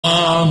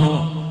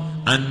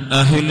عن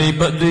أهل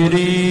بدر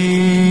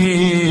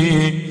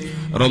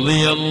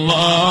رضي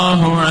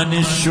الله عن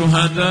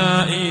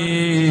الشهداء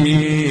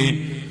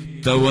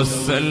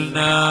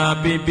توسلنا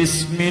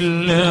ببسم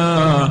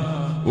الله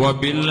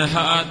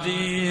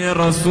وبالهادي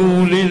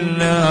رسول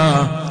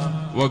الله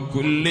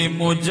وكل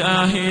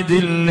مجاهد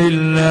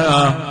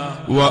لله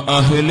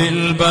وأهل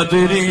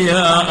البدر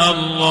يا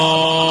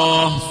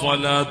الله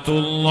صلاة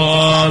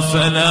الله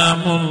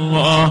سلام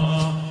الله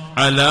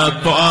على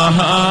طه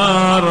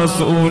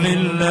رسول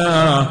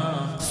الله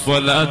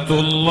صلاة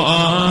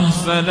الله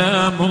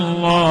سلام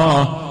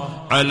الله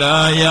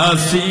على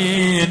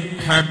ياسين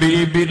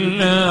حبيب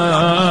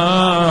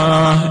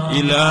الله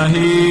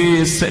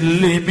إلهي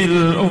سلم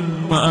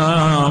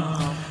الأمة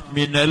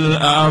من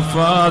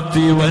الآفات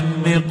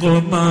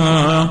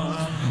والنقمة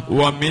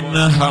ومن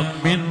هم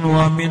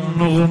ومن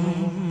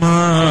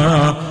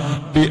غمة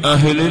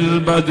بأهل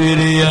البدر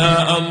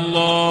يا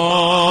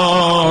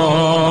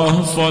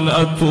الله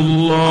صلاة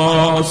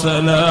الله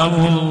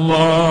سلام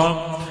الله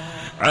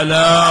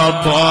على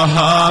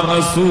طه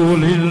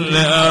رسول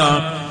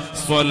الله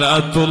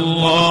صلاة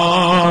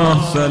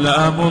الله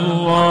سلام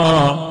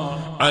الله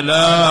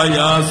على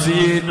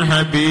ياسين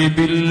حبيب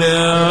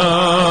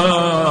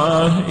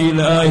الله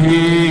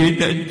إلهي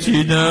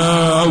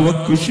نجنا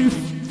وكشف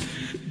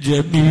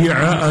جميع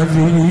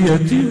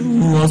أذية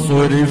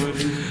وصرف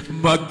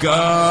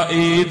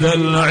مكائد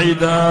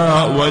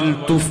العدا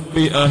والتف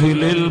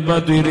بأهل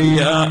البدر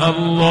يا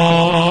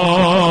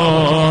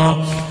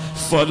الله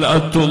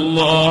صلاة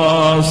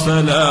الله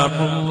سلام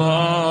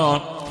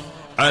الله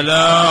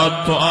على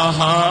طه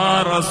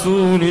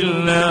رسول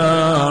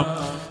الله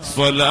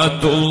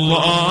صلاة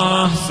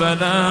الله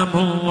سلام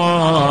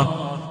الله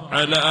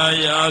على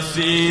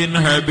ياسين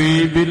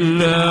حبيب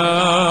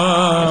الله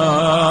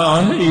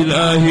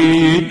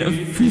إلهي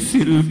نفس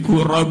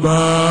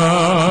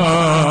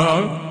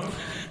الكرباء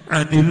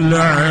عن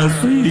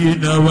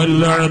العاصين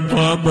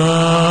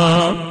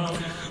والعطباء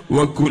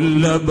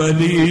وكل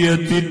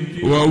بلية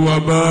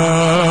ووباء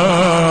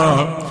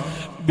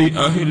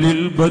بأهل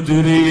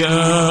البدر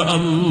يا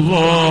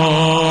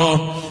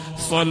الله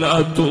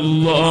صلاة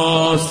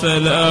الله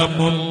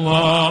سلام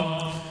الله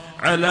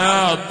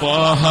على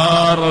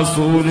طه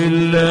رسول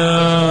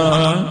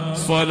الله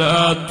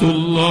صلاة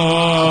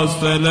الله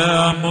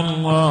سلام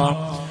الله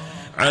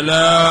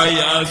على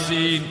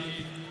ياسين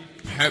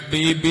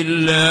حبيب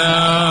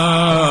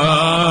الله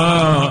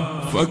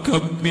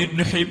فكم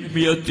من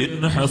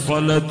حمية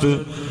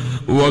حصلت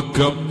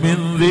وكم من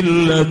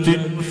ذلة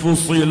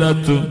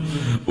فصلت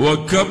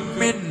وكم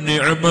من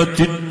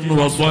نعمة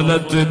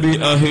وصلت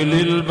بأهل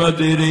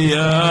البدر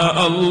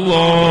يا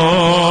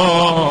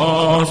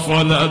الله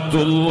صلاة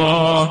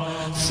الله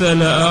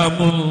سلام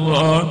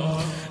الله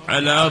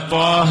على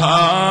طه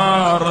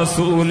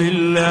رسول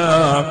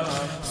الله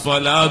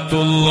صلاة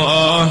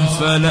الله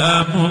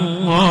سلام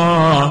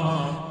الله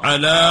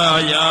على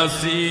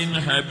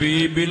ياسين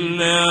حبيب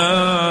الله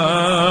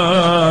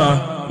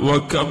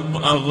وكم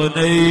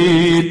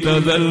أغنيت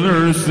ذا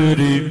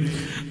العسر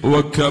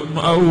وكم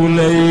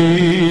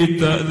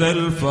أوليت ذا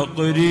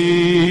الفقر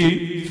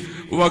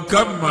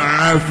وكم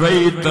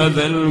عافيت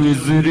ذا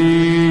الوزر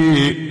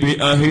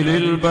بأهل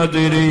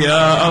البدر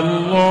يا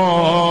الله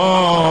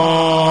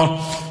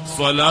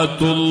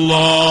صلاة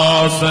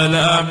الله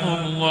سلام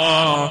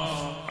الله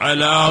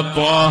على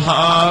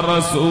طه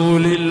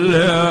رسول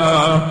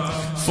الله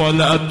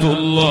صلاة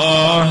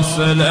الله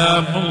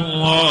سلام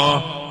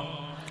الله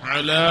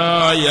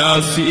على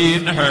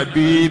ياسين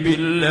حبيب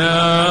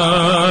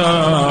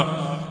الله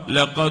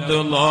لقد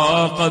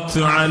ضاقت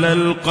على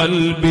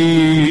القلب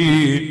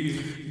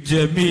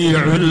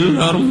جميع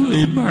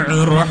الأرض مع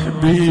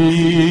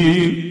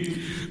رحبي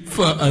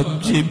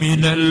فأنج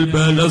من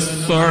البلاء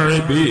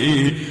الصعب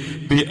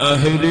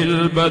بأهل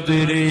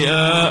البدر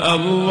يا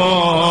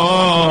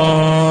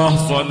الله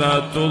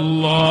صلاة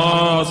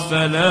الله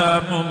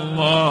سلام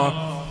الله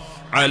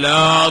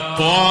على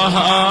طه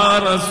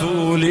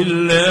رسول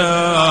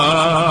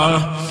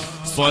الله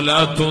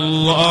صلاة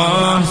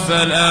الله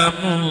سلام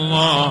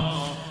الله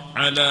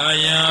على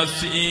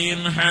ياسين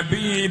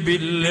حبيب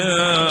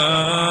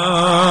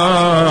الله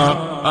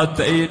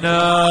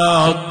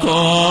أتينا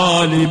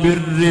طالب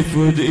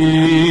الرفد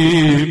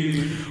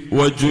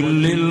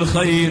وجل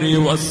الخير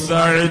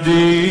والسعد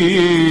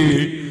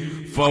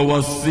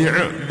فوسع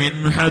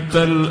منحة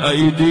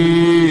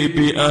الأيدي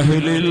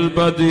بأهل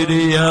البدر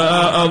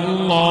يا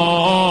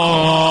الله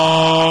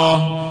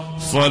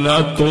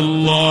صلاة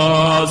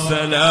الله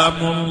سلام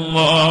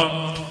الله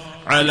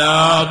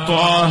على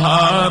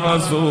طه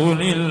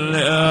رسول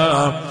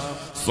الله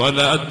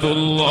صلاة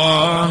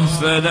الله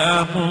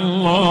سلام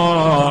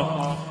الله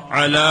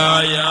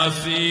على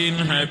ياسين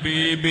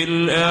حبيب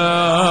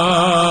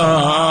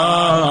الله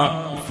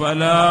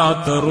فلا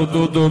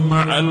تردد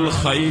مع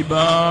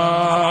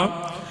الخيبة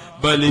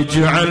بل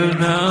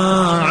اجعلنا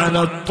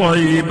على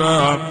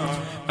الطيبة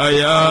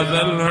أيا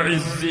ذا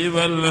العز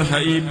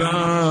والهيبة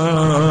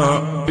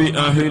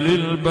بأهل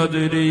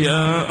البدر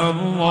يا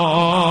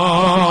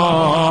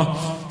الله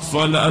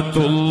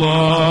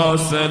Salatullah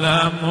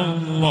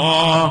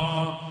Salamullah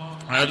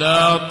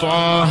ala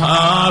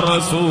Taha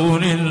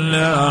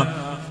Rasulillah.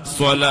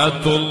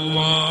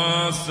 Salatullah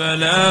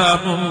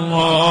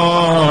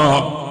Salamullah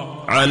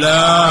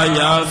ala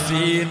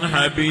Yasin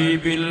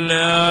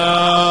Habibillah.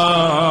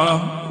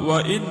 Wa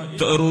in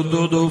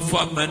tarududu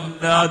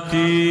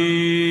famannati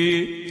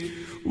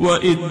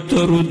وإن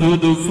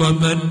تردد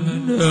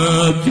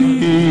فمناتي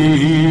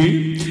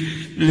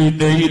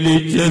لنيل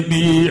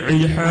جميع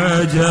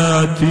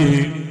حاجاتي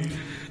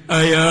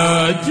أيا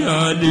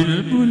جال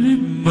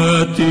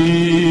الملمات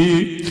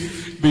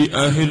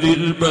بأهل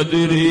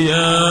البدر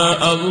يا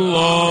الله.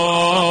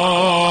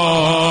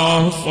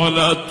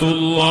 صلاة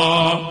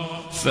الله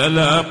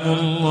سلام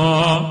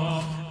الله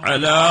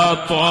على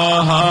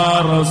طه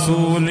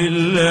رسول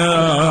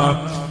الله.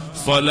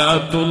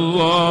 صلاة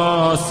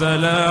الله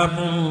سلام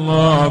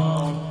الله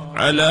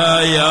على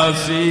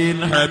ياسين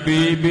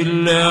حبيب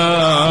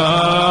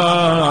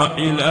الله.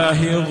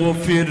 إلهي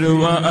اغفر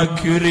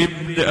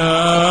وأكرمنا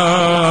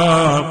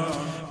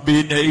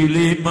بنيل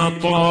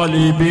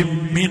مطالب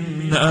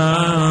منا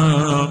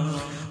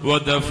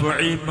ودفع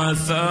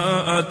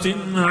مساءة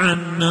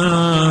عنا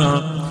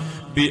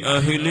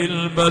بأهل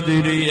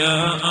البدر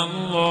يا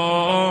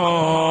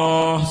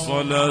الله.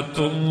 صلاة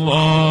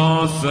الله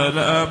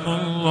سلام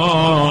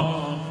الله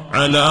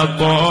على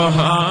طه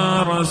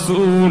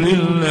رسول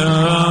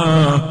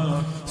الله.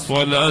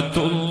 صلاة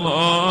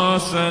الله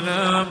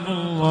سلام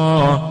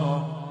الله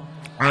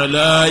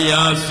على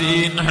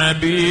ياسين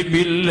حبيب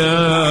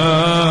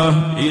الله.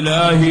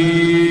 إلهي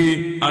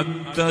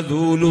أنت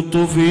ذو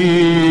لطف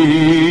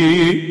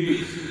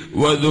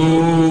وذو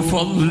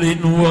فضل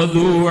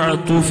وذو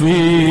عطف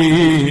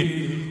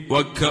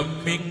وكم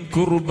من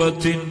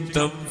كربة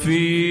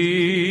تنفي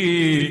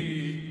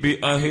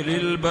بأهل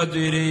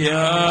البدر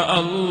يا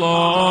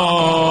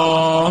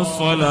الله.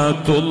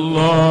 صلاة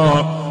الله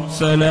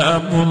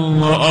سلام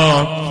الله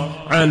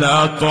على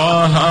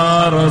طه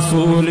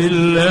رسول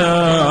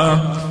الله.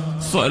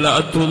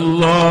 صلاة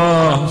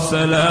الله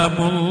سلام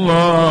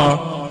الله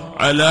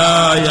على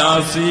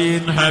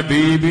ياسين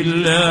حبيب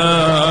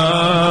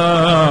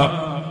الله.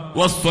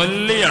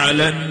 وصل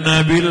على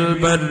النبي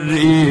البر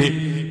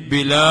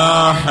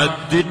بلا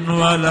حد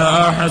ولا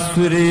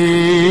حصر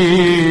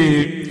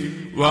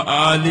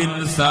وآل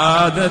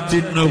سادة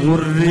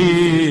غر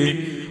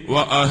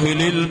وأهل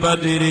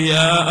البدر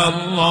يا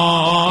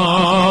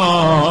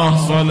الله.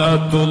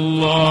 صلاة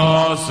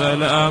الله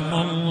سلام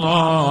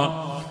الله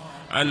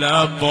على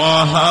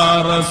طه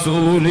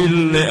رسول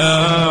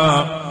الله.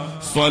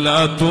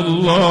 صلاة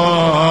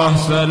الله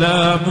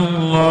سلام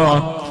الله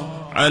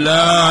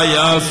على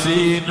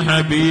ياسين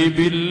حبيب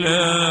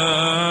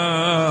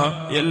الله.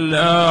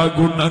 എല്ലാ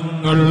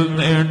ഗുണങ്ങൾ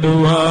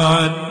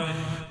നേടുവാൻ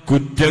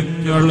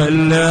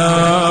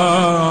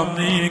കുറ്റങ്ങളെല്ലാം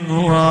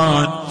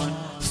നീങ്ങുവാൻ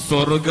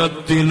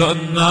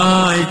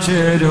സ്വർഗത്തിലൊന്നായി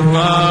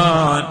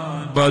ചേരുവാൻ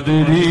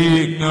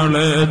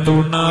ബദരീങ്ങളെ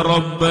തുണ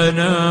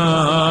റബ്ബനാ.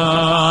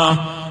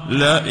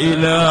 ലാ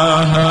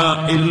ഇലാഹ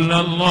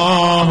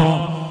ഇല്ലല്ലാഹു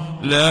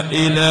ലാ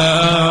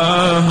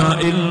ഇലാഹ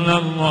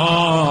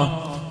ഇല്ലല്ലാഹ്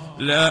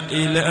لا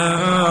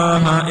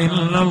إله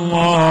إلا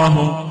الله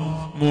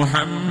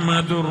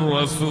محمد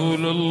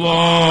رسول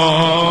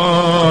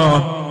الله.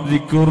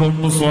 ذكر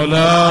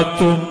صلاة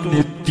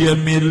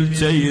നിത്യമിൽ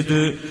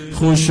ചെയ്ത്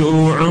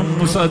ഖുശൂഉം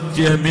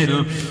സത്യമിൽ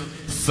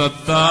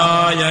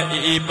സത്തായ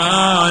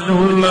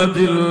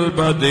ഈമാനുള്ളതിൽ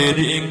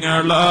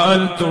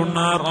ബദരീങ്ങളാൽ തുണ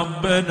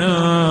റബ്ബനാ.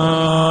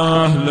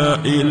 ലാ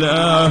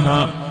ഇലാഹ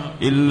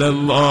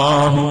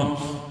ഇല്ലല്ലാഹു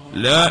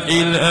لا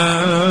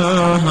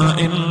إله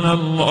إلا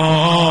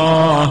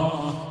الله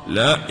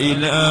لا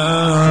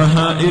إله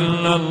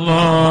إلا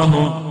الله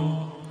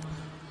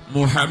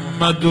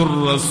محمد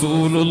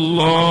رسول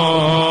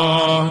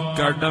الله.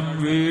 കടം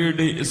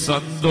വീടി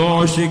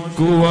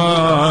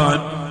സന്തോഷിക്കുവാൻ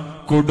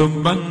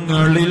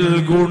കുടുംബങ്ങളിൽ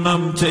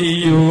ഗുണം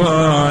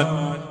ചെയ്യുവാൻ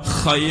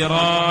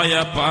ഖൈറായ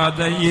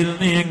പാതയിൽ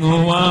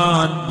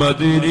നീങ്ങുവാൻ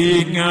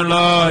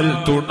ബദരീങ്ങളാൽ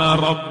തുണ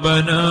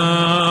റബ്ബനാ.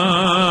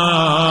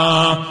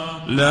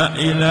 لا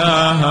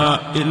إله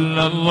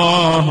إلا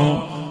الله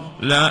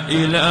لا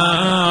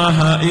إله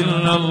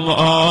إلا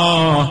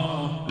الله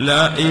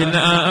لا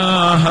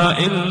إله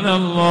إلا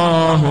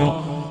الله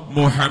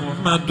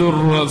محمد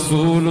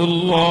رسول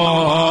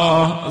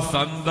الله.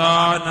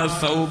 സന്താന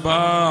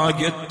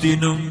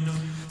സൗഭാഗ്യത്തിനും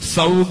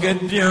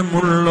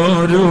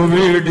സൗകര്യമുള്ളൊരു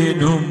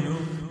വീടിനും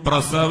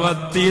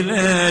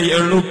പ്രസവത്തിലെ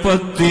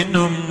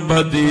എളുപ്പത്തിനും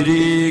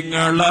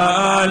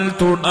ബദരീങ്ങളാൽ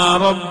തുണ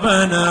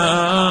റബ്ബനാ.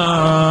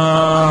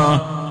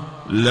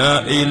 لا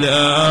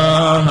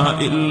إله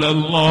إلا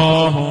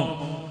الله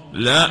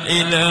لا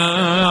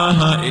إله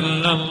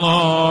إلا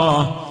الله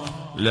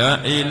لا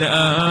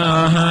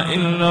إله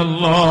إلا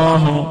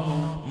الله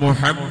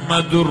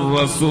محمد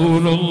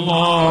رسول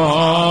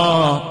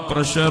الله.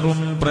 പ്രഷറും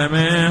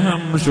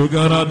പ്രമേഹം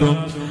ഷുഗറതും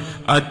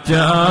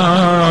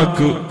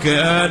അറ്റാക്ക്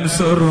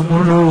ക്യാൻസർ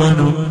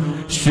മുഴുവനും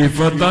ശിഫ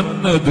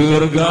തന്ന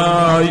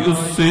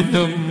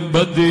ദീർഘായുസ്സിനും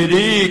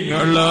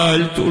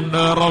ബദരീങ്ങളാൽ തുണ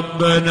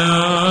റബ്ബനാ.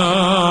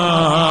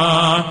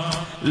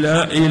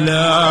 لا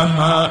إله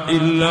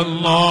إلا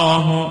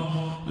الله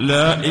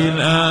لا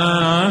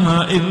إله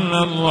إلا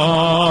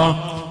الله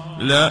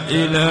لا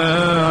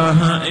إله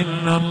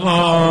إلا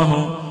الله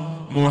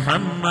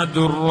محمد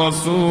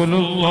رسول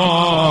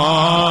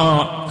الله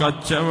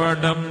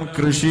കച്ചവടം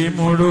കൃഷി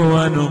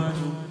മുഴുവനും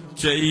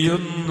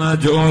ചെയ്യുന്ന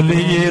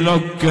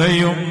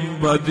ജോലിയിലൊക്കെയും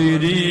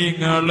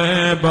ബദരീങ്ങളെ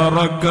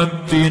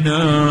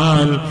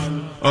ബറക്കത്തിനാൽ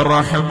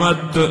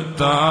റഹ്മത്ത്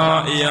താ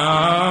യാ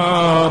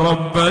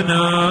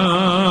റബ്ബനാ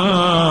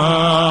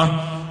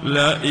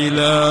ലാ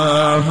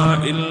ഇലാഹ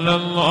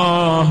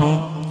ഇല്ലല്ലാഹു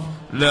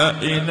ലാ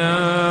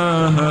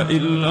ഇലാഹ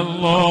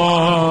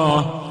ഇല്ലല്ലാഹ്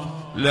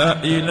ലാ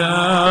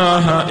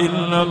ഇലാഹ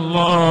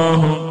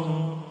ഇല്ലല്ലാഹു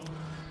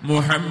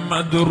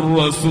മുഹമ്മദുർ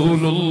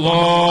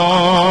റസൂലുള്ളാഹ്.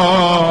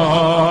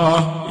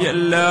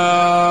 എല്ലാ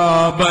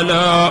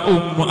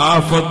ബലാഉം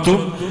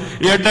ആഫത്തും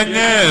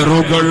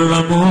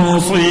എടങ്ങേറുകളും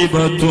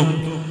മുസീബത്തും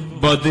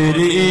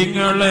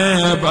ബദരീങ്ങളെ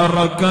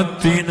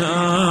ബറക്കത്തിനാൽ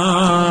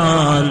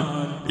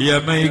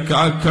യമൈ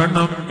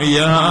കാക്കണം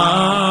യാ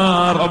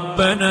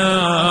റബ്ബനാ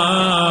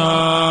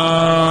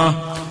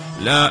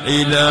ലാ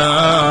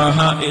ഇലാഹ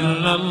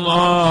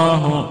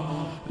ഇല്ലല്ലാഹു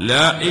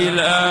لا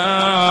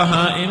إله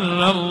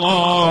إلا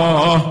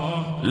الله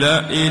لا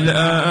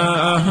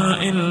إله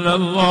إلا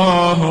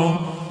الله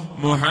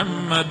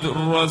محمد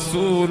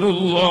رسول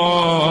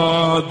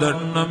الله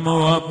ദണ്ണം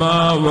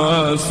വബാവ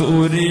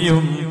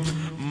സൂരിയും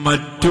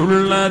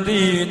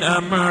മറ്റുള്ളതീന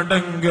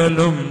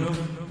മടങ്കലും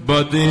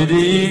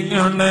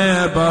ബദരീങ്ങളെ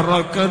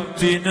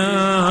ബറക്കത്തിനാൽ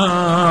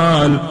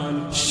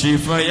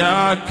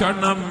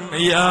ശിഫയാക്കണം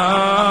യാ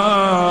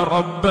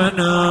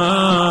റബ്ബനാ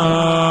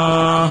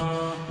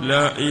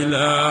لا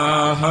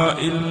إله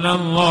إلا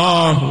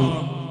الله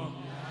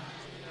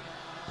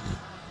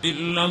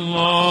إلا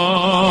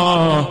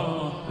الله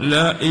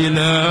لا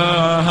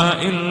إله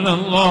إلا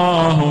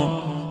الله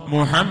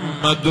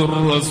محمد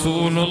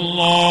رسول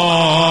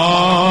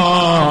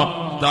الله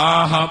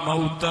ദാഹ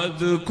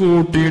മൗതദ്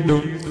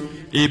കൂട്ടിടും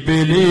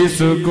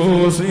ഇബ്ലീസ്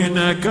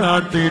കോസിനെ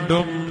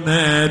കാട്ടിടും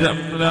നേരം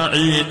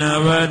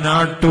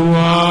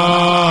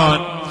ലഈനവനാട്ടുവാൻ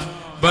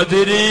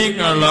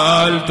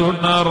ബദരീങ്ങളാൽ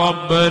തുണ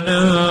റബ്ബനാ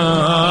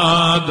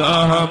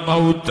ദാഹ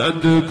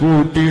മൗതദ്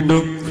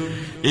കൂട്ടിടും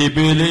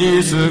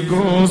ഇബ്ലീസ്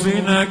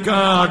കോസിനെ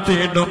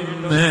കാട്ടിടും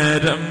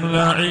നേരം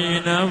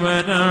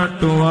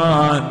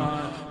ലഈനവനാട്ടുവാൻ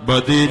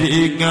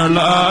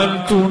ബദരീങ്ങളാൽ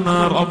തുണ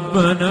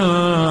റബ്ബനാ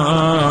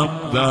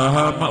ദാഹ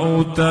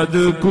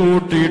മൗതദ്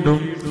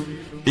കൂട്ടിടും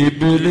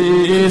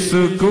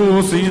ഇബ്ലീസ്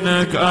കോസിനെ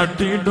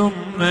കാട്ടിടും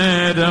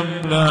നേരം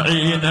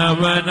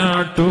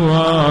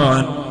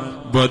ലഈനവനാട്ടുവാൻ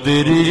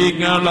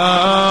ബദരീങ്ങളാൽ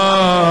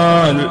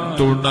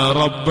തുണ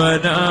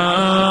റബ്ബനാ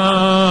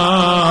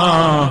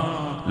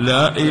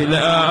ലാ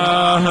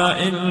ഇലാഹ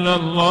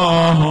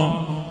ഇല്ലല്ലാഹു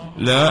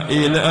ലാ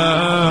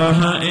ഇലാഹ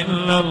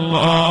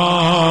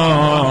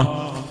ഇല്ലല്ലാഹ്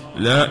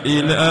ലാ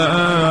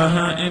ഇലാഹ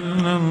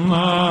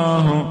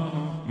ഇല്ലല്ലാഹു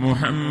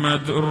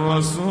മുഹമ്മദുർ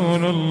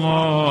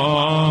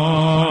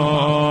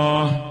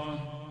റസൂലുള്ളാഹ്.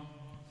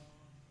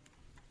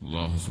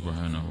 അല്ലാഹു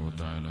സുബ്ഹാനഹു വ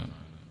തആല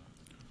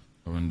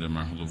അവന്റെ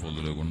മഹ്ദു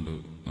ഫദ്ല കൊണ്ട്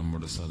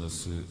നമ്മുടെ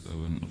സദസ്സ്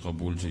അവൻ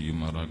ഖബൂൽ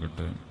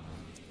ചെയ്യുമാറാകട്ടെ.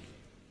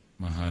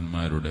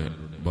 മഹാന്മാരുടെ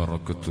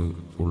ബറക്കത്ത്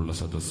ഉള്ള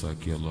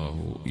സദസ്സാക്കി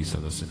അല്ലാഹു ഈ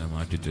സദസ്സിനെ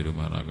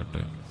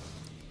മാറ്റിത്തരുമാറാകട്ടെ.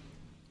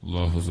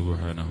 അല്ലാഹു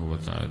സുബ്ഹാനഹു വ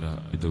തആല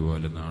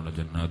ഇതുപോലെ നാളെ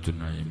ജന്നാത്തുൻ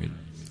നഈമിൽ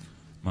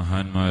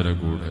മഹാന്മാരെ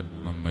കൂടെ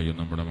നമ്മയും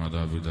നമ്മുടെ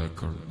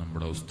മാതാപിതാക്കൾ,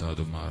 നമ്മുടെ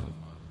ഉസ്താദുമാർ,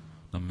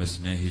 നമ്മെ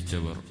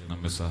സ്നേഹിച്ചവർ,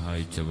 നമ്മെ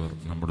സഹായിച്ചവർ,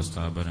 നമ്മുടെ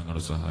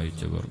സ്ഥാപനങ്ങളെ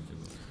സഹായിച്ചവർ,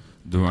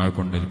 ദുആ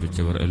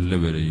കൊണ്ടേൽപ്പിച്ചവർ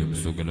എല്ലാവരെയും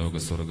സുഖലോക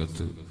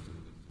സ്വർഗത്ത്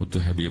മുത്തു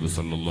ഹബീബ്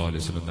സല്ലല്ലാഹു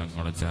അലൈഹി വസല്ലം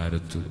തങ്ങളുടെ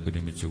ചാരത്ത്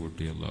ഒരുമിച്ച്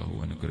കൂട്ടി അല്ലാഹു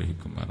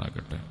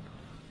അനുഗ്രഹിക്കുമാറാകട്ടെ.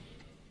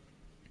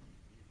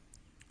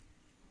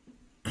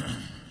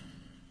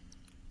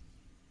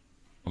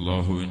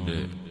 അല്ലാഹുവിന്റെ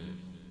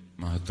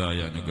മഹത്തായ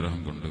അനുഗ്രഹം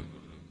കൊണ്ട്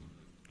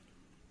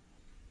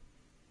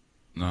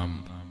നാം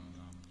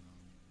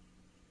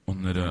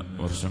 1.5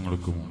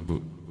 വർഷങ്ങൾക്ക് മുമ്പ്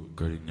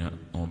കഴിഞ്ഞ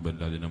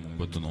നോമ്പല്ല, അതിന്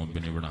മുമ്പത്തെ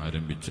നോമ്പിന് ഇവിടെ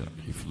ആരംഭിച്ച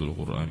ഹിഫ്ദുൽ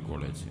ഖുർആൻ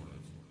കോളേജ്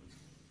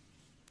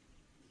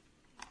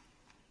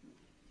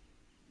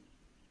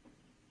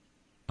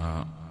ആ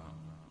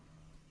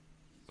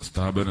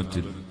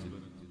സ്ഥാപനത്തിൽ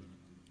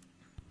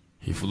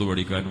ഹിഫ്ദ്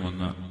പഠിക്കാൻ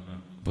വന്ന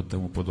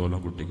 30-30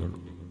 കുട്ടികൾ,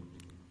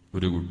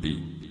 ഒരു കുട്ടി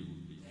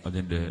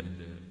അതിന്റെ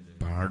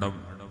പാഠം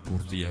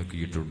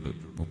പൂർത്തിയാക്കിയിട്ടുണ്ട്.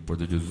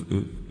 30 ജുസ്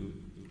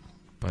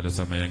പല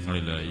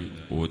സമയങ്ങളിലായി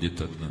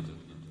ഓതിത്തന്ന്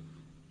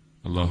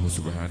അല്ലാഹു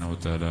സുബ്ഹാനഹു വ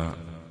തആല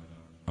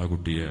ആ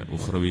കുട്ടിയെ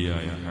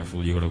ഉഖ്റവിയായ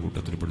ഹഫീളുകളുടെ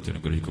കൂട്ടത്തിൽ പിടിച്ച്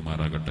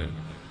അനുഗ്രഹിക്കുമാറാകട്ടെ.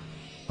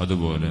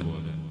 അതുപോലെ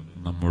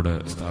നമ്മുടെ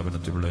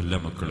സ്ഥാപനത്തിലുള്ള എല്ലാ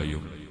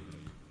മക്കളെയും,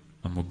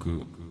 നമുക്ക്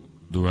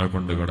ദുആ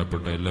കൊണ്ട്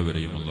കടപ്പെട്ട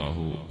എല്ലാവരെയും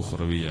അല്ലാഹു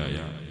ഉഖ്റവിയായ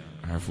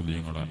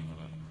ഹഫീളുകളെ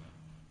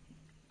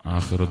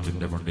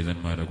ആഖിറത്തിന്റെ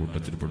പണ്ഡിതന്മാരെ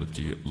കൂട്ടത്തിൽ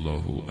പെടുത്തി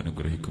അല്ലാഹു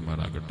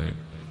അനുഗ്രഹിക്കുമാറാകട്ടെ.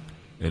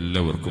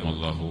 എല്ലാവർക്കും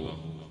അല്ലാഹു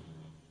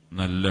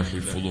നല്ല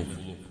ഹിഫ്ളും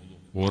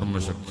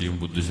ഓർമ്മശക്തിയും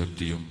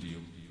ബുദ്ധിശക്തിയും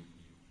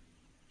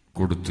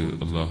കൊടുത്ത്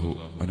അല്ലാഹു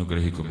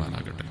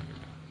അനുഗ്രഹിക്കുമാറാകട്ടെ.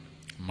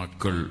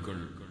 മക്കൾ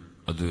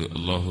അത്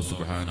അല്ലാഹു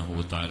സുബ്ഹാനഹു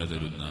വ തആല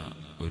തരുന്ന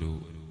ഒരു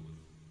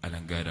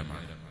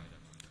അലങ്കാരമാണ്.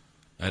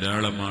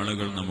 ധാരാളം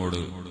ആളുകൾ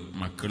നമ്മോട്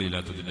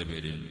മക്കളില്ലാത്തതിന്റെ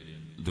പേരിൽ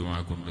ദുആ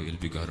കൊണ്ട്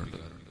ഏൽപ്പിക്കാറുണ്ട്.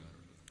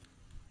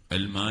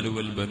 അൽ മാലു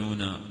വൽ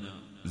ബനൂന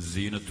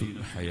സീനത്തുൽ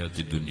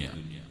ഹയാത്തി ദുനിയ.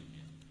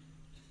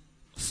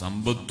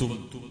 സമ്പത്തും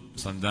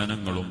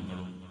സന്താനങ്ങളും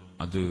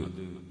അത്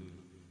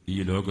ഈ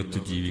ലോകത്ത്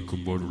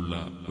ജീവിക്കുമ്പോഴുള്ള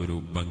ഒരു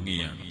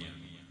ഭംഗിയാണ്.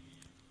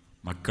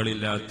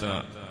 മക്കളില്ലാത്ത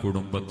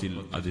കുടുംബത്തിൽ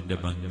അതിന്റെ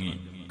ഭംഗി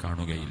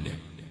കാണുകയില്ല.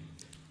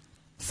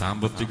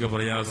 സാമ്പത്തിക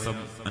പ്രയാസം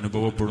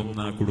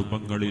അനുഭവപ്പെടുന്ന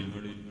കുടുംബങ്ങളിൽ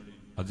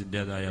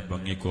അതിൻ്റെതായ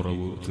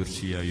ഭംഗിക്കുറവ്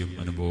തീർച്ചയായും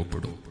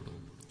അനുഭവപ്പെടും.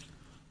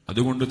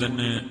 അതുകൊണ്ട്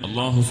തന്നെ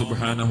അല്ലാഹു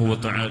സുബ്ഹാനഹു വ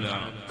തആല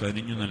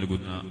കനിഞ്ഞു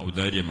നൽകുന്ന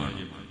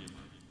ഔദാര്യമാണ്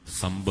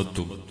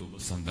സമ്പത്തും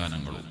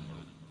സന്താനങ്ങളും.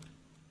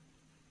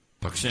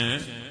 പക്ഷേ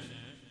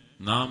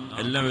നാം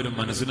എല്ലാവരും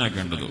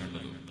മനസ്സിലാക്കേണ്ടത്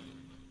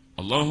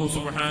അല്ലാഹു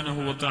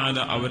സുബ്ഹാനഹു വ തആല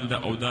അവന്റെ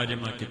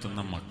ഔദാര്യമാക്കി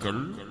തന്ന മക്കൾ,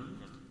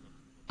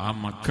 ആ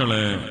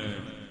മക്കളെ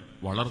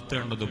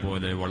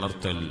വളർത്തേണ്ടതുപോലെ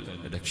വളർത്തൽ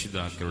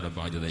രക്ഷിതാക്കളുടെ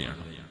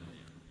ബാധ്യതയാണ്.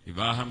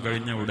 വിവാഹം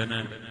കഴിഞ്ഞ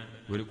ഉടനെ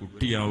ഒരു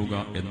കുട്ടിയാവുക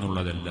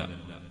എന്നുള്ളതല്ല,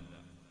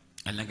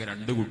 അല്ലെങ്കിൽ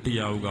 2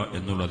 കുട്ടിയാവുക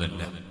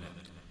എന്നുള്ളതല്ല.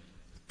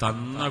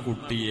 തന്ന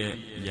കുട്ടിയെ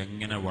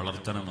എങ്ങനെ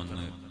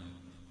വളർത്തണമെന്ന്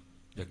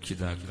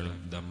രക്ഷിതാക്കൾ,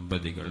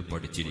 ദമ്പതികൾ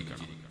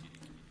പഠിച്ചിരിക്കണം.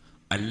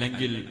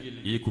 അല്ലെങ്കിൽ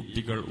ഈ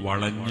കുട്ടികൾ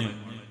വളഞ്ഞ്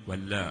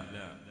വല്ല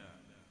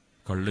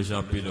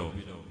കള്ളുഷാപ്പിലോ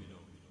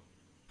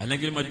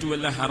അല്ലെങ്കിൽ മറ്റു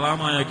വല്ല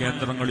ഹറാമായ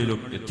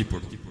കേന്ദ്രങ്ങളിലും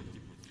എത്തിപ്പെടും.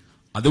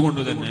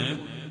 അതുകൊണ്ട് തന്നെ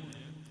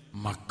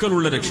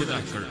മക്കളുള്ള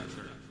രക്ഷിതാക്കൾ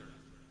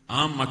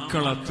ആ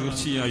മക്കളെ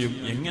തീർച്ചയായും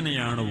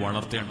എങ്ങനെയാണ്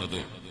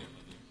വളർത്തേണ്ടത്,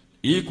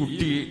 ഈ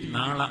കുട്ടി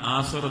നാളെ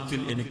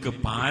ആഖിറത്തിൽ എനിക്ക്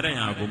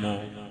പാരയാകുമോ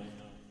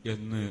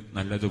എന്ന്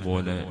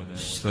നല്ലതുപോലെ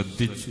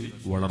ശ്രദ്ധിച്ച്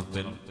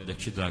വളർത്തൽ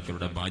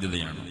രക്ഷിതാക്കളുടെ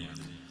ബാധ്യതയാണ്.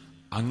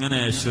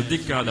 അങ്ങനെ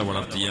ശ്രദ്ധിക്കാതെ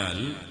വളർത്തിയാൽ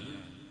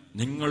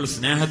നിങ്ങൾ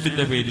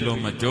സ്നേഹത്തിന്റെ പേരിലോ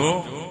മറ്റോ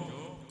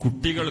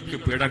കുട്ടികൾക്ക്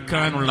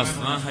പിടക്കാനുള്ള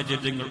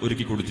സാഹചര്യങ്ങൾ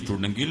ഒരുക്കി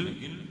കൊടുത്തിട്ടുണ്ടെങ്കിൽ,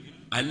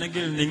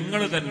 അല്ലെങ്കിൽ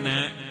നിങ്ങൾ തന്നെ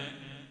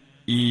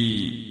ഈ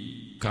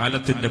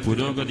കാലത്തിന്റെ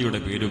പുരോഗതിയുടെ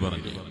പേര്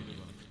പറഞ്ഞ്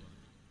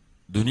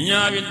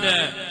ദുനിയാവിന്റെ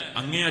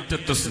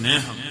അങ്ങേയറ്റത്തെ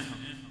സ്നേഹം,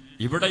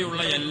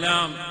 ഇവിടെയുള്ള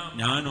എല്ലാം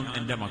ഞാനും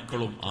എന്റെ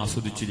മക്കളും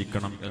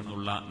ആസ്വദിച്ചിരിക്കണം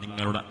എന്നുള്ള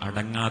നിങ്ങളുടെ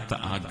അടങ്ങാത്ത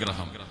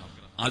ആഗ്രഹം,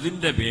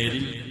 അതിന്റെ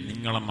പേരിൽ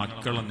നിങ്ങളെ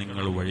മക്കളെ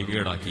നിങ്ങൾ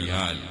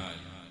വഴികേടാക്കിയാൽ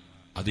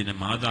അതിന്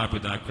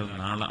മാതാപിതാക്കൾ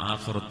നാളെ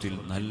ആഖിറത്തിൽ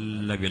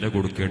നല്ല വില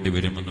കൊടുക്കേണ്ടി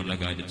വരുമെന്നുള്ള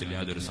കാര്യത്തിൽ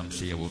യാതൊരു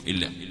സംശയവും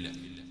ഇല്ല.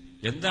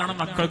 എന്താണ്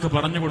മക്കൾക്ക്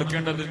പറഞ്ഞു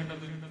കൊടുക്കേണ്ടത്?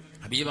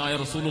 ഹബീബായ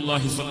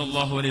റസൂലുള്ളാഹി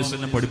സ്വല്ലല്ലാഹു അലൈഹി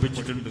വസല്ലം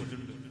പഠിപ്പിച്ചിട്ടുണ്ട്.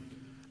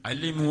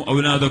 അല്ലിമു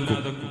ഔലാദക്കും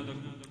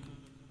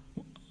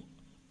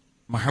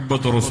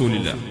മഹബ്ബത്തു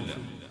റസൂലില്ലാഹി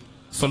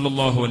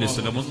സ്വല്ലല്ലാഹു അലൈഹി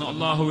വസല്ലം. ഒന്ന്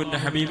അല്ലാഹുവിന്റെ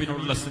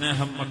ഹബീബിനുള്ള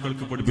സ്നേഹം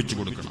മക്കൾക്ക് പഠിപ്പിച്ചു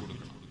കൊടുക്കണം.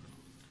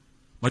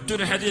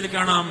 മറ്റൊരു ഹദീസിൽ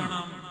കാണാം,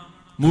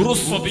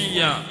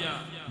 മുറുസ്സബിയ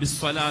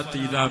ബിസ്സലാത്തി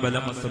ഇദാ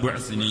ബലഗ 7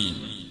 സിനീൻ.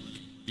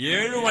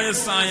 7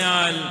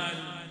 വയസ്സായാൽ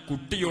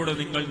കുട്ടിയോട്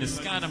നിങ്ങൾ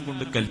നിസ്കാരം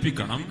കൊണ്ട്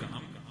കൽപ്പിക്കണം.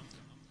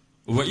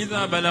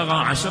 വഇദാ ബലഗ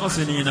 10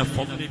 സിനീന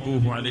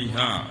ഫദ്രിബൂഹു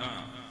അലൈഹാ.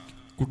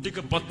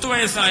 കുട്ടിക്ക് 10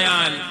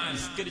 വയസ്സായാൽ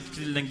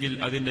നിസ്കരിച്ചില്ലെങ്കിൽ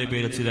അതിന്റെ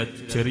പേരിൽ ചില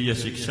ചെറിയ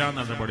ശിക്ഷാ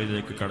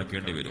നടപടിയിലേക്ക്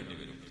കടക്കേണ്ടി വരും.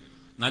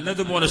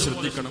 നല്ലതുപോലെ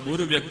ശ്രദ്ധിക്കണം.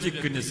 ഒരു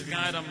വ്യക്തിക്ക്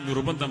നിസ്കാരം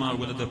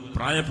നിർബന്ധമാകുന്നത്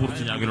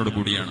പ്രായപൂർത്തിയാകലോട്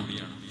കൂടിയാണ്.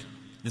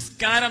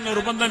 നിസ്കാരം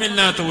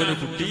നിർബന്ധമില്ലാത്ത ഒരു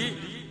കുട്ടി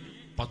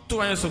 10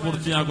 വയസ്സ്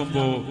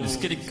പൂർത്തിയാകുമ്പോ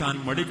നിസ്കരിക്കാൻ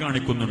മടി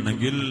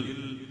കാണിക്കുന്നുണ്ടെങ്കിൽ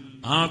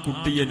ആ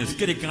കുട്ടിയെ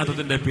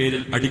നിസ്കരിക്കാത്തതിന്റെ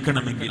പേരിൽ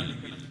അടിക്കണമെങ്കിൽ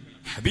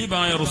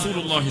ഹബീബായ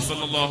റസൂലുള്ളാഹി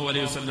സ്വല്ലല്ലാഹു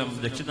അലൈഹി വസല്ലം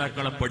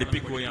രക്ഷിതാക്കളെ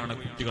പഠിപ്പിക്കുകയാണ്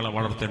കുട്ടികളെ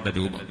വളർത്തേണ്ട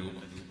രൂപം.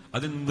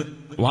 അത്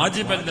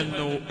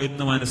വാജിബല്ലല്ലോ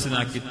എന്ന്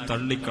മനസ്സിലാക്കി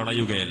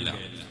തള്ളിക്കളയുകയല്ല.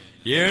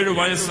 7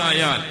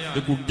 വയസ്സായാൽ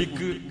ഒരു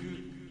കുട്ടിക്ക്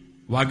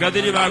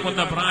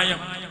വകതിരിവാകുന്ന പ്രായം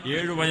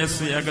 7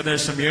 വയസ്സ്,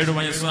 ഏകദേശം 7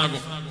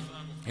 വയസ്സാകും.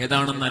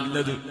 ഏതാണ്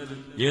നല്ലത്,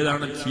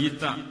 ഏതാണ്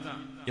ചീത്ത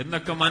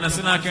എന്നൊക്കെ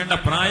മനസ്സിലാക്കേണ്ട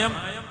പ്രായം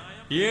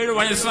 7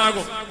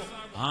 വയസ്സാകും.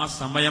 ആ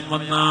സമയം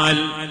വന്നാൽ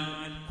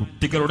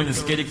കുട്ടികളോട്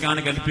നിസ്കരിക്കാൻ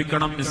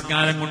കൽപ്പിക്കണം.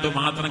 നിസ്കാരം കൊണ്ട്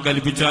മാത്രം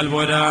കൽപ്പിച്ചാൽ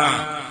പോരാ.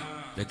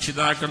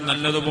 രക്ഷിതാക്കൾ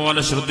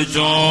നല്ലതുപോലെ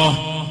ശ്രദ്ധിച്ചോ,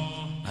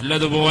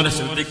 നല്ലതുപോലെ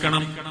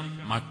ശ്രദ്ധിക്കണം.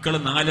 മക്കള്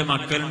 4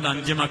 മക്കളുണ്ട്,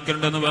 5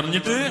 മക്കളുണ്ട് എന്ന്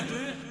പറഞ്ഞിട്ട്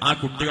ആ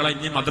കുട്ടികളെ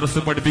ഇനി മദ്രസ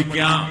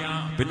പഠിപ്പിക്കുക,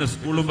 പിന്നെ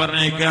സ്കൂളും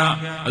പറഞ്ഞയക്കുക,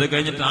 അത്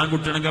കഴിഞ്ഞിട്ട്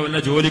ആൺകുട്ടിയാണെങ്കിൽ വല്ല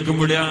ജോലിക്കും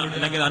വിടുക,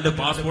 അല്ലെങ്കിൽ അതിന്റെ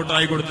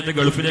പാസ്പോർട്ടായി കൊടുത്തിട്ട്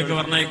ഗൾഫിലേക്ക്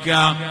പറഞ്ഞയക്കുക.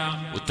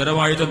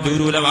 ഉത്തരവാദിത്വം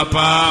തീരൂല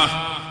വാപ്പാ.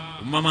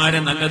 ഉമ്മമാരെ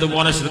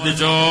നല്ലതുപോലെ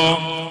ശ്രദ്ധിച്ചോ.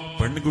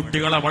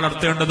 പെൺകുട്ടികളെ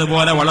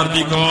വളർത്തേണ്ടതുപോലെ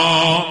വളർത്തിക്കോ.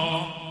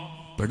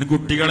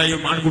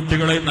 പെൺകുട്ടികളെയും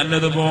ആൺകുട്ടികളെയും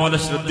നല്ലതുപോലെ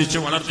ശ്രദ്ധിച്ച്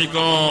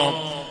വളർത്തിക്കോ.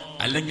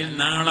 അല്ലെങ്കിൽ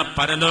നാളെ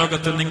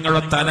പരലോകത്ത്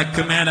നിങ്ങളുടെ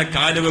തലക്ക് മേലെ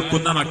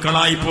കാലുവെക്കുന്ന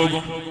മക്കളായി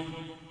പോകും.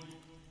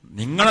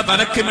 നിങ്ങളെ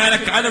തലക്ക് മേലെ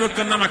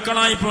കാലുവെക്കുന്ന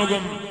മക്കളായി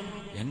പോകും.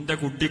 എന്റെ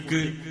കുട്ടിക്ക്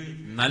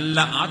നല്ല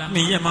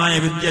ആത്മീയമായ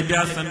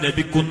വിദ്യാഭ്യാസം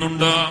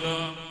ലഭിക്കുന്നുണ്ട്.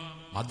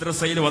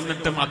 മദ്രസയിൽ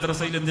വന്നിട്ട്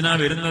മദ്രസയിൽ എന്തിനാ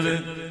വരുന്നത്?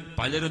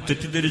 പലരും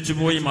തെറ്റിദ്ധരിച്ചു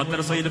പോയി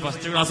മദ്രസയിൽ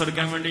ഫസ്റ്റ് ക്ലാസ്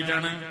എടുക്കാൻ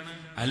വേണ്ടിയിട്ടാണ്.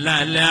 അല്ല,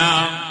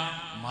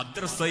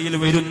 മദ്രസയിൽ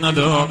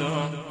വരുന്നത്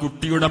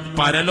കുട്ടിയുടെ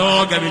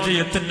പരലോക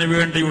വിജയത്തിന്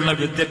വേണ്ടിയുള്ള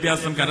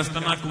വിദ്യാഭ്യാസം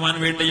കരസ്ഥമാക്കുവാൻ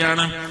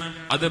വേണ്ടിയാണ്.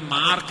 അത്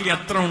മാർക്ക്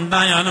എത്ര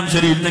ഉണ്ടായാലും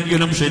ശരി,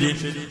 ഇല്ലെങ്കിലും ശരി,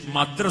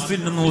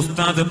 മദ്രസയിൽ നിന്ന്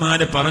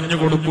ഉസ്താദുമാര് പറഞ്ഞു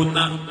കൊടുക്കുന്ന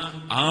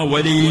ആ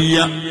വലിയ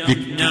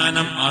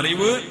വിജ്ഞാനം,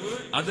 അറിവ്,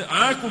 അത്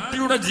ആ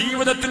കുട്ടിയുടെ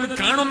ജീവിതത്തിൽ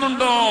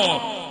കാണുന്നുണ്ടോ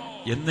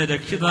എന്ന്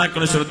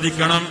രക്ഷിതാക്കൾ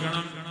ശ്രദ്ധിക്കണം.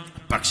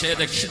 പക്ഷേ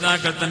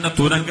രക്ഷിതാക്കൾ തന്നെ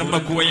തുരങ്കം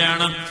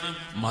വെക്കുകയാണ്.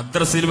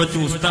 മദ്രസയിൽ വെച്ച്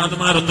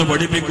ഉസ്താദുമാരൊന്ന്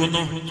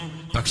പഠിപ്പിക്കുന്നു,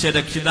 പക്ഷെ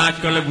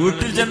രക്ഷിതാക്കൾ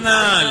വീട്ടിൽ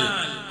ചെന്നാൽ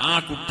ആ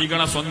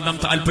കുട്ടികളെ സ്വന്തം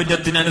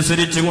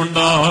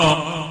താല്പര്യത്തിനനുസരിച്ചുകൊണ്ടോ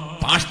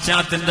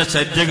പാശ്ചാത്യന്റെ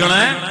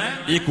ചര്യകളെ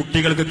ഈ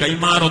കുട്ടികൾക്ക്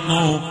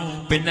കൈമാറുന്നു.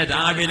 പിന്നെ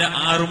രാവിലെ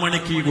 6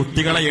 മണിക്ക് ഈ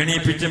കുട്ടികളെ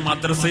എണീപ്പിച്ച്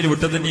മദ്രസയിൽ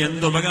വിട്ടതിന്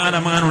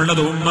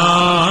എന്തുപകാരമാണുള്ളത് ഉമ്മ?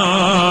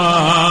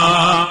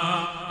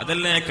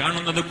 അതല്ലേ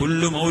കാണുന്നത്?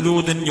 കുല്ലു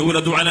മൗലൂദിൻ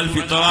യൂലദു അലൽ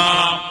ഫിത്ര.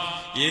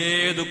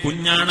 ഏത്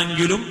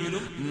കുഞ്ഞാണെങ്കിലും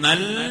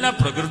നല്ല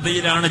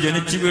പ്രകൃതിയിലാണ്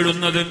ജനിച്ചു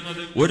വീഴുന്നത്.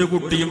 ഒരു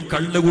കുട്ടിയും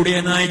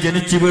കള്ളുകുടിയനായി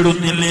ജനിച്ചു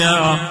വീഴുന്നില്ല,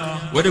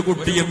 ഒരു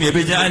കുട്ടിയും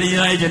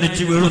വ്യഭിചാരിയായി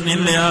ജനിച്ചു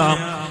വീഴുന്നില്ല.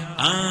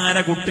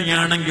 ആരെ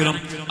കുട്ടിയാണെങ്കിലും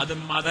അത്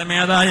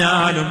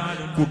മതമേതായാലും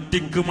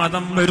കുട്ടിക്ക്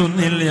മതം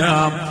വരുന്നില്ല.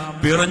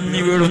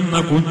 പിറഞ്ഞു വീഴുന്ന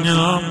കുഞ്ഞ്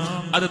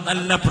അത്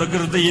നല്ല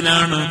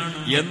പ്രകൃതിയിലാണ്.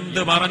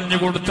 എന്ത് പറഞ്ഞു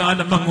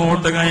കൊടുത്താലും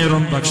അങ്ങോട്ട്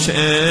കയറും.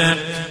 പക്ഷേ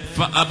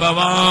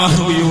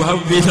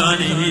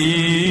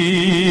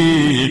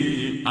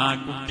ആ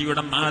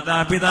കുട്ടിയുടെ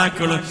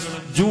മാതാപിതാക്കള്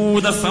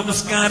ജൂത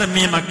സംസ്കാരം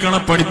ഈ മക്കളെ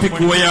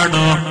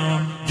പഠിപ്പിക്കുകയാണ്.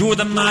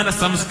 ജൂതന്മാരെ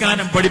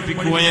സംസ്കാരം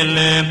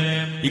പഠിപ്പിക്കുകയല്ലേ?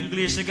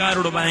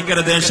 ഇംഗ്ലീഷുകാരോട് ഭയങ്കര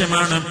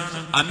ദേഷ്യമാണ്.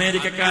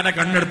 അമേരിക്കക്കാരെ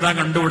കണ്ടെടുത്താൽ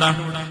കണ്ടുകൂടാ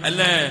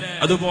അല്ലേ?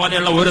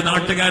 അതുപോലെയുള്ള ഒരു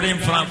നാട്ടുകാരെയും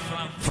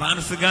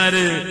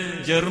ഫ്രാൻസുകാര്,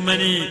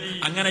 ജർമ്മനി,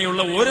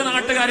 അങ്ങനെയുള്ള ഒരു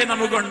നാട്ടുകാരെയും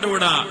നമുക്ക്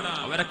കണ്ടുകൂടാ.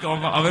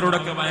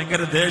 അവരോടൊക്കെ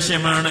ഭയങ്കര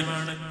ദേഷ്യമാണ്.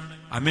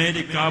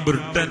 അമേരിക്ക,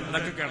 ബ്രിട്ടൻ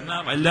എന്നൊക്കെ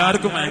കിടന്നാൽ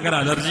എല്ലാവർക്കും ഭയങ്കര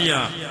അലർജിയാ.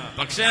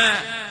 പക്ഷെ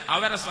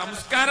അവരെ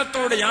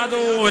സംസ്കാരത്തോട്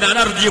യാതൊരു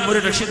അലർജിയും ഒരു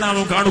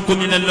രക്ഷിതാവും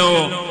കാണിക്കുന്നില്ലല്ലോ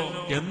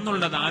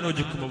എന്നുള്ളത്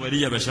ആലോചിക്കുമ്പോൾ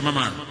വലിയ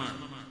വിഷമമാണ്.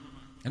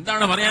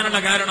 എന്താണ് പറയാനുള്ള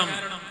കാരണം?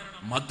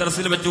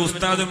 മദ്രസയിൽ വെച്ച്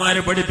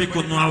ഉസ്താദുമാര്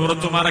പഠിപ്പിക്കുന്നു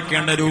ഔറത്ത്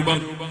മറക്കേണ്ട രൂപം.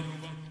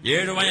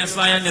 7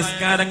 വയസ്സായ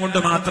നിസ്കാരം കൊണ്ട്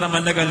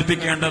മാത്രമല്ല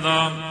കൽപ്പിക്കേണ്ടത്.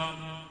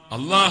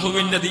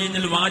 അള്ളാഹുവിന്റെ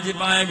ദീനിൽ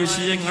വാജിബായ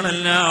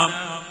വിഷയങ്ങളെല്ലാം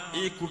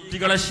ഈ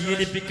കുട്ടികളെ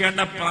ശീലിപ്പിക്കേണ്ട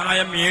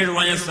പ്രായം 7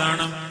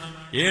 വയസ്സാണ്.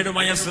 7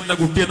 വയസ്സുള്ള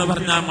കുട്ടി എന്ന്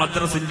പറഞ്ഞാൽ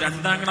മദ്രസയിൽ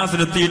 2ാം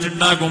ക്ലാസ്സിൽ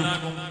എത്തിയിട്ടുണ്ടാകും.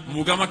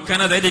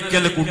 മുഖമക്കന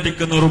ധരിക്കൽ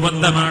കുട്ടിക്ക്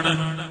നിർബന്ധമാണ്.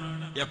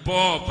 എപ്പോ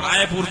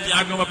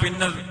പ്രായപൂർത്തിയാകുമ്പോ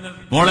പിന്നെ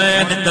മോളെ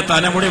നിന്റെ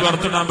തലമുടി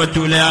വറുത്തിടാൻ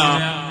പറ്റൂല,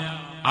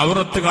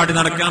 ഔറത്ത് കാട്ടി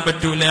നടക്കാൻ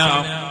പറ്റൂല.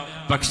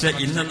 പക്ഷെ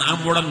ഇന്ന്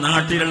നമ്മുടെ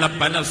നാട്ടിലുള്ള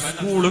പല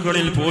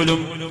സ്കൂളുകളിൽ പോലും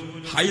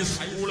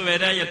ഹൈസ്കൂൾ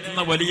വരെ എത്തുന്ന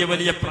വലിയ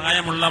വലിയ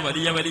പ്രായമുള്ള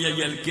വലിയ വലിയ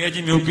LKG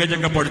UKG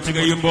ഒക്കെ പഠിച്ചു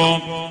കഴിയുമ്പോ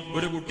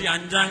ഒരു കുട്ടി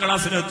 5ാം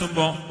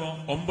ക്ലാസ്സിലെത്തുമ്പോ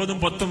 9ഉം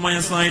 10ഉം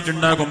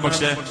വയസ്സായിട്ടുണ്ടാകും.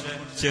 പക്ഷെ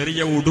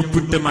ചെറിയ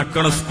ഉടുപ്പിട്ട്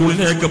മക്കളെ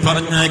സ്കൂളിലേക്ക്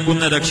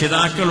പറഞ്ഞയക്കുന്ന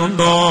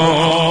രക്ഷിതാക്കളുണ്ടോ?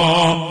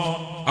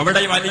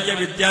 അവിടെ വലിയ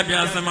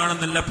വിദ്യാഭ്യാസമാണ്,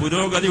 നല്ല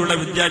പുരോഗതിയുള്ള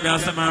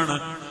വിദ്യാഭ്യാസമാണ്.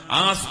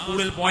 ആ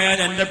സ്കൂളിൽ പോയാൽ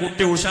എന്റെ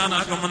കുട്ടി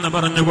ഉഷാറാകുമെന്ന്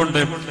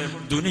പറഞ്ഞുകൊണ്ട്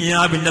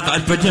ദുനിയാവിന്റെ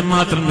താല്പര്യം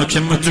മാത്രം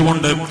ലക്ഷ്യം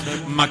വെച്ചുകൊണ്ട്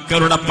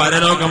മക്കളുടെ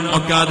പരലോകം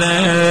നോക്കാതെ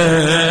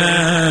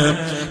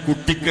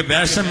കുട്ടിക്ക്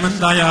വേഷം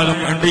എന്തായാലും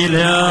വേണ്ടിയില്ല,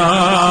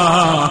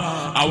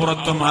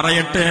 ഔറത്ത്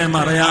മറയട്ടെ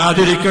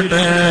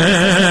മറയാതിരിക്കട്ടെ,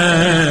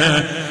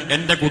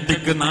 എന്റെ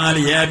കുട്ടിക്ക്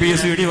 4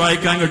 ABCD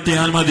വായിക്കാൻ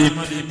കിട്ടിയാൽ മതി,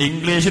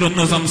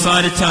 ഇംഗ്ലീഷിലൊന്ന്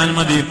സംസാരിച്ചാൽ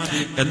മതി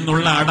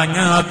എന്നുള്ള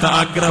അടങ്ങാത്ത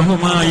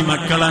ആഗ്രഹവുമായി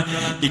മക്കളെ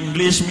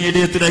ഇംഗ്ലീഷ്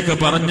മീഡിയത്തിലേക്ക്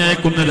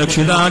പറഞ്ഞേക്കുന്ന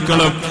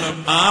രക്ഷിതാക്കളും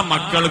ആ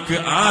മക്കൾക്ക്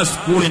ആ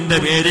സ്കൂളിന്റെ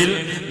പേരിൽ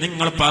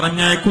നിങ്ങൾ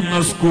പറഞ്ഞേക്കുന്ന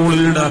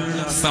സ്കൂളിന്റെ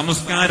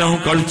സംസ്കാരവും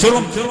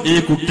കൾച്ചറും ഈ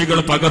കുട്ടികൾ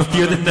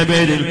പകർത്തിയതിന്റെ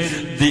പേരിൽ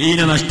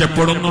ദീന്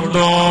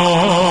നഷ്ടപ്പെടുന്നുണ്ടോ?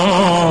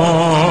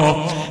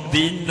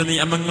 ദീനിന്റെ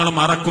നിയമങ്ങൾ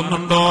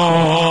മറക്കുന്നുണ്ടോ?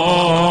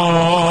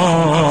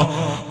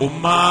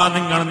 ഉമ്മ,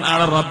 നിങ്ങൾ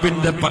നാളെ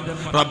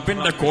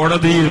റബ്ബിന്റെ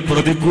കോടതിയിൽ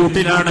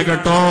പ്രതിക്കൂട്ടിലാണ്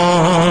കേട്ടോ.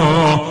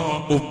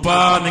 ഉപ്പ,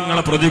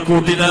 നിങ്ങളെ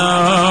പ്രതിക്കൂട്ടിലാണ്,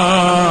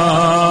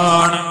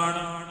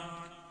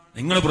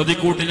 നിങ്ങൾ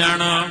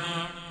പ്രതിക്കൂട്ടിലാണ്.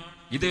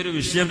 ഇതൊരു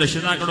വിഷയം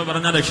രക്ഷിതാക്കളോട്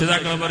പറഞ്ഞാൽ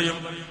രക്ഷിതാക്കൾ പറയും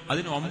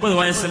അതിന് 9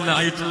 വയസ്സല്ല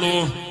ആയിട്ടുള്ളൂ.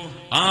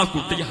 ആ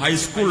കുട്ടി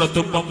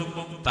ഹൈസ്കൂളിലെത്തുമ്പം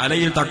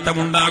തലയിൽ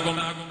തട്ടമുണ്ടാകും.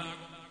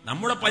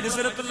 നമ്മുടെ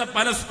പരിസരത്തുള്ള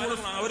പല സ്കൂളും,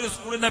 ഒരു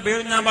സ്കൂളിന്റെ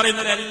പേര് ഞാൻ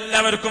പറയുന്നത്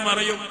എല്ലാവർക്കും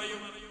അറിയും.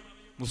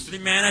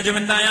 മുസ്ലിം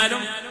മാനേജ്മെന്റ്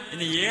ആയാലും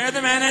ഇനി ഏത്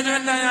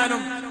മാനേജ്മെന്റ്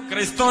ആയാലും,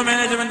 ക്രൈസ്തവ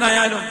മാനേജ്മെന്റ്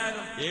ആയാലും,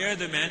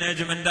 ഏത്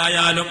മാനേജ്മെന്റ്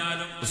ആയാലും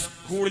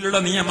സ്കൂളിലുള്ള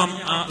നിയമം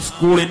ആ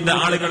സ്കൂളിന്റെ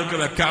ആളുകൾക്ക്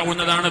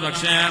വെക്കാവുന്നതാണ്.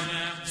 പക്ഷേ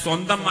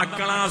സ്വന്തം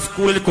മക്കളെ ആ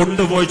സ്കൂളിൽ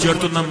കൊണ്ടുപോയി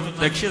ചേർത്തുന്ന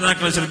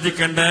രക്ഷിതാക്കൾ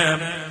ശ്രദ്ധിക്കേണ്ടേ.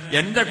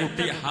 എന്റെ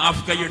കുട്ടി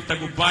ഹാഫ് കൈയിട്ട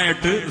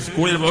കുപ്പായിട്ട്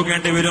സ്കൂളിൽ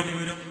പോകേണ്ടി വരും.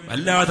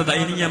 വല്ലാത്ത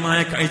ദയനീയമായ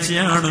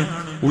കാഴ്ചയാണ്.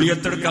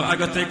 ഉളിയത്തെടുക്ക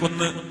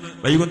ഭാഗത്തേക്കൊന്ന്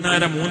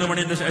വൈകുന്നേരം 3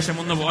 മണിന് ശേഷം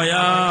ഒന്ന്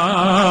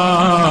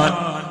പോയാൽ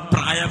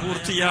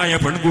പ്രായപൂർത്തിയായ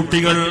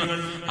പെൺകുട്ടികൾ,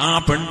 ആ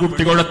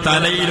പെൺകുട്ടികളുടെ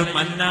തലയിലും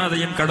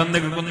അല്ലാതെയും കടന്നു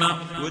കിടക്കുന്ന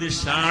ഒരു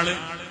ഷാള്,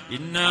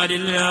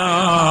 ഇന്നാലില്ല,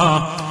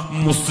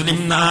 മുസ്ലിം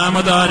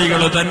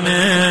നാമധാരികൾ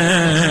തന്നെ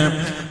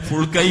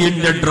ഫുൾ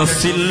കൈയിന്റെ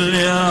ഡ്രസ്സില്ല.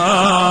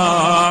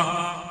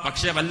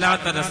 പക്ഷെ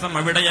വല്ലാത്ത രസം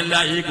അവിടെയല്ല.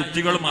 ഈ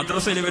കുട്ടികൾ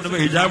മദ്രസയിൽ വരുമ്പോ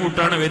ഹിജാബ്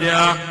ഇട്ടാണ് വരിക.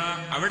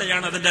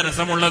 അവിടെയാണ് അതിന്റെ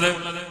രസമുള്ളത്.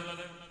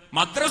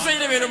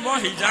 മദ്രസയിൽ വരുമ്പോ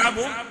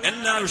ഹിജാബും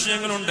എല്ലാ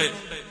വിഷയങ്ങളും ഉണ്ട്.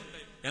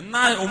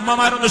 എന്നാൽ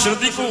ഉമ്മമാരൊന്ന്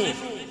ശ്രദ്ധിക്കൂ,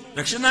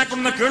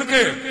 രക്ഷിതാക്കളൊന്ന്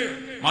കേൾക്ക്.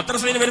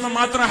 മദ്രസയിൽ വരുമ്പോ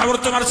മാത്രം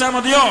ഔറത്ത് മറച്ചാൽ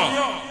മതിയോ?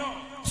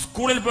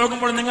 സ്കൂളിൽ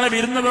പോകുമ്പോൾ, നിങ്ങളെ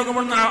വിരുന്ന്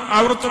പോകുമ്പോൾ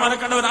ഔറത്ത്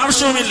മറക്കേണ്ട ഒരു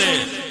ആവശ്യവുമില്ലേ?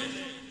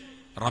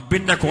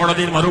 റബ്ബിന്റെ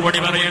കോടതിയിൽ മറുപടി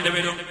പറയേണ്ടി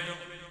വരും.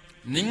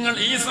 നിങ്ങൾ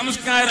ഈ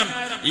സംസ്കാരം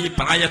ഈ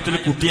പ്രായത്തിൽ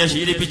കുട്ടിയെ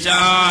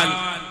ശീലിപ്പിച്ചാൽ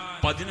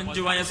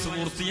 15 വയസ്സ്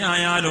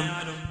പൂർത്തിയായാലും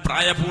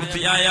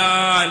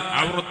പ്രായപൂർത്തിയായാൽ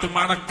ഔറത്ത്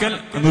മറക്കൽ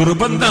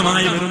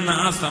നിർബന്ധമായി വരുന്ന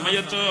ആ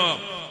സമയത്ത്,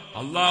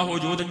 അള്ളാഹു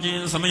ചോദ്യം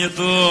ചെയ്യുന്ന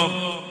സമയത്ത്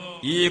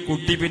ഈ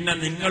കുട്ടി പിന്നെ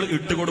നിങ്ങൾ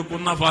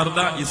ഇട്ടുകൊടുക്കുന്ന ഫർദ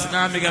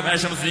ഇസ്ലാമിക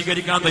വേഷം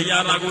സ്വീകരിക്കാൻ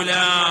തയ്യാറാകൂല.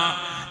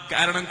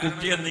 കാരണം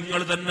കുട്ടിയെ നിങ്ങൾ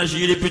തന്നെ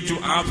ശീലിപ്പിച്ചു.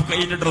 ഹാഫ്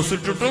കൈന്റെ ഡ്രസ്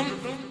ഇട്ടിട്ടും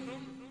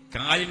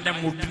കാലിന്റെ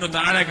മുട്ടിനു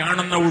താഴെ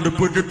കാണുന്ന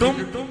ഉടുപ്പിട്ടിട്ടും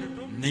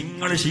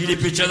നിങ്ങൾ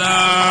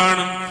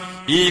ശീലിപ്പിച്ചതാണ്.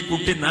 ഈ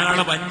കുട്ടി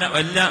നാളെ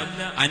വല്ല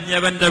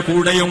അന്യവന്റെ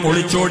കൂടെയും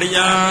ഒളിച്ചോടിയാൽ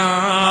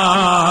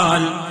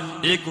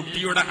ഈ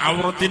കുട്ടിയുടെ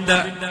ഔറത്തിന്റെ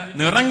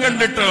നിറം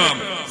കണ്ടിട്ടോ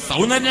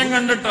സൗന്ദര്യം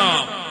കണ്ടിട്ടോ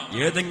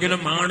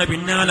ഏതെങ്കിലും ആണ്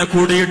പിന്നാലെ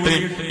കൂടിയിട്ട്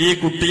ഈ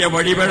കുട്ടിയെ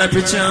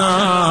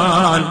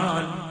വഴിപഴപ്പിച്ചാൽ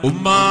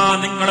ഉമ്മ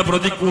നിങ്ങളെ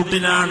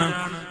പ്രതിക്കൂട്ടിലാണ്.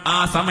 ആ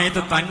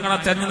സമയത്ത് തങ്ങളെ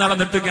തെരഞ്ഞു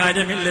നടന്നിട്ട്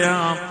കാര്യമില്ല,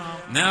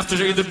 നേർച്ച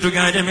ചെയ്തിട്ട്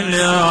കാര്യമില്ല,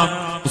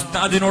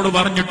 ഉസ്താദിനോട്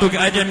പറഞ്ഞിട്ട്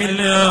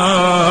കാര്യമില്ല,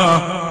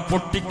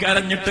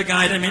 പൊട്ടിക്കരഞ്ഞിട്ട്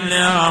കാര്യമില്ല.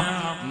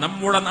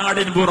 നമ്മുടെ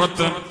നാടിന്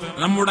പുറത്ത്,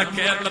 നമ്മുടെ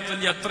കേരളത്തിൽ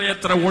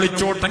എത്രയെത്ര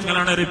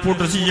ഒളിച്ചോട്ടങ്ങളാണ്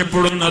റിപ്പോർട്ട്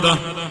ചെയ്യപ്പെടുന്നത്,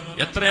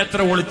 എത്രയെത്ര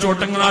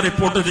ഒളിച്ചോട്ടങ്ങളാണ്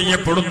റിപ്പോർട്ട്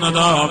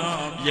ചെയ്യപ്പെടുന്നത്.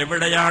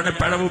 എവിടെയാണ്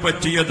പിഴവ്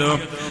പറ്റിയത്?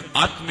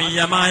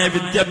 ആത്മീയമായ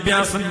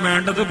വിദ്യാഭ്യാസം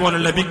വേണ്ടതുപോലെ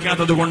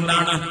ലഭിക്കാത്തത്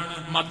കൊണ്ടാണ്.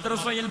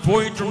 മദ്രസയിൽ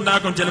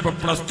പോയിട്ടുണ്ടാകും, ചിലപ്പോൾ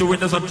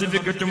 +2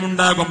 സർട്ടിഫിക്കറ്റും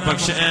ഉണ്ടാകും.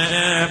 പക്ഷേ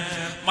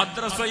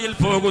മദ്രസയിൽ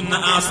പോകുന്ന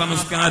ആ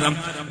സംസ്കാരം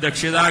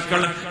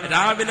രക്ഷിതാക്കൾ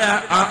രാവിലെ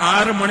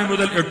 6 മണി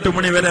മുതൽ 8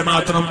 മണി വരെ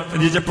മാത്രം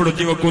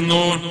നിജപ്പെടുത്തി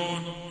വെക്കുന്നു.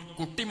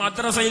 കുട്ടി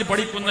മദ്രസയിൽ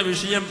പഠിക്കുന്ന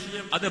വിഷയം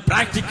അത്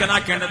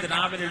പ്രാക്ടിക്കലാക്കേണ്ടത്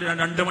രാവിലെ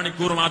 2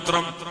 മണിക്കൂർ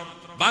മാത്രം.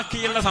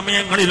 ബാക്കിയുള്ള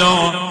സമയങ്ങളിലോ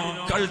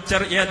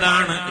കൾച്ചർ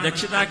ഏതാണ്?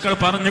 രക്ഷിതാക്കൾ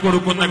പറഞ്ഞു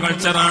കൊടുക്കുന്ന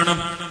കൾച്ചറാണ്,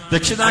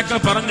 രക്ഷിതാക്കൾ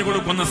പറഞ്ഞു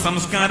കൊടുക്കുന്ന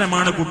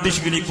സംസ്കാരമാണ് കുട്ടി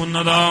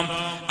ശീലിക്കുന്നത്.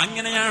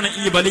 അങ്ങനെയാണ്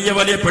ഈ വലിയ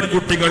വലിയ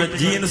പെൺകുട്ടികൾ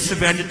ജീൻസ്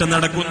പാൻറിട്ട്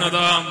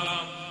നടക്കുന്നത്.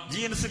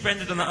 ജീൻസ്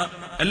പാൻറിട്ട്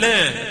അല്ലേ?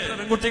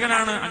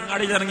 പെൺകുട്ടികളാണ്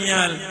അങ്ങാടിയിൽ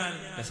ഇറങ്ങിയാൽ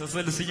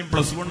SSLCയും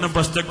 +1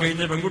 +2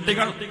 കഴിഞ്ഞ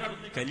പെൺകുട്ടികൾ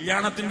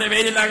കല്യാണത്തിന്റെ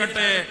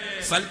പേരിലാകട്ടെ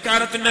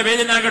സൽക്കാരത്തിന്റെ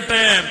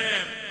പേരിലാകട്ടെ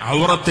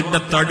ഔറത്തിന്റെ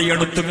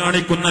തടിയെടുത്ത്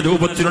കാണിക്കുന്ന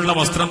രൂപത്തിലുള്ള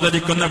വസ്ത്രം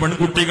ധരിക്കുന്ന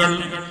പെൺകുട്ടികൾ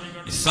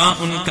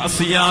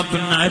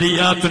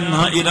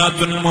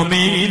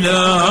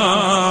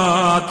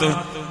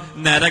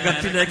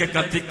നരകത്തിലേക്ക്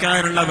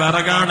കത്തിക്കാനുള്ള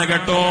വിറകാണ്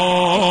കേട്ടോ.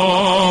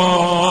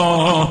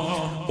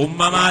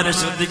 ഉമ്മമാരെ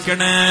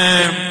ശ്രദ്ധിക്കണേ.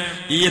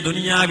 ഈ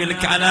ദുനിയാവിൽ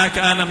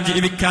കാലാകാലം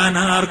ജീവിക്കാൻ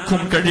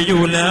ആർക്കും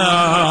കഴിയൂല.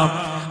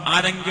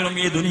 ആരെങ്കിലും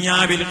ഈ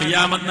ദുനിയാവിൽ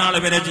ഖിയാമത്ത് നാൾ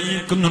വരെ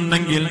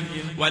ജീവിക്കുന്നുണ്ടെങ്കിൽ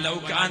വലൗ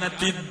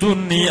കാനത്തി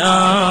ദുനിയാ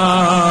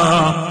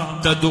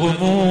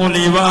തദുമു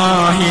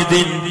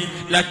ലിവാഹിദിൻ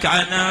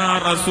ലകാന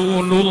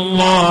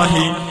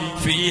റസൂലുള്ളാഹി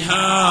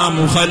ഫീഹാ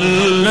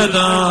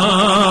മുഖല്ലദാ.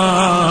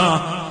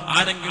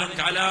 ആരെങ്കിലും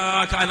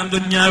കാലാകാലം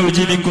ദുനിയാവ്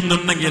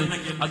ജീവിക്കുന്നുണ്ടെങ്കിൽ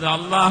അത്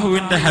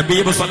അള്ളാഹുവിന്റെ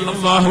ഹബീബ്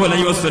സല്ലല്ലാഹു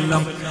അലൈഹി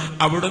വസല്ലം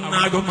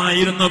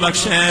അവിടുന്നാകുമായിരുന്നു.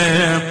 പക്ഷേ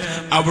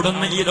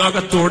അവിടുന്ന് ഈ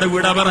ലോകത്തോട്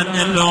വിട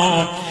പറഞ്ഞല്ലോ.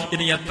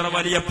 ഇനി എത്ര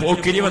വലിയ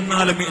പോക്കിരി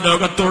വന്നാലും ഈ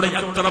ലോകത്തോട്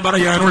യാത്ര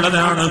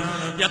പറയാനുള്ളതാണ്,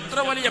 എത്ര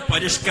വലിയ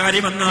പരിഷ്കാരി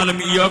വന്നാലും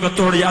ഈ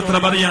ലോകത്തോട് യാത്ര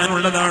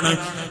പറയാനുള്ളതാണ്.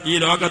 ഈ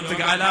ലോകത്ത്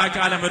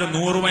കാലാകാലം ഒരു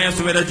 100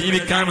 വയസ്സ് വരെ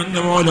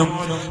ജീവിക്കാമെന്ന് പോലും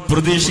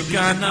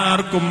പ്രതീക്ഷിക്കാൻ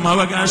ആർക്കും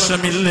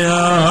അവകാശമില്ല.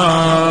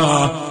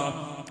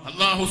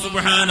 അല്ലാഹു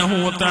സുബ്ഹാനഹു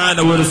വ തആല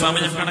ഒരു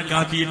സമയം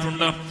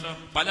കണക്കാക്കിയിട്ടുണ്ട്.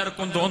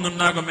 പലർക്കും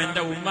തോന്നുന്നുണ്ടാകും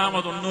എന്റെ ഉമ്മാമ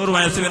 90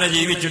 വയസ്സ് വരെ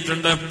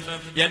ജീവിച്ചിട്ടുണ്ട്,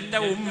 എന്റെ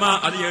ഉമ്മ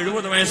അത്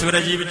 70 വയസ്സ്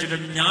വരെ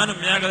ജീവിച്ചിട്ടുണ്ട്, ഞാനും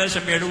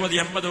ഏകദേശം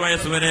 70-80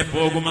 വയസ്സ് വരെ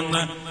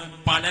പോകുമെന്ന്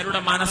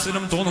പലരുടെ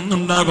മനസ്സിലും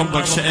തോന്നുന്നുണ്ടാകും.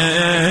 പക്ഷേ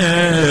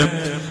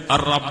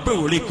റബ്ബ്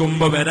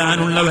വിളിക്കുമ്പോ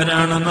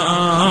വരാനുള്ളവരാണ്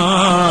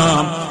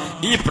നാം.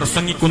 ഈ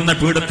പ്രസംഗിക്കുന്ന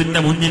പീഠത്തിന്റെ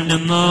മുന്നിൽ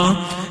നിന്ന്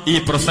ഈ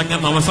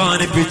പ്രസംഗം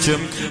അവസാനിപ്പിച്ച്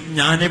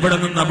ഞാനിവിടെ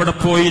നിന്ന് അവിടെ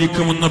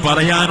പോയിരിക്കുമെന്ന്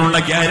പറയാനുള്ള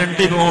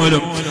ഗ്യാരണ്ടി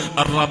പോലും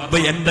റബ്ബ്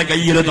എന്റെ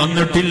കയ്യിൽ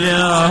തന്നിട്ടില്ല.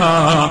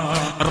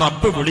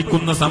 റബ്ബ്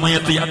വിളിക്കുന്ന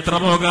സമയത്ത് യാത്ര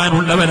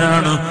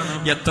പോകാനുള്ളവരാണ്.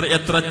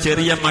 എത്ര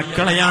ചെറിയ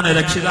മക്കളെയാണ്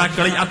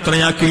രക്ഷിതാക്കളെ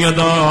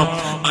യാത്രയാക്കിയത്.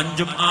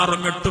 5, 6,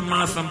 8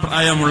 മാസം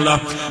പ്രായമുള്ള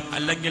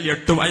അല്ലെങ്കിൽ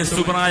 8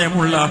 വയസ്സ്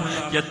പ്രായമുള്ള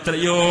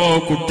എത്രയോ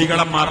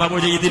കുട്ടികളെ മറവ്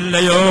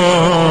ചെയ്തില്ലയോ?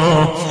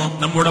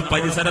 നമ്മുടെ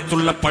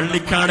പരിസരത്തുള്ള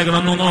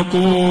പള്ളിക്കാടുകളൊന്നു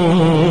നോക്കൂ.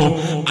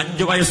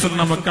 5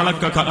 വയസ്സുള്ള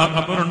മക്കളൊക്കെ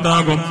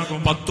ഖബറുണ്ടാകും,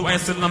 10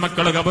 വയസ്സുള്ള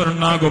മക്കള്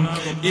ഖബറുണ്ടാകും,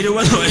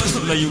 20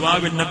 വയസ്സുള്ള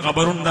യുവാവിന്റെ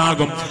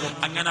ഖബറുണ്ടാകും.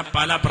 അങ്ങനെ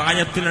പല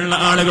പ്രായത്തിലുള്ള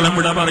ആളുകളും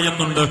ഇവിടെ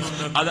പറയുന്നുണ്ട്.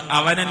 അത്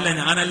അവനല്ല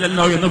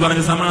ഞാനല്ലല്ലോ എന്ന്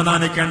പറഞ്ഞ്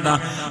സമാധാനിക്കേണ്ട.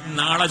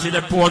 നാളെ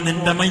ചിലപ്പോൾ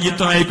നിന്റെ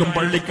മയ്യിത്തായിരിക്കും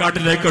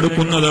പള്ളിക്കാട്ടിലേക്ക്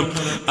എടുക്കുന്നത്.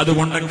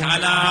 അതുകൊണ്ട്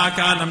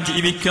കാലാകാലം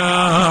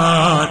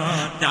ജീവിക്കാൻ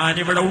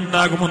ഞാനിവിടെ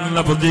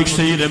ഉണ്ടാകുമെന്നുള്ള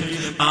പ്രതീക്ഷയിലും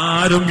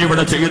ആരും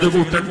ഇവിടെ ചെയ്തു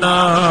കൂട്ടണ്ട.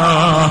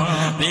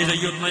 നീ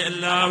ചെയ്യുന്ന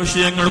എല്ലാ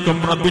വിഷയങ്ങൾക്കും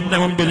റബ്ബിന്റെ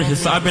മുമ്പിൽ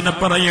ഹിസാബിനെ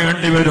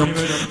പറയേണ്ടി വരും.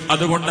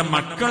 അതുകൊണ്ട്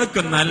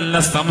മക്കൾക്ക് നല്ല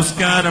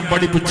സംസ്കാരം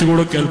പഠിപ്പിച്ചു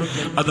കൊടുക്കൽ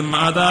അത്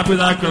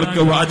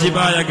മാതാപിതാക്കൾക്ക്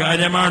വാജിബായ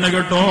കാര്യമാണ്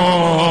കേട്ടോ.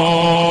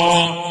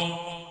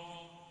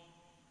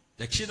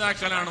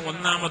 രക്ഷിതാക്കളാണ്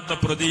ഒന്നാമത്തെ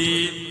പ്രതി.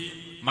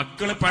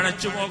 മക്കള്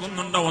പഴച്ചു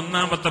പോകുന്നുണ്ടോ?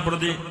 ഒന്നാമത്തെ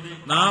പ്രതി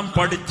നാം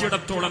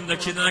പഠിച്ചിടത്തോളം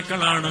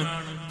രക്ഷിതാക്കളാണ്.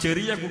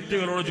 ചെറിയ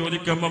കുട്ടികളോട്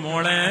ചോദിക്കുമ്പോ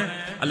മോളെ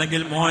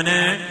അല്ലെങ്കിൽ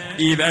മോനെ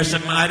ഈ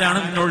വേഷം ആരാണ്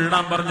നിന്നോട്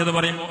ഇടാൻ പറഞ്ഞത്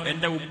പറയുമ്പോ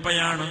എന്റെ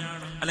ഉപ്പയാണ്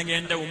അല്ലെങ്കിൽ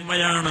എന്റെ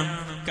ഉമ്മയാണ്.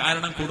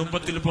 കാരണം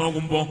കുടുംബത്തിൽ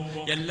പോകുമ്പോ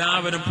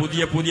എല്ലാവരും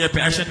പുതിയ പുതിയ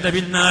പാഷന്റെ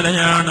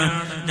പിന്നാലെയാണ്.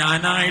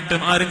 ഞാനായിട്ട്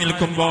മാറി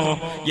നിൽക്കുമ്പോ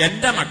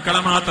എന്റെ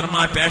മക്കളെ മാത്രം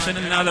ആ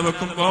പാഷനില്ലാതെ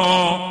വെക്കുമ്പോ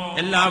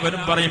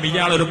എല്ലാവരും പറയും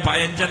ഇയാളൊരു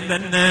പയഞ്ചൻ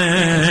തന്നെ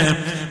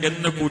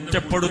എന്ന്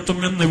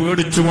കുറ്റപ്പെടുത്തുമെന്ന്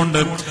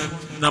പേടിച്ചുകൊണ്ട്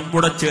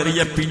നമ്മുടെ ചെറിയ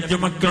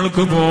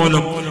പിഞ്ചുമക്കൾക്ക്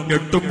പോലും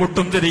എട്ടും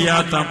പൊട്ടും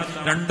തിരിയാത്ത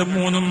 2,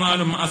 3,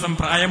 4 മാസം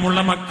പ്രായമുള്ള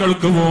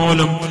മക്കൾക്ക്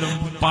പോലും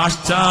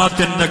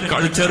പാശ്ചാത്യന്റെ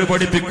കൾച്ചർ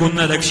പഠിപ്പിക്കുന്ന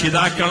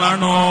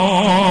രക്ഷിതാക്കളാണോ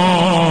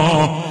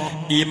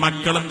ഈ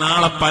മക്കൾ?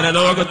 നാളെ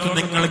പരലോകത്ത്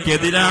നിങ്ങൾക്ക്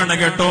എതിരാണ്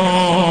കേട്ടോ.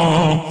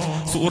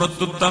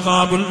 സൂറത്തു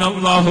തഗാബുൽ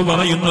അല്ലാഹു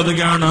പറയുന്നത്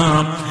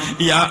കാണാം,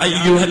 യാ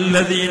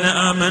അയ്യുഹല്ലദീന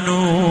ആമനൂ,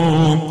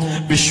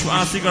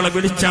 വിശ്വാസികളെ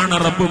വിളിച്ചാണ്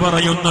റബ്ബ്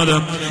പറയുന്നത്,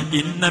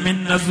 ഇന്ന മിൻ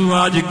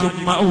അസ്വാജികും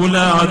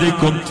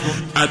വഔലാദികും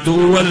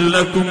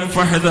അദുവല്ലകും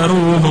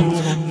ഫഹ്ദറൂഹും,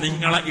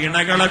 നിങ്ങളെ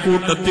ഇണകളെ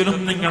കൂട്ടത്തിലും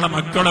നിങ്ങളെ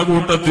മക്കളെ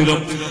കൂട്ടത്തിലും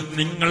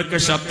നിങ്ങൾക്ക്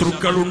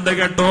ശത്രുക്കളുണ്ട്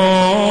കേട്ടോ.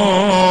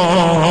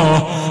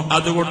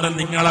 അതുകൊണ്ട്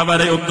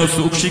നിങ്ങളവരെ ഒന്ന്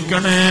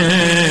സൂക്ഷിക്കണേ.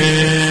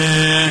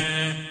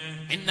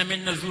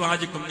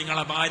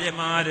 നിങ്ങളെ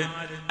ഭാര്യമാര്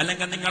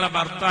അല്ലെങ്കിൽ നിങ്ങളെ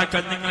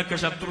ഭർത്താക്കൾ നിങ്ങൾക്ക്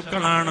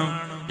ശത്രുക്കളാണ്.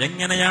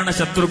 എങ്ങനെയാണ്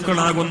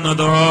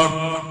ശത്രുക്കളാകുന്നത്?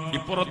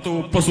 ഇപ്പുറത്ത്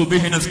ഉപ്പ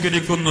സുബ്ഹി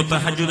നിസ്കരിക്കുന്നു,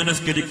 തഹജ്ജുദ്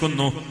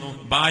നിസ്കരിക്കുന്നു,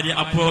 ഭാര്യ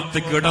അപ്പുറത്ത്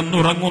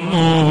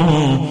കിടന്നുറങ്ങുന്നു,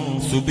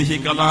 സുബ്ഹി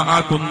ഖളാ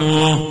ആക്കുന്നു.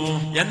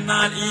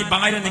 എന്നാൽ ഈ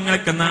ഭാര്യ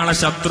നിങ്ങൾക്ക് നാളെ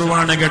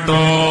ശത്രുവാണ്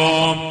കേട്ടോ.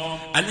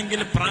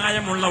 അല്ലെങ്കിൽ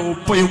പ്രായമുള്ള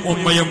ഉപ്പയും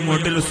ഉമ്മയും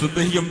വീട്ടിൽ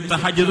സുബ്ഹിയും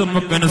തഹജ്ജുദും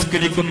ഒക്കെ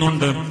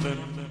നിസ്കരിക്കുന്നുണ്ട്.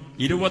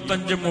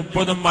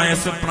 25-30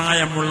 വയസ്സ്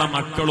പ്രായമുള്ള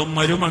മക്കളും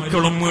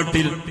മരുമക്കളും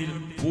വീട്ടിൽ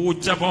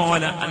പൂച്ച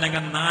പോലെ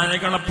അല്ലെങ്കിൽ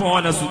നായകളെ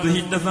പോലെ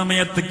സുബ്ഹിന്റെ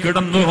സമയത്ത്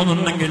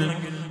കിടന്നുറങ്ങുന്നെങ്കിൽ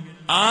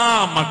ആ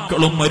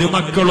മക്കളും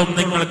മരുമക്കളും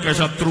നിങ്ങൾക്ക്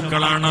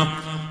ശത്രുക്കളാണ്.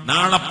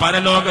 നാളെ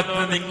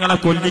പരലോകത്ത് നിങ്ങളെ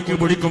കൊല്ലിക്ക്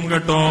പിടിക്കും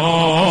കേട്ടോ.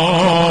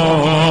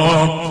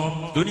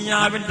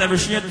 ദുനിയാവിന്റെ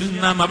വിഷയത്തിൽ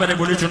നാം അവരെ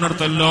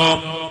വിളിച്ചുണർത്തല്ലോ.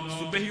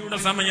 സുബ്ഹിയുടെ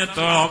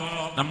സമയത്തോ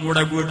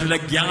നമ്മുടെ വീട്ടിലെ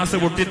ഗ്യാസ്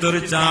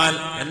പൊട്ടിത്തെറിച്ചാൽ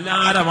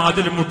എല്ലാരും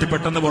വാതിലും മുട്ടി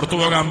പെട്ടെന്ന് പുറത്തു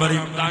പോകാൻ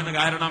പറയും. എന്താണ്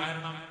കാരണം?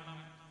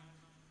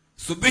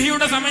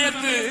 സുബ്ഹിയുടെ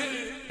സമയത്ത്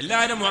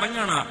എല്ലാരും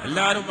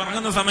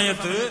ഉറങ്ങുന്ന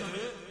സമയത്ത്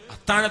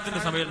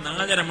അത്താഴത്തിന്റെ സമയത്ത്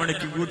 4:30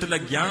 മണിക്ക് വീട്ടിലെ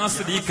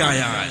ഗ്യാസ്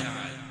ലീക്കായാൽ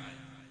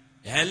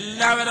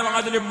എല്ലാവരും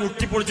വാതിലും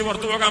മുട്ടിപ്പൊളിച്ച്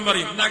പുറത്തു പോകാൻ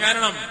പറയും. എന്താ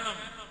കാരണം?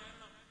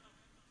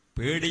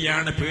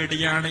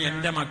 പേടിയാണ്.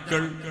 എന്റെ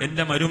മക്കൾ,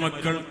 എന്റെ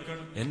മരുമക്കൾ,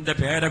 എന്റെ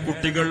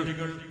പേരക്കുട്ടികൾ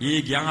ഈ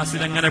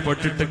ഗ്യാസിലെങ്ങനെ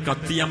പെട്ടിട്ട്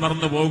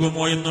കത്തിയമർന്നു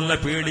പോകുമോ എന്നുള്ള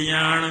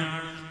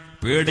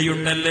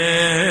പേടിയുണ്ടല്ലേ.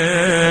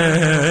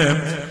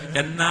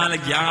 എന്നാൽ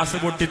ഗ്യാസ്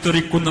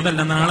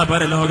പൊട്ടിത്തെറിക്കുന്നതല്ല നാളെ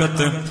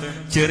പരലോകത്ത്.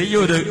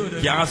 ചെറിയൊരു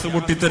ഗ്യാസ്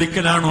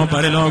പൊട്ടിത്തെറിക്കലാണോ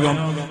പരലോകം?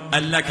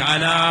 അല്ല,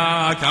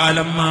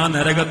 കാലാകാലം ആ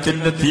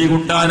നരകത്തിന്റെ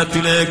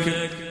തീകുണ്ടാരത്തിലേക്ക്.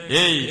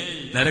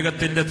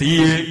 നരകത്തിന്റെ തീ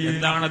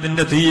എന്താണ്?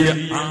 അതിന്റെ തീ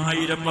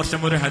 1000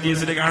 വർഷം ഒരു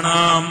ഹദീസിൽ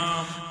കാണാം.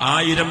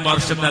 1000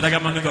 വർഷം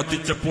നരകം അങ്ങ്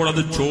കത്തിച്ചപ്പോൾ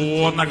അത്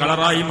ചുവന്ന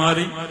കളറായി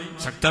മാറി,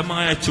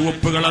 ശക്തമായ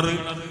ചുവപ്പ് കളറ്.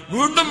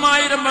 വീണ്ടും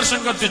 1000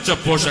 വർഷം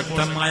കത്തിച്ചപ്പോൾ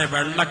ശക്തമായ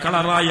വെള്ള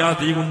കളറായി ആ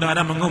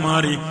തീകുണ്ടാരം അങ്ങ്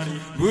മാറി.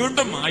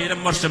 വീണ്ടും 1000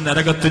 വർഷം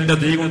നരകത്തിന്റെ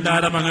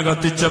തീകുണ്ടാരം അങ്ങ്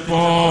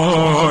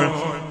കത്തിച്ചപ്പോൾ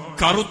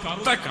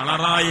കറുത്ത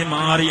കളറായി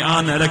മാറി ആ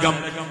നരകം.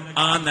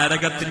 ആ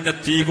നരകത്തിന്റെ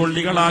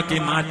തീകൊള്ളികളാക്കി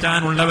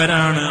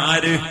മാറ്റാനുള്ളവരാണ്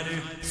ആര്?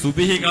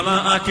 സുബ്ഹി ഖളാ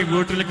ആക്കി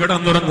വീട്ടിൽ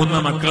കിടന്നുറങ്ങുന്ന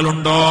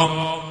മക്കളുണ്ടോ?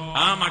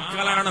 ആ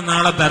മക്കളാണ്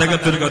നാളെ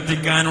നരകത്തിൽ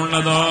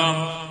കത്തിക്കാനുള്ളത്.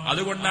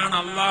 അതുകൊണ്ടാണ്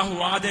അല്ലാഹു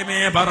ആദ്യമേ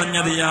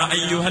പറഞ്ഞത്, യാ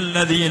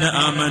അയ്യുഹല്ലദീന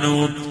ആമനൂ,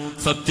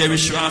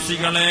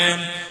 സത്യവിശ്വാസികളെ,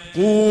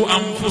 ഖൂ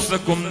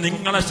അൻഫുസകും,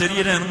 നിങ്ങളെ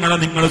ശരീരങ്ങളെ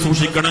നിങ്ങൾ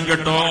സൂക്ഷിക്കണം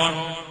കേട്ടോ.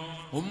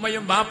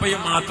 ഉമ്മയും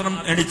ബാപ്പയും മാത്രം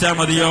എണിച്ചാ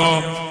മതിയോ?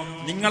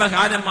 നിങ്ങളെ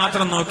കാര്യം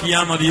മാത്രം നോക്കിയാ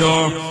മതിയോ?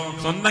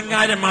 സ്വന്തം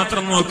കാര്യം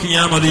മാത്രം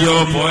നോക്കിയാ മതിയോ?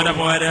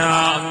 പോരാ.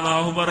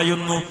 അല്ലാഹു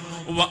പറയുന്നു,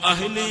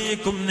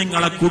 വഅഹ്ലീകും,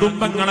 നിങ്ങളെ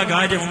കുടുംബങ്ങളെ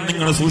കാര്യവും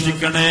നിങ്ങൾ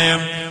സൂക്ഷിക്കണേ.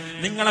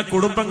 നിങ്ങളെ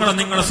കുടുംബങ്ങളെ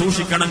നിങ്ങൾ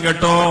സൂക്ഷിക്കണം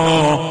കേട്ടോ.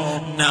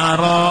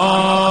 നാറാ,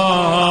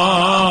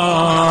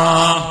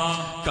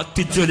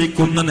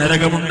 കത്തിച്ചൊലിക്കുന്ന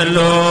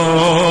നരകമുണ്ടല്ലോ.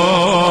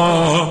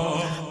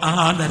 ആ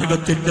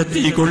നരകത്തിന്റെ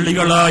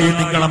തീകൊള്ളികളായി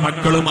നിങ്ങളെ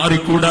മക്കള്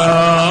മാറിക്കൂടാ,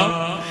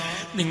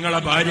 നിങ്ങളെ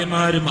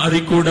ഭാര്യമാര്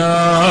മാറിക്കൂടാ,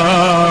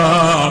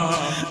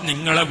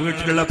 നിങ്ങളെ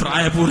വീട്ടിലുള്ള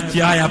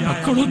പ്രായപൂർത്തിയായ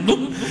മക്കളൊന്നും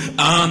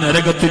ആ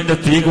നരകത്തിന്റെ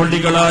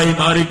തീകൊള്ളികളായി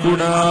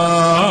മാറിക്കൂടാ.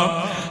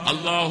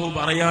 അള്ളാഹു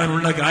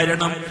പറയാനുള്ള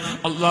കാരണം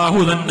അള്ളാഹു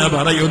തന്നെ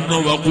പറയുന്നു,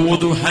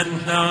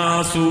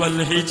 വഖൂദുഹന്നാസു വൽ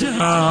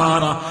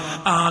ഹിജാറ,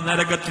 ആ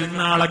നരകത്തിൽ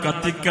നാളെ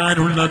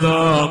കത്തിക്കാനുള്ളത്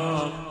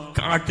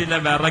കാട്ടിലെ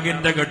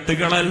വിറകിന്റെ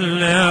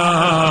കെട്ടുകളല്ല,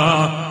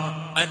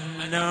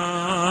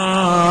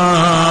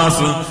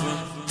 അന്നാസ്,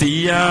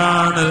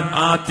 തീയാണ്.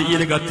 ആ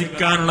തീയിൽ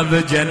കത്തിക്കാനുള്ളത്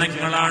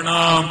ജനങ്ങളാണ്.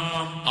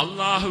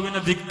 അള്ളാഹുവിനെ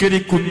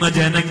ധിക്കരിക്കുന്ന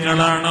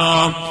ജനങ്ങളാണ്.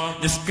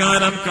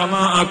 നിസ്കാരം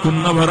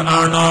കളാക്കുന്നവർ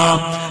ആണ്.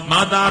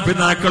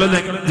 മാതാപിതാക്കളെ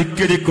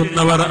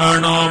ധിക്കരിക്കുന്നവർ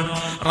ആണ്.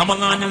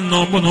 റമദാനിൽ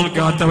നോമ്പ്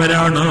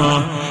നോൽക്കാത്തവരാണ്.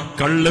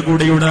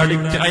 കള്ളുകുടിയുടെ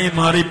അഡിക്റ്റായി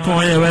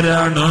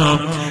മാറിപ്പോയവരാണ്.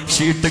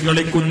 ഷീട്ട്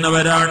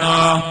കളിക്കുന്നവരാണ്.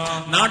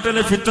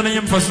 നാട്ടിലെ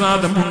ഫിത്നയും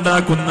ഫസാദും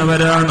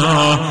ഉണ്ടാക്കുന്നവരാണ്.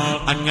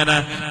 അങ്ങനെ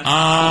ആ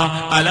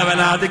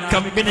അലവലാതി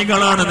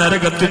കമ്പനികളാണ്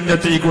നരകത്തിന്റെ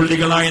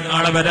തീകൊള്ളികളായി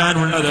നാളെ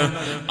വരാനുള്ളത്.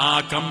 ആ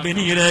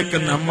കമ്പനിയിലേക്ക്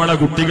നമ്മളെ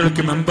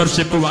കുട്ടികൾക്ക്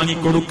മെമ്പർഷിപ്പ്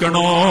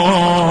വാങ്ങിക്കൊടുക്കണോ?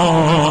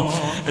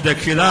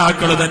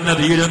 രക്ഷിതാക്കൾ തന്നെ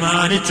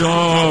തീരുമാനിച്ചോ?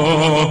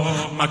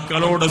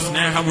 മക്കളോട്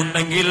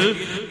സ്നേഹമുണ്ടെങ്കിൽ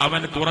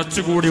അവൻ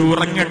കുറച്ചുകൂടി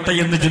ഉറങ്ങട്ടെ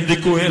എന്ന്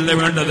ചിന്തിക്കുകയല്ലേ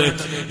വേണ്ടത്.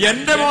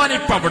 എന്റെ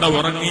മോനിപ്പ അവിടെ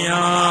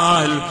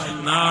ഉറങ്ങിയാൽ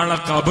നാളെ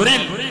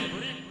ഖബറിൽ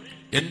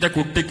എന്റെ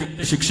കുട്ടിക്ക്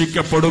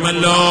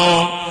ശിക്ഷിക്കപ്പെടുമല്ലോ,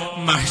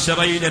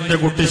 മഹ്ശറയിൽ എന്റെ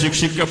കുട്ടി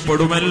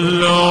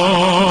ശിക്ഷിക്കപ്പെടുമല്ലോ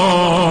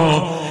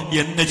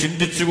എന്ന്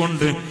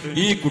ചിന്തിച്ചുകൊണ്ട്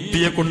ഈ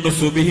കുട്ടിയെ കൊണ്ട്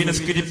സുബ്ഹി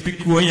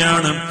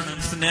നിസ്കരിപ്പിക്കുകയാണ്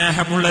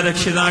സ്നേഹമുള്ള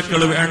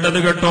രക്ഷിതാക്കൾ വേണ്ടത്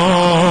കേട്ടോ.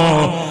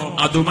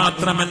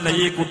 അതുമാത്രമല്ല,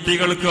 ഈ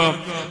കുട്ടികൾക്ക്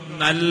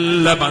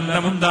നല്ല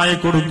ബന്ധമുണ്ടായി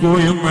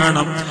കൊടുക്കുകയും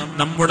വേണം.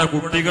 നമ്മുടെ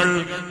കുട്ടികൾ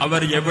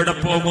അവർ എവിടെ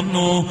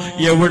പോകുന്നു,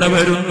 എവിടെ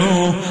വരുന്നു,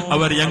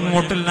 അവർ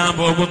എങ്ങോട്ടെല്ലാം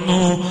പോകുന്നു,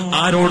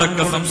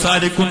 ആരോടൊക്കെ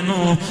സംസാരിക്കുന്നു,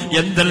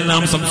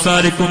 എന്തെല്ലാം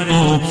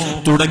സംസാരിക്കുന്നു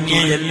തുടങ്ങിയ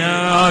എല്ലാ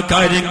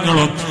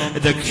കാര്യങ്ങളും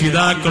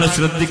രക്ഷിതാക്കൾ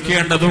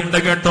ശ്രദ്ധിക്കേണ്ടതുണ്ട്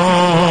കേട്ടോ.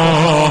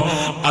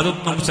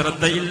 അതൊന്നും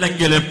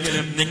ശ്രദ്ധയില്ലെങ്കിലും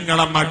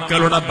നിങ്ങളെ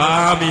മക്കളുടെ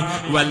ഭാവി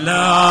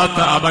വല്ലാത്ത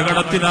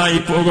അപകടത്തിലായി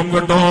പോകും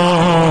കേട്ടോ.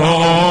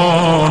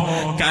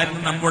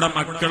 കാരണം നമ്മുടെ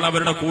മക്കൾ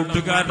അവരുടെ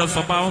കൂട്ടുകാരുടെ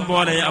സ്വഭാവം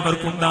പോലെ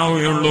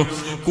അവർക്കുണ്ടാവുകയുള്ളൂ.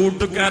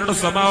 കൂട്ടുകാരുടെ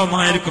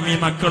സ്വഭാവമായിരിക്കും ഈ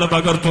മക്കൾ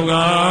പകർത്തുക.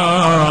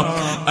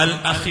 അൽ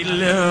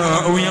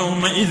അഖില്ലാഉ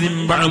യൗമഇദിൻ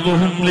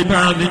ബഅദുഹും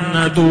ലിബഅദിൻ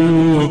അദൂ,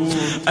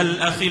 അൽ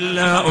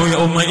അഖില്ലാഉ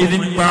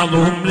യൗമഇദിൻ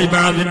ബഅദുഹും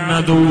ലിബഅദിൻ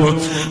അദൂ.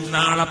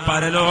 നാളെ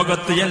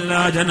പരലോകത്ത്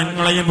എല്ലാ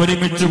ജനങ്ങളെയും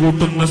ഒരുമിച്ച്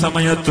കൂട്ടുന്ന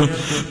സമയത്ത്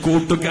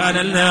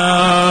കൂട്ടുകാരെല്ലാം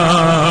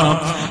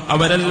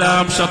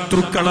അവരെല്ലാം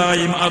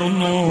ശത്രുക്കളായി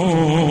മാറുന്നു.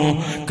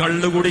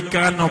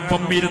 കള്ളുകുടിക്കാൻ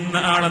ഒപ്പം ഇരുന്ന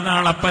ആള്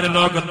നാളെ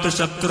പരലോകത്ത്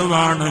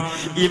ശത്രുവാണ്.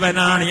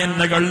 ഇവനാണ്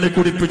എന്നെ കള്ളു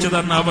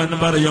കുടിപ്പിച്ചതെന്ന് അവൻ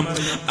പറയും.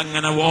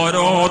 അങ്ങനെ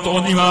ഓരോ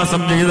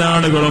തോന്നിവാസം ചെയ്ത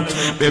ആളുകളും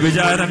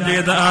വ്യഭിചാരം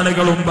ചെയ്ത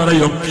ആളുകളും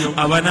പറയും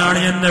അവനാണ്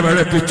എന്നെ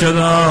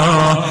വെളുപ്പിച്ചത്.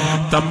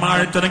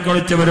 തമ്മാഴിത്തരം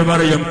കളിച്ചവർ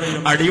പറയും,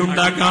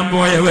 അടിയുണ്ടാക്കാൻ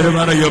പോയവർ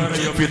പറയും,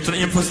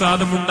 ഫിത്നയും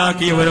ഫസാദും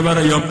ഉണ്ടാക്കിയവർ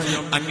പറയും.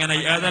 അങ്ങനെ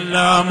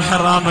ഏതെല്ലാം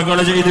ഹറാമുകൾ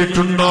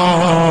ചെയ്തിട്ടുണ്ടോ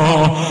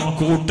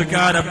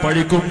കൂട്ടുകാരെ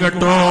പഴിക്കും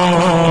കേട്ടോ.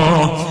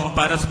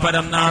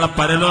 പരസ്പരം നാളെ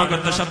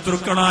പരലോകത്തെ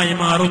ശത്രുക്കളായി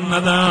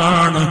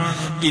മാറുന്നതാണ്.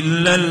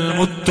 ഇല്ലൽ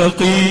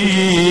മുത്തഖീൻ,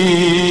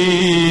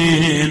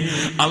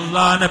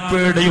 അല്ലാഹുവിനെ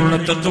പേടിയുള്ള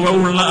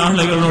തഖ്വയുള്ള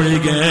ആളുകൾ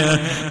ഒഴികെ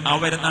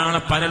അവർ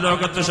നാളെ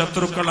പരലോകത്തെ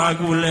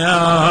ശത്രുക്കളാകൂല.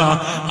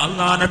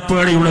 അല്ലാഹുവിനെ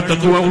പേടിയുള്ള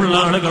തഖ്വയുള്ള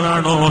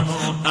ആളുകളാണോ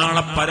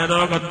നാളെ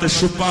പരലോകത്ത്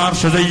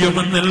ശുപാർശ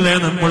ചെയ്യുമെന്നല്ലേ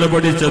നമ്മൾ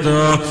പഠിച്ചത്.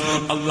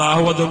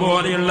 അല്ലാഹു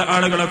അതുപോലെയുള്ള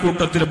ആളുകളെ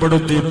കൂട്ടത്തിൽ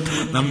പെടുത്തി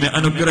നമ്മെ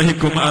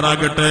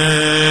അനുഗ്രഹിക്കുമാറാകട്ടെ.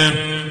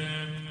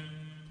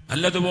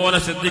 നല്ലതുപോലെ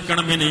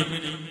ശ്രദ്ധിക്കണം. ഇനി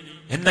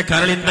എന്റെ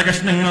കരളിന്റെ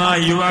കഷ്ണങ്ങളായ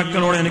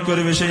യുവാക്കളോട്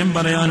എനിക്കൊരു വിഷയം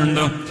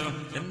പറയാനുണ്ട്.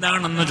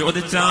 എന്താണെന്ന്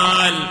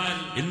ചോദിച്ചാൽ,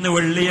 ഇന്ന്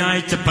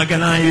വെള്ളിയാഴ്ച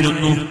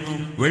പകലായിരുന്നു.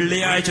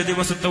 വെള്ളിയാഴ്ച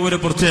ദിവസത്തെ ഒരു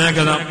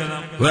പ്രത്യേകത,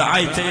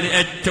 ആഴ്ചയിലെ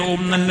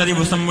ഏറ്റവും നല്ല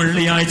ദിവസം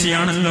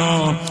വെള്ളിയാഴ്ചയാണല്ലോ.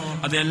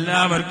 അത്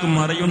എല്ലാവർക്കും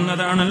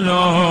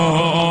അറിയുന്നതാണല്ലോ.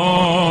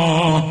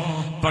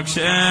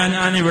 പക്ഷേ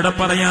ഞാൻ ഇവിടെ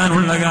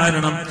പറയാനുള്ള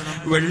കാരണം,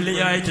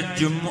 വെള്ളിയാഴ്ച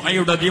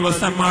ജുമുഅയുടെ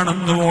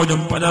ദിവസമാണെന്ന്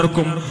പോലും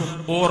പലർക്കും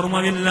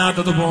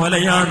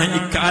ഓർമ്മയില്ലാത്തതുപോലെയാണ് ഈ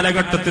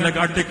കാലഘട്ടത്തിലെ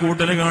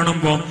കാട്ടിക്കൂട്ടൽ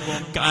കാണുമ്പോ.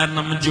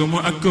 കാരണം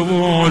ജുമുഅക്ക്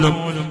പോലും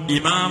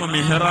ഇമാം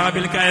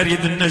മിഹ്റാബിൽ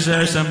കയറിയതിന്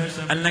ശേഷം,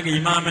 അല്ലെങ്കിൽ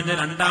ഇമാമിന്റെ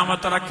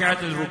രണ്ടാമത്തെ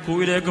റക്അത്തിൽ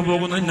റുക്കൂയിലേക്ക്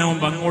പോകുന്നതിന്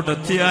മുമ്പ് അങ്ങോട്ട്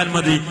എത്തിയാൽ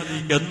മതി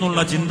എന്നുള്ള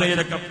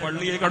ചിന്തയിലൊക്കെ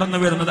പള്ളിയിൽ കടന്നു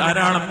വരുന്ന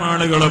ധാരാളം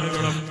ആളുകൾ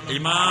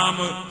ഇമാം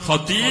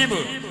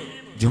ഖതീബ്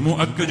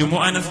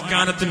ജുമുഅ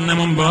നിസ്കാരത്തിന്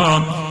മുമ്പ്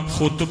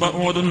ഖുത്ബ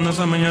ഓതുന്ന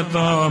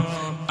സമയത്ത്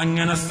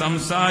അങ്ങനെ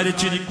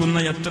സംസാരിച്ചിരിക്കുന്ന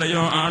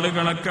എത്രയോ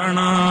ആളുകളെ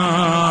കാണാം.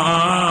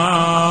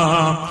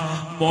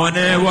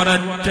 മോനെ,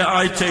 ഒരൊറ്റ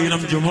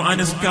ആഴ്ചയിലും ജുമുഅ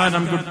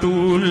നിസ്കാരം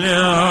കിട്ടൂല.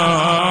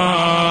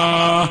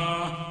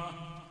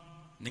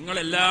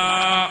 നിങ്ങളെല്ലാ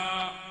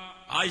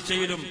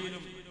ആഴ്ചയിലും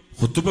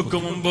ഖുത്ബക്ക്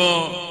മുമ്പ്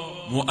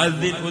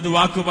മുഅദ്ദിൻ ഒരു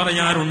വാക്ക്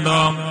പറയാറുണ്ട്,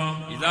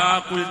 ഇദാ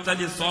ഖുൽത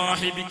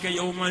ലിസാഹിബിക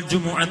യൗമൽ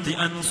ജുമുഅത്തി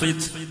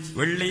അൻസിത്.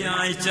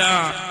 വെള്ളിയാഴ്ച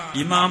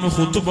ഇമാം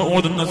ഖുത്ബ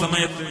ഓതുന്ന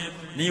സമയത്ത്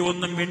നീ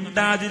ഒന്നും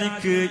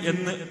മിണ്ടാതിരിക്ക്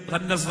എന്ന്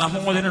തന്റെ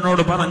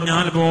സഹോദരനോട്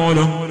പറഞ്ഞാൽ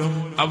പോലും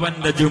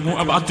അവന്റെ ജുമുഅ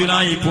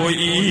ബാത്തിലായി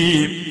പോയി.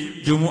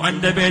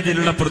 ജുമുഅന്റെ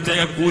പേജിലുള്ള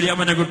പ്രത്യേക കൂലി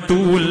അവന്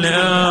കിട്ടൂല.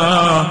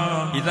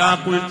 ഇദാ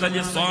ഖുൽത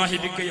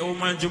ലിസാഹിബിക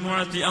യൗമൽ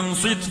ജുമുഅത്തി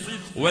അൻസിത്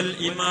വൽ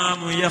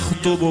ഇമാമു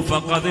യഖ്തുബു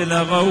ഫഖദ്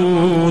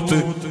ലഗൗത്.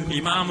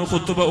 ഇമാമു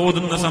ഖുത്ബ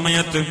ഓതുന്ന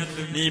സമയത്ത്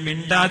നീ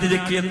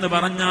മിണ്ടാതിരിക്കുക എന്ന്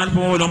പറഞ്ഞാൽ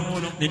പോലും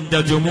നിന്റെ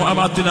ജുമുഅ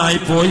ബാത്തിലായി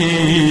പോയി,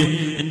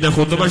 നിന്റെ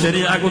ഖുത്ബ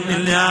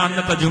ശരിയാകുന്നില്ല,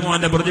 അന്നത്തെ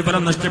ജുമുഅന്റെ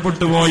പ്രതിഫലം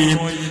നഷ്ടപ്പെട്ടു പോയി.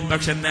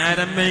 പക്ഷെ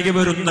നേരം വൈകി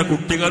വരുന്ന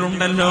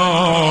കുട്ടികളുണ്ടല്ലോ,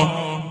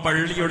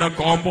 പള്ളിയുടെ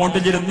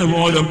കോമ്പൗണ്ടിലിരുന്ന്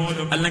പോലും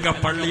അല്ലെങ്കിൽ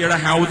പള്ളിയുടെ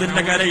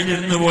ഹൗദിന്റെ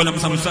കരയിലിരുന്ന് പോലും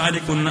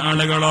സംസാരിക്കുന്ന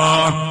ആളുകളോ,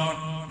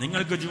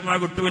 നിങ്ങൾക്ക് ജുമുഅ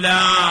കിട്ടൂല.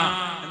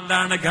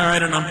 എന്താണ്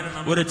കാരണം?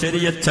 ഒരു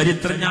ചെറിയ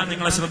ചരിത്രം ഞാൻ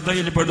നിങ്ങളെ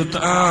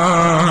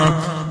ശ്രദ്ധയിൽപ്പെടുത്താം.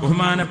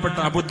 ബഹുമാനപ്പെട്ട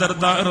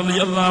അബൂദർദാ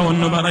റളിയല്ലാഹു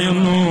അൻഹു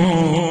പറയുന്നു,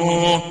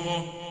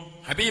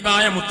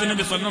 ഹബീബായ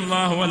മുത്തുനബി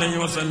സ്വല്ലല്ലാഹു അലൈഹി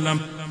വസല്ലം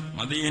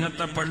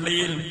മദീനത്തെ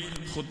പള്ളിയിൽ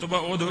ഖുത്ബ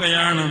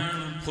ഓതുകയാണ്.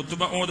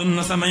 ഖുത്ബ ഓതുന്ന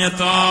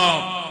സമയത്ത്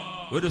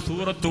ഒരു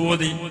സൂറത്ത്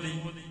ഓതി.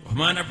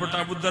 ബഹുമാനപ്പെട്ട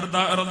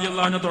അബൂദർദാ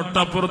റളിയല്ലാഹു അൻഹു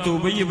തൊട്ടപ്പുറത്ത്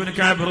ഉബയ്യ് ഇബ്നു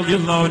കഅബ്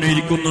റളിയല്ലാഹു അൻഹു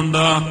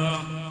ഇരിക്കുന്നുണ്ട്.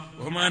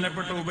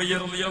 ബഹുമാനപ്പെട്ട ഉബയ്യ്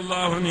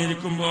റളിയല്ലാഹു അൻഹു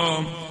ഇരിക്കുമ്പോ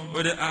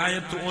ഒരു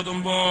ആയത്ത്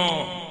ഓതുമ്പോ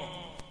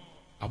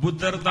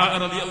അബൂദർദാ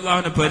റളിയല്ലാഹു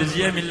അൻഹു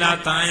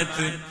പരിചയമില്ലാത്ത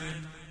ആയത്ത്.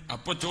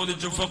 അപ്പൊ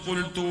ചോദിച്ചു,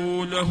 ഫഖുൽതു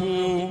ലഹു,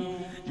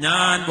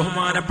 ഞാൻ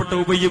ബഹുമാനപ്പെട്ട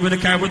ഉബയ്യ് ഇബ്നു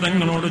കഅബ്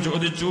തങ്ങളോട്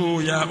ചോദിച്ചു,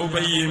 യാ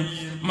ഉബയ്യ്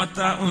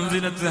മത്താ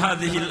ഉൻസിലത്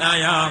ഹാദിഹിൽ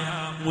ആയ,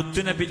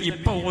 മുത്തുനബി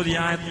ഇപ്പൊ ഓതിയ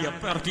ആയത്ത്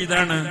എപ്പോ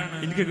ഇറക്കിയതാണ്?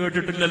 എനിക്ക്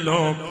കേട്ടിട്ടില്ലല്ലോ,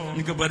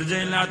 എനിക്ക്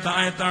പരിചയമില്ലാത്ത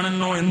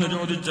ആയത്താണല്ലോ എന്ന്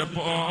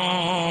ചോദിച്ചപ്പോ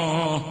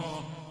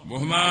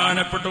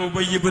ബഹുമാനപ്പെട്ട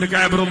ഉബയ്യ് ഇബ്നു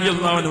കഅബ്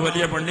റളിയല്ലാഹു അൻഹു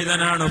വലിയ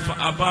പണ്ഡിതനാണ്.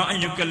 ഫഅബാ അൻ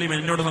യുകല്ലിമ,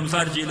 എന്നോട്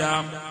സംസാരിച്ചില്ല.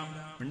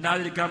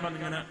 മിണ്ടാതിരിക്കാൻ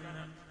പറഞ്ഞിങ്ങനെ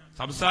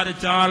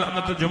സംസാരിച്ചാൽ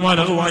അന്നത്തെ ജുമുഅ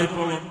ലഘുവായി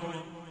പോകും.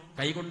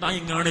 കൈകൊണ്ടായി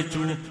കാണിച്ചു,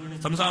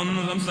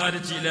 ഒന്നും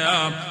സംസാരിച്ചില്ല.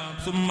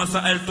 സുമ്മ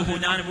സഅൽതുഹു,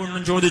 ഞാൻ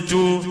വീണ്ടും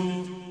ചോദിച്ചു,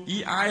 ഈ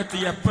ആയത്ത്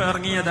എപ്പോ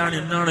ഇറങ്ങിയതാണ്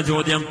എന്നാണ്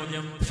ചോദ്യം.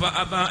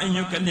 ഫഅബാ അൻ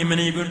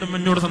യുകല്ലിമനി, വീണ്ടും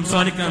എന്നോട്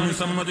സംസാരിക്കാൻ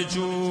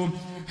സമ്മതിച്ചു.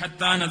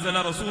 ഹത്താ നസല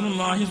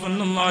റസൂലുള്ളാഹി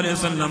സ്വല്ലല്ലാഹു അലൈഹി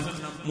വസല്ലം,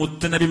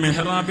 മുത്തുനബി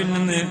മെഹ്റാബിൽ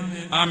നിന്ന്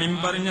ആ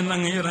മിമ്പറിൽ നിന്ന്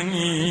അങ്ങ്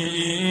ഇറങ്ങി.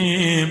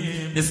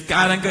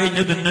 നിസ്കാരം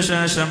കഴിഞ്ഞതിന്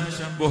ശേഷം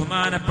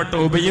ബഹുമാനപ്പെട്ട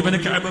ഉബയ്യ് ഇബ്നു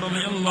കഅബ്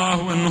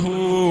റളിയല്ലാഹു അൻഹു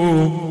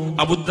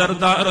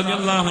അബൂദർദാ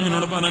റളിയല്ലാഹു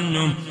അൻഹുവിനോട്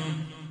പറഞ്ഞു,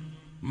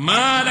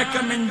 മാ ലക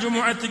മിൻ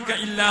ജുമുഅതിക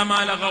ഇല്ലാ മാ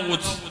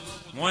ലഗൗത്,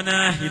 മോനെ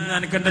ഇന്ന്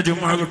എനിക്ക് എന്റെ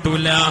ജുമുഅ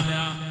കിട്ടൂല.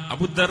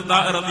 അബൂദർദാ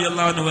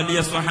റളിയല്ലാഹു അൻഹു വലിയ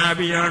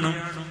സ്വഹാബിയാണ്,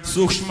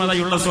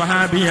 സൂക്ഷ്മതയുള്ള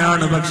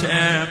സ്വഹാബിയാണ്. പക്ഷേ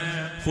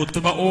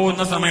ഖുത്ബ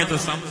ഓതുന്ന സമയത്ത്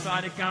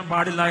സംസാരിക്കാൻ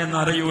പാടില്ല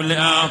എന്നറിയൂല,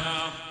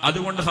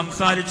 അതുകൊണ്ട്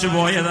സംസാരിച്ചു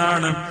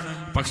പോയതാണ്.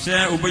 പക്ഷേ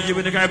ഉബയ്യ്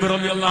ഇബ്നു കഅബ്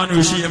റളിയല്ലാഹു അൻഹു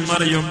വിഷയം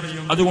അറിയും,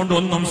 അതുകൊണ്ട്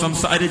ഒന്നും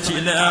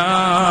സംസാരിച്ചില്ല.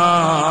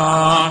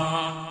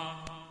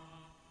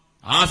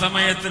 ആ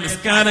സമയത്ത്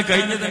നിസ്കാരം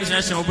കഴിഞ്ഞതിന്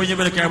ശേഷം ഉബയ്യ്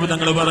ഇബ്നു കഅബ്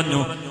തങ്ങൾ പറഞ്ഞു,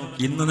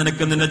 ഇന്ന്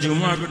നിനക്ക് നിന്റെ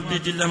ജുമുഅ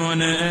കിട്ടിയിട്ടില്ല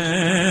മോനെ.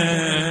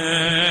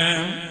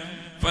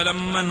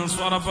 ഫലമ്മൻ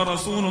സ്വറഫ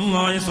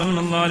റസൂലുള്ളാഹി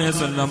സ്വല്ലല്ലാഹു അലൈഹി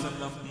വസല്ലം,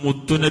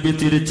 മുത്തുനബി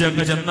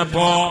തിരിച്ചങ്ങ്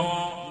ചെന്നപ്പോ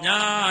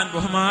ഞാൻ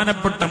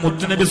ബഹുമാനപ്പെട്ട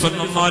മുത്തുനബി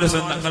സ്വല്ലല്ലാഹു അലൈഹി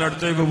വസല്ലം തങ്ങളുടെ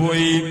അടുത്തേക്ക്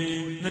പോയി.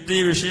 എന്നിട്ട്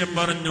ഈ വിഷയം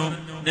പറഞ്ഞു,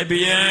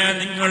 നബിയെ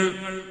നിങ്ങൾ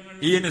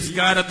ഈ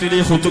നിസ്കാരത്തിൽ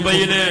ഈ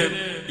ഖുതുബയില്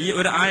ഈ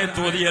ഒരു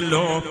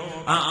ആയത്തോതിയല്ലോ,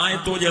 ആ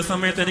ആയത്തോതിയ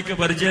സമയത്ത് എനിക്ക്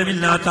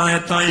പരിചയമില്ലാത്ത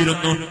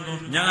ആയത്തായിരുന്നു.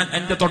 ഞാൻ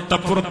എന്റെ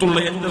തൊട്ടപ്പുറത്തുള്ള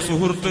എന്റെ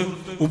സുഹൃത്ത്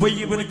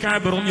ഉബയ്യ് ഇബ്നു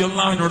കഅബ്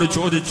റളിയല്ലാഹു അൻഹുവിനോട്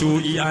ചോദിച്ചു,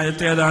 ഈ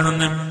ആയത്ത്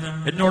ഏതാണെന്ന്.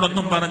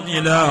 എന്നോടൊന്നും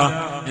പറഞ്ഞില്ല.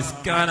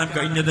 നിസ്കാരം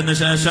കഴിഞ്ഞതിന്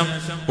ശേഷം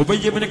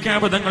ഉബയ്യ് ഇബ്നു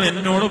കഅബ് തങ്ങൾ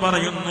എന്നോട്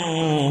പറയുന്നു,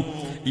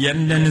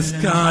 എന്റെ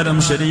നിസ്കാരം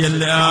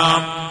ശരിയല്ല,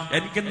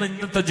 എനിക്കിന്ന്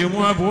ഇന്നത്തെ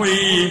ജുമുഅ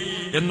പോയി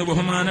എന്ന്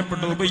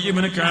ബഹുമാനപ്പെട്ട ഉബയ്യ്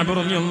ഇബ്നു കഅബ്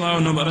റളിയല്ലാഹു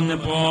അൻഹു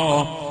പറഞ്ഞപ്പോ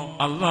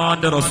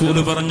അല്ലാഹുവിന്റെ റസൂൽ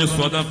പറഞ്ഞു,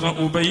 സ്വദഖ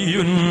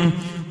ഉബയ്യുൻ,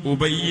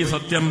 ഉബയ്യ്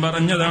സത്യം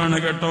പറഞ്ഞതാണ്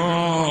കേട്ടോ.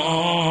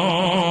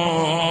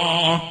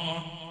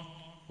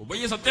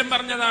 ഉബയ്യ് സത്യം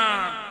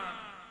പറഞ്ഞതാണ്,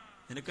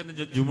 എനിക്കിന്ന്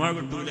ജുമുഅ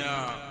കിട്ടൂല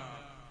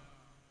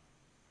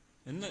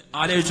എന്ന്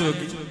ആലോചിച്ചു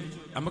നോക്കി.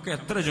 നമുക്ക്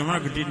എത്ര ജുമുഅ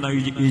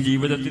കിട്ടിയിട്ടുണ്ടാവും ഈ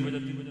ജീവിതത്തിൽ?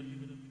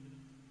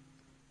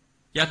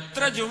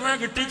 എത്ര ജുമുഅ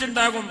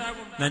കിട്ടിയിട്ടുണ്ടാകും?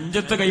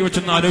 നെഞ്ചത്ത്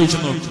കൈവച്ചൊന്ന് ആലോചിച്ചു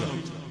നോക്കുക.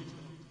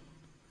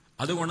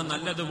 അതുകൊണ്ട്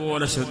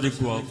നല്ലതുപോലെ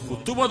ശ്രദ്ധിക്കുക.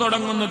 ഖുതുബ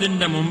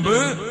തുടങ്ങുന്നതിന്റെ മുമ്പ്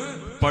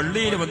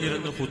പള്ളിയിൽ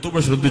വന്നിരുന്ന് ഖുതുബ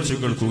ശ്രദ്ധിച്ചു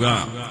കേൾക്കുക.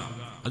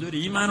 അതൊരു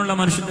ഈമാനുള്ള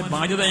മനുഷ്യന്റെ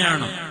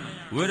ബാധ്യതയാണ്.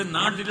 ഒരു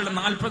നാട്ടിലുള്ള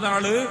 40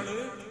 ആള്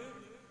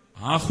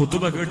ആ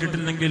ഖുതുബ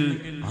കേട്ടിട്ടില്ലെങ്കിൽ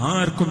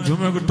ആർക്കും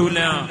ജുമുഅ കിട്ടൂല.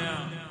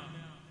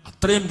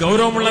 അത്രയും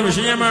ഗൗരവമുള്ള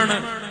വിഷയമാണ്.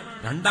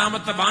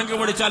 രണ്ടാമത്തെ ബാങ്ക്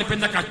വിളിച്ചാൽ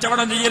പിന്നെ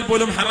കച്ചവടം ചെയ്യൽ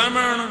പോലും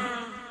ഹറാമാണ്,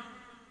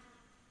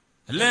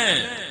 അല്ലേ?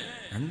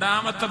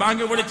 രണ്ടാമത്തെ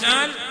ബാങ്ക്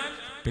വിളിച്ചാൽ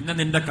പിന്നെ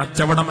നിന്റെ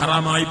കച്ചവടം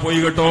ഹറാമായി പോയി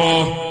കേട്ടോ.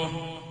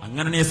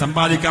 അങ്ങനെ നീ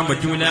സമ്പാദിക്കാൻ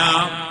പറ്റൂല.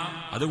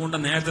 അതുകൊണ്ട്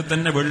നേരത്തെ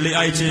തന്നെ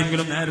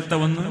വെള്ളിയാഴ്ചയെങ്കിലും നേരത്തെ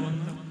വന്ന്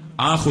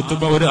ആ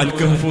ഖുതുബ ഒരു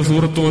അൽ-കഹ്ഫ്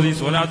സൂറത്ത് ഓതി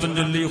സ്വലാത്തും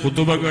ചൊല്ലി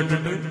ഖുതുബ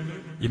കേട്ടിട്ട്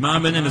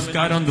ഇമാമിന്റെ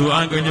നിസ്കാരം ദുആ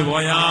കഴിഞ്ഞു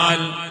പോയാൽ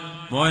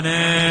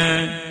മോനെ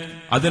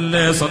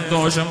അതല്ലേ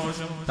സന്തോഷം.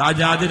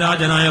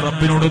 രാജാതിരാജനായ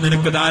റബ്ബിനോട്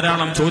നിനക്ക്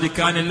ധാരാളം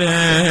ചോദിക്കാനില്ലേ?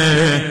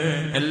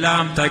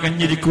 എല്ലാം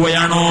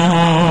തികഞ്ഞിരിക്കുകയാണോ?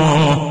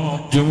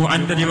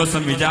 ജുമുഅന്റെ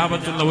ദിവസം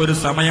ഇജാബത്തുള്ള ഒരു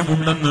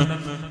സമയമുണ്ടെന്ന്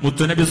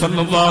മുത്തുനബി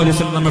സല്ലല്ലാഹു അലൈഹി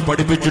വസല്ലം നമ്മെ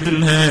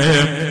പഠിപ്പിച്ചിട്ടില്ലേ?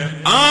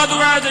 ആ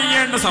ദുആ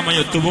ചെയ്യേണ്ട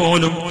സമയത്ത്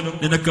പോലും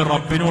നിനക്ക്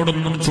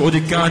റബ്ബിനോടൊന്നും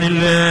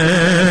ചോദിക്കാനില്ലേ?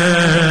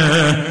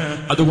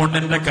 അതുകൊണ്ട്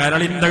എന്റെ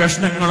കരളിന്റെ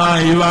കഷ്ണങ്ങളായ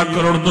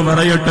യുവാക്കളോടൊന്ന്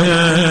പറയട്ടെ,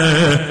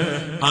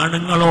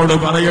 ആണുങ്ങളോട്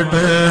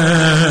പറയട്ടെ,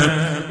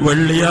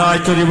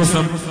 വെള്ളിയാഴ്ച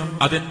ദിവസം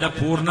അതിന്റെ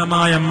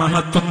പൂർണ്ണമായ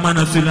മഹത്വം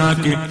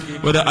മനസ്സിലാക്കി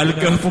ഒരു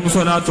അൽകഹ്ഫും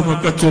സ്വലാത്തും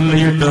ഒക്കെ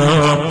ചൊല്ലിയിട്ട്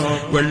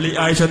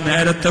വെള്ളിയാഴ്ച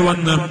നേരത്തെ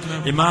വന്ന്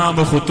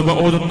ഇമാമ് ഖുത്ബ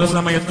ഓതുന്ന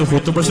സമയത്ത്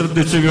ഖുത്ബ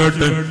ശ്രദ്ധിച്ചു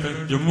കേട്ട്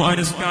ജുമുഅ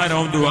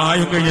നിസ്കാരവും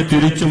ദുആയും കഴിഞ്ഞ്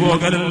തിരിച്ചു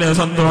പോകലല്ലേ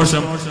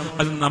സന്തോഷം?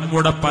 അത്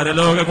നമ്മുടെ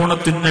പരലോക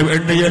ഗുണത്തിന്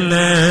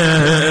വേണ്ടിയല്ലേ?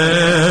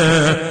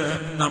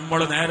 നമ്മൾ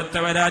നേരത്തെ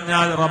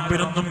വരാഞ്ഞാൽ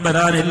റബ്ബിനൊന്നും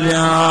വരാനില്ല.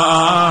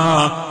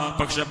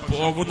 പക്ഷെ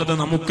പോകുന്നത്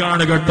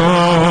നമുക്കാണ് കേട്ടോ.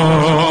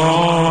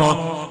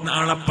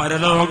 നാളെ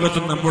പരലോകത്ത്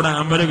നമ്മുടെ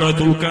അമലുകൾ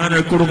തൂക്കാൻ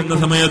കൊടുക്കുന്ന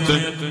സമയത്ത്,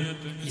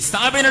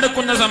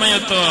 ഹിസാബിനെടുക്കുന്ന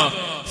സമയത്ത്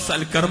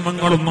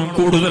സൽക്കർമ്മങ്ങളൊന്നും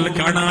കൂടുതൽ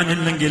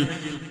കാണാനില്ലെങ്കിൽ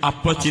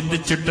അപ്പൊ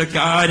ചിന്തിച്ചിട്ട്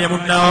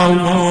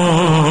കാര്യമുണ്ടാവുമോ?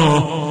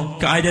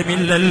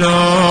 കാര്യമില്ലല്ലോ.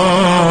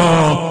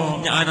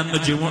 ഞാനന്ന്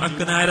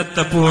ജുമുഅക്ക്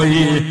നേരത്തെ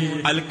പോയി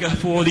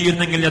അൽകഹ്ഫ്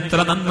ഓതിയിരുന്നെങ്കിൽ എത്ര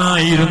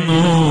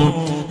നന്നായിരുന്നു,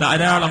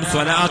 ധാരാളം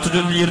സ്വലാത്ത്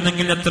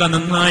ചൊല്ലിയിരുന്നെങ്കിൽ എത്ര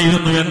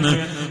നന്നായിരുന്നു എന്ന്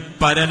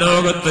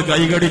പരലോകത്ത്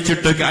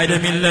കൈകടിച്ചിട്ട്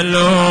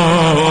കാര്യമില്ലല്ലോ.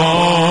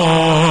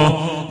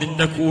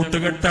 നിന്റെ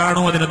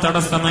കൂട്ടുകെട്ടാണോ അതിന്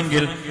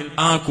തടസ്സമെങ്കിൽ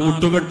ആ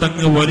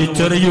കൂട്ടുകെട്ടങ്ങ്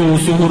വലിച്ചെറിയൂ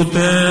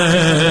സുഹൃത്തേ.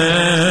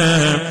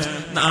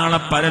 നാളെ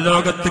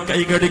പരലോകത്ത്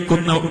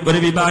കൈകടിക്കുന്ന ഒരു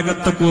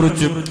വിഭാഗത്തെ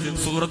കുറിച്ച്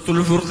സൂറത്തുൽ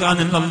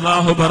ഫുർഖാനിൽ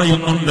അല്ലാഹു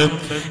പറയുന്നുണ്ട്,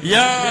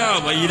 യാ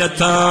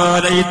വൈലതാ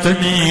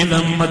ലൈതനീ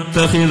ലം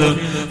അത്തഖിദ്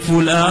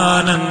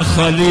ഫുലാനൻ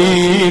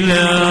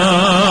ഖലീലാ.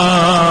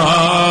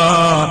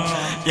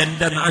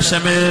 എന്റെ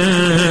നാശമേ,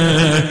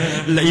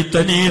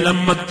 ലൈതനീ ലം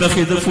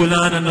അത്തഖിദ്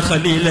ഫുലാനൻ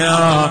ഖലീലാ,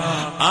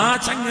 ആ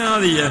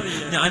ചങ്ങാതിയെ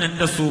ഞാൻ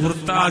എന്റെ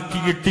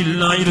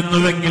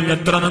സുഹൃത്താക്കിയിട്ടില്ലായിരുന്നുവെങ്കിൽ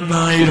എത്ര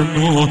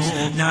നന്നായിരുന്നു.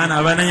 ഞാൻ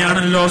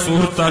അവനെയാണല്ലോ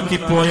സുഹൃത്താക്കി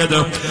പോയത്.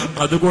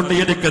 അതുകൊണ്ട്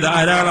എനിക്ക്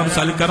ധാരാളം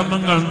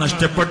സൽക്കർമ്മങ്ങൾ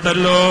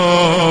നഷ്ടപ്പെട്ടല്ലോ.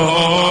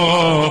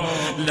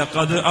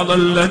 ലഖദ്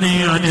അളല്ലനീ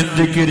അനിൽ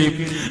ദിക്രി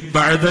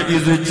ബഅദ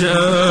ഇദ്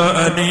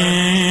ജാഅനീ.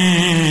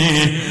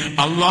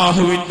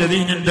 അല്ലാഹുവിന്റെ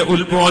ദീനിന്റെ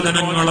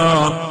ഉത്ബോധനങ്ങളോ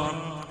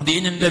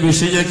ദീനിന്റെ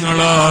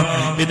വിഷയങ്ങളോ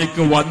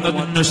എനിക്ക്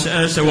വന്നതിനു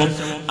ശേഷവും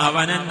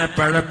അവൻ എന്നെ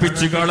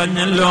പഴപ്പിച്ചു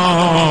കളഞ്ഞല്ലോ.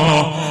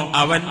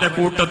 അവന്റെ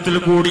കൂട്ടത്തിൽ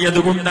കൂടിയത്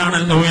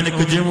കൊണ്ടാണല്ലോ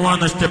എനിക്ക് ജുമുഅ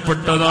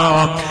നഷ്ടപ്പെട്ടതോ.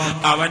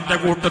 അവന്റെ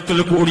കൂട്ടത്തിൽ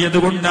കൂടിയത്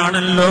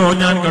കൊണ്ടാണല്ലോ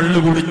ഞാൻ കള്ളു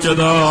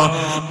കുടിച്ചതോ.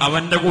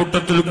 അവന്റെ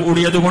കൂട്ടത്തിൽ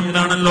കൂടിയത്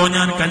കൊണ്ടാണല്ലോ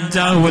ഞാൻ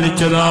കഞ്ചാവ്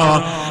വലിച്ചതോ.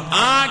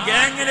 ആ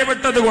ഗാങ്ങിനെ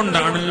വിട്ടത്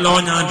കൊണ്ടാണല്ലോ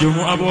ഞാൻ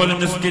ജുമുഅ പോലും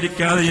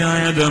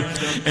നിസ്കരിക്കാതെയായത്.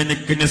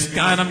 എനിക്ക്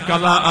നിസ്കാരം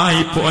ഖളാ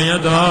ആയി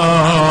പോയതോ.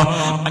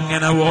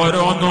 അങ്ങനെ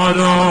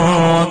ഓരോന്നോരോ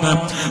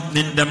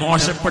നിന്റെ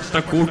മോശപ്പെട്ട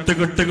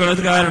കൂട്ടുകെട്ടുകൾ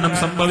കാരണം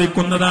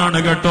സംഭവിക്കുന്നതാണ്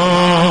കേട്ടോ.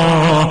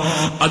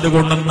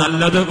 അതുകൊണ്ട്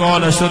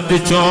നല്ലതുപോലെ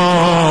ശ്രദ്ധിച്ചോ.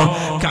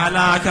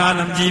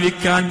 കാലാകാലം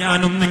ജീവിക്കാൻ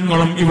ഞാനും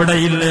നിങ്ങളും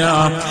ഇവിടെയില്ല.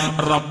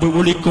 റബ്ബ്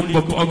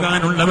വിളിക്കുമ്പോ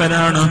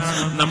പോകാനുള്ളവരാണ്.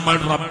 നമ്മൾ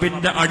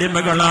റബ്ബിന്റെ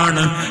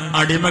അടിമകളാണ്.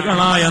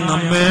 അടിമകളായ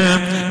നമ്മെ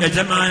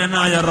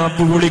യജമാനനായ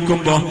റബ്ബ്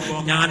വിളിക്കുമ്പോ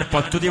ഞാൻ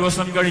 10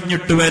 ദിവസം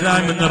കഴിഞ്ഞിട്ട്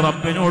വരാമെന്ന്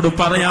റബ്ബിനോട്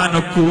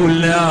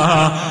പറയാനൊക്കൂല്ല.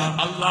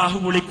 അള്ളാഹു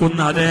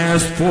വിളിക്കുന്ന അതേ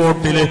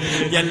സ്പോട്ടില്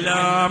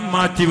എല്ലാം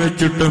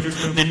മാറ്റിവെച്ചിട്ട്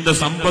നിന്റെ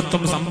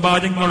സമ്പത്തും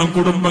സമ്പാദ്യങ്ങളും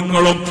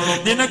കുടുംബങ്ങളും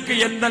നിനക്ക്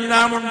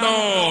എന്തെല്ലാമുണ്ടോ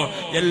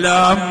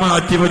എല്ലാം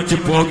മാറ്റിവെച്ച്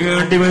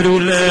പോകേണ്ടി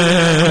വരൂലേ.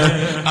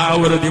 ആ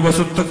ഒരു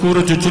ദിവസത്തെ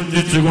കുറിച്ച്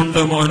ചിന്തിച്ചുകൊണ്ട്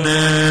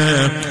മോനെ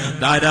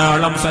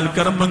ധാരാളം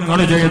സൽക്കർമ്മങ്ങൾ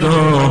ചെയ്തോ.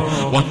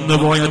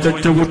 വന്നുപോയ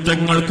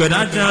തെറ്റുകുറ്റങ്ങൾക്ക്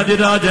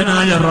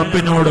രാജാതിരാജനായ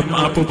റബ്ബിനോട്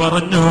മാപ്പ്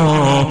പറഞ്ഞോ.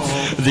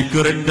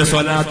 ദിക്റിന്റെ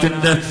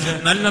സ്വലാത്തിന്റെ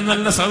നല്ല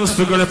നല്ല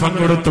സദസ്സുകളെ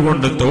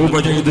പങ്കെടുത്തുകൊണ്ട് തൗബ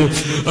ചെയ്ത്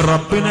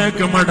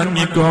റബ്ബിലേക്ക്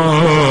മടങ്ങിക്കോ.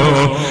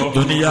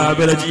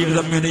 ദുനിയാവിലെ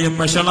ജീവിതം ഇനിയും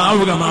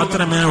വഷളാവുക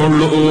മാത്രമേ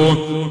ഉള്ളൂ.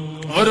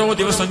 ഓരോ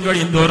ദിവസം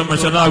കഴിയുന്തോറും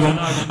വഷളാകും.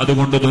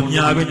 അതുകൊണ്ട്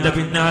ദുനിയാവിന്റെ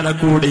പിന്നാലെ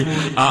കൂടി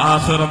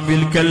ആഖിറം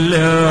വിൽക്കല്ല.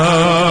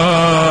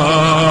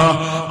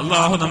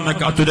 അല്ലാഹു നമ്മെ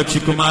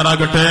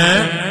കാത്തുരക്ഷിക്കുമാറാകട്ടെ.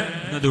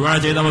 ദുആ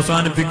ചെയ്ത്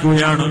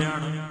അവസാനിപ്പിക്കുകയാണ്.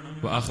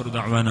 വആഖിറു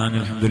ദഅ്വാനാ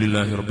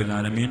അൽഹംദുലില്ലാഹി റബ്ബിൽ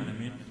ആലമീൻ.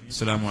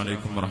 അസ്സലാമു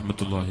അലൈക്കും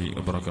വറഹ്മത്തുള്ളാഹി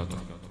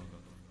വബറകാതുഹു.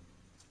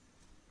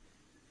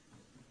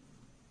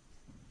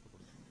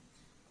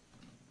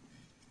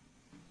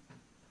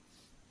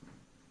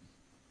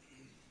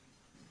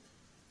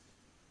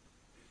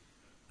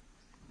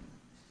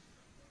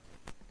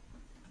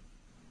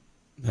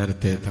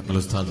 നേരത്തെ തങ്ങൾ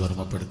ഉസ്താദ്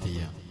ഓർമ്മപ്പെടുത്തിയ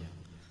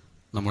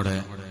നമ്മുടെ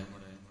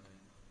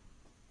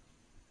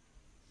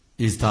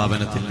ഈ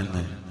സ്ഥാപനത്തിൽ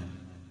നിന്ന്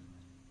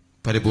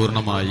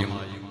പരിപൂർണമായും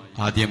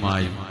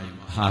ആദ്യമായും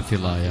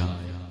ഹാഫിളായ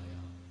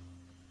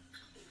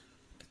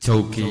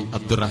ചൗക്കി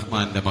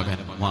അബ്ദുറഹ്മാന്റെ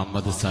മകൻ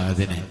മുഹമ്മദ്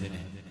സാദിനെ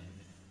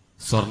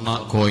സ്വർണ്ണ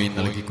കോയിൻ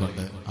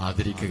നൽകിക്കൊണ്ട്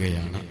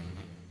ആദരിക്കുകയാണ്.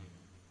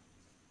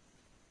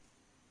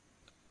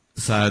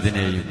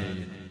 സാദിനെയും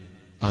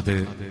അത്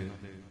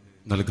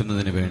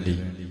നൽകുന്നതിന് വേണ്ടി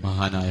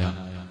മഹാനായ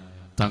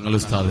തങ്ങൾ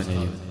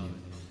ഉസ്താദിനെയും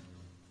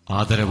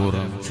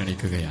ആദരപൂർവ്വം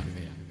ക്ഷണിക്കുകയാണ്.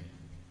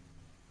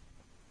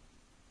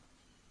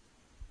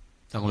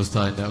 തങ്ങൾ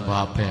ഉസ്താദിന്റെ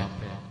വാപ്പയെ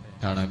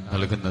ആണ്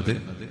നൽകുന്നത്.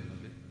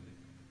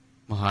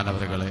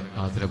 മഹാനവറുകളെ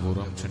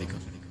ആദരപൂർവ്വം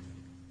ക്ഷണിക്കുന്നു.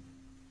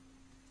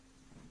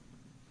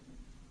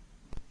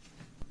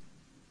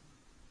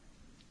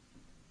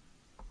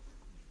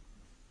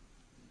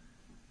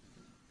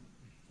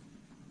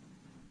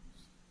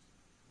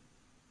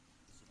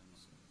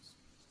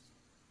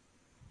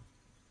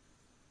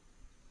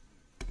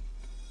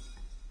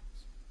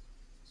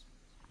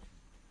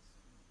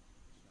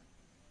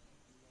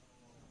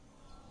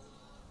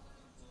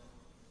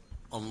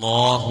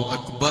 അല്ലാഹു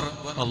അക്ബർ,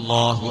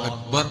 അല്ലാഹു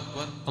അക്ബർ,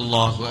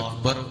 അല്ലാഹു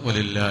അക്ബർ,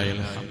 വലില്ലാഹിൽ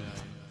ഹംദ്.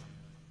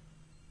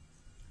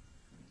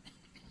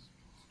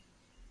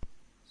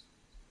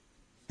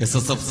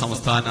 SSF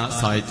സംസ്ഥാന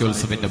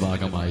സാഹിത്യോത്സവിന്റെ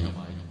ഭാഗമായി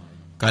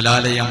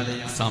കലാലയം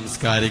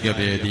സാംസ്കാരിക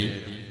വേദി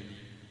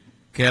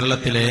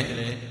കേരളത്തിലെ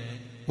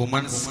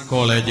വുമൻസ്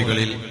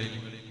കോളേജുകളിൽ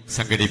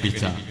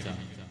സംഘടിപ്പിച്ച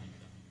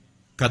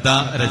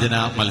കഥാരചന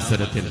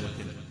മത്സരത്തിൽ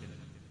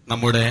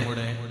നമ്മുടെ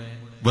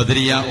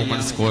ബദ്രിയ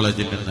വുമൻസ്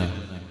കോളേജിൽ നിന്ന്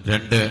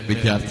 2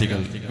 വിദ്യാർത്ഥികൾ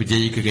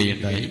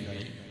വിജയിക്കുകയുണ്ടായി.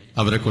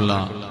 അവർക്കുള്ള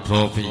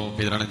ട്രോഫി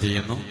വിതരണം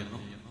ചെയ്യുന്നു.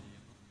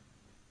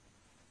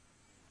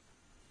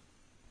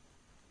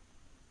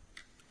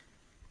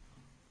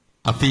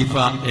 അഫീഫ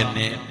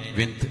എന്നെ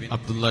വിന്ത്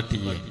അബ്ദുള്ള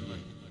ടി.എ.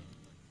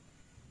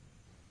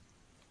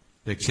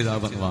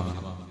 രക്ഷിതാവെന്ന്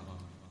വാങ്ങണം.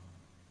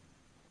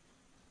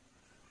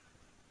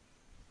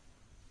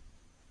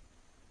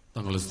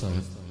 തങ്ങൾ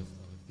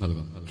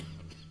നൽകുന്നു.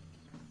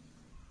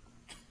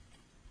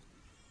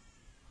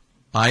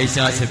 ആയിഷ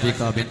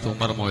ഷഫീഖ ബിൻത്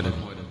ഉമർ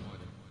മൗലവി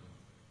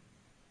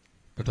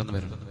പെട്ടെന്ന്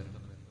വരണം.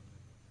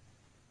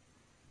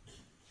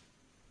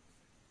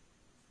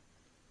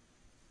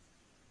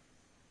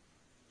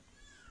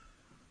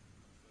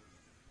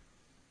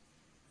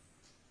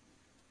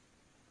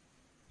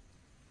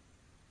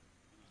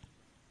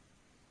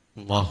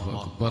 അല്ലാഹു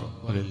അക്ബർ,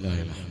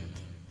 വലില്ലാഹിൽ ഹംദ്.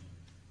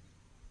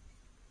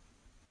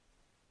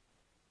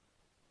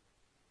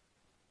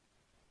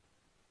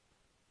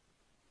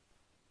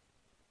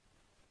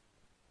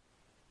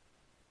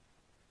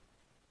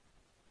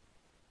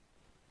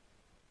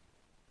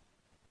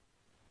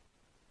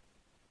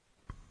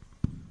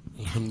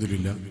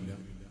 അൽഹംദുലില്ലാ,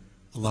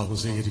 അള്ളാഹു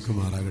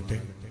സ്വീകരിക്കുമാറാകട്ടെ.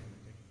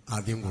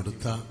 ആദ്യം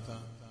കൊടുത്ത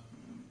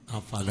ആ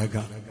ഫലക,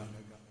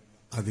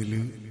 അതിൽ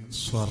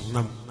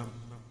സ്വർണം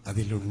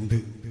അതിലുണ്ട്.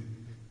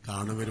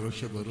 കാണുമ്പോൾ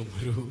പക്ഷെ വെറും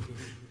ഒരു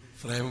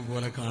ഫ്രെയിം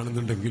പോലെ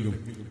കാണുന്നുണ്ടെങ്കിലും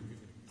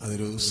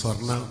അതൊരു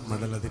സ്വർണ്ണ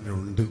മെഡൽ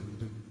അതിനുണ്ട്.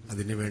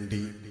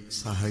 അതിനുവേണ്ടി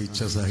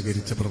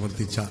സഹകരിച്ച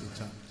പ്രവർത്തിച്ച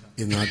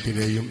ഈ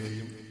നാട്ടിലെയും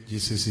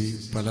GCC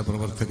പല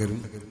പ്രവർത്തകരും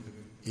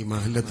ഈ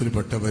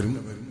മഹല്ലത്തിൽപ്പെട്ടവരും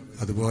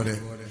അതുപോലെ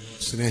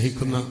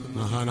സ്നേഹിക്കുന്ന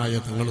മഹാനായ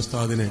തങ്ങൾ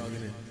ഉസ്താദിനെ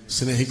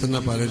സ്നേഹിക്കുന്ന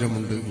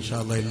പലരുമുണ്ട്. ഇൻഷാ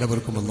അല്ലാഹ്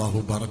എല്ലാവർക്കും അല്ലാഹു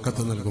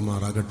ബറക്കത്ത്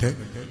നൽകുമാറാകട്ടെ.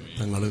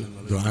 തങ്ങൾ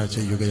ദുആ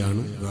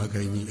ചെയ്യുകയാണ്. ദുആ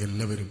കഴിഞ്ഞ്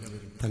എല്ലാവരും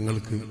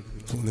തങ്ങൾക്ക്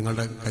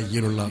നിങ്ങളുടെ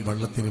കയ്യിലുള്ള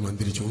വെള്ളത്തിന്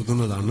മന്ത്രിച്ച്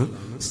ഓതുന്നതാണ്.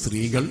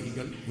 സ്ത്രീകൾ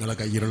നിങ്ങളുടെ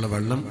കയ്യിലുള്ള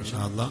വെള്ളം ഇൻഷാ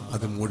അല്ലാഹ്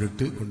അത്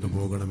മൂടിട്ട്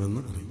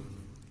കൊണ്ടുപോകണമെന്ന് അറിയും.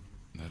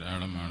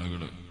 ധാരാളം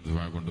ആളുകൾ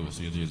ദുആ കൊണ്ട്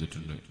വസിയത്ത്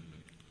ചെയ്തിട്ടുണ്ട്.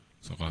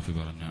 സഖാഫി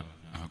പറഞ്ഞ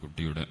ആ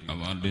കുട്ടിയുടെ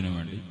അവാർഡിന്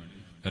വേണ്ടി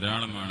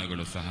ധാരാളം ആളുകൾ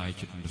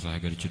സഹായിച്ചിട്ടുണ്ട്,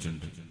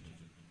 സഹകരിച്ചിട്ടുണ്ട്.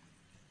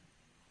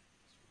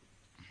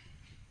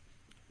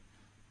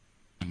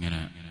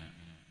 അങ്ങനെ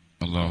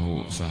അല്ലാഹു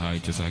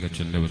സഹായിച്ച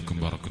എല്ലാവർക്കും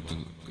ബറക്കത്ത്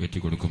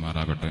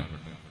ഏറ്റിക്കൊടുക്കുമാറാകട്ടെ.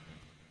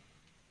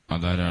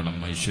 ധാരാളം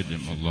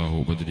ഐശ്വര്യം അല്ലാഹു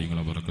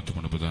ബദരീങ്ങളെ ബറക്കത്ത്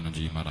കൊണ്ട് പ്രദാനം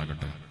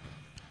ചെയ്യുമാറാകട്ടെ.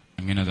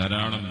 അങ്ങനെ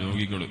ധാരാളം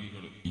രോഗികൾ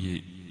ഈ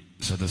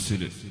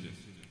സദസ്സിൽ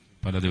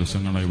പല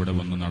ദിവസങ്ങളായി ഇവിടെ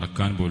വന്ന്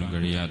നടക്കാൻ പോലും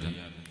കഴിയാതെ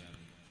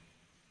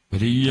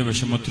വലിയ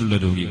വിഷമത്തിലുള്ള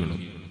രോഗികൾ,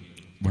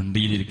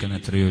 വണ്ടിയിലിരിക്കാൻ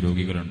എത്രയോ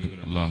രോഗികളുണ്ട്.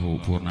 അല്ലാഹു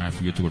പൂർണ്ണ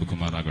ആഫിയത്ത്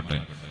കൊടുക്കുമാറാകട്ടെ.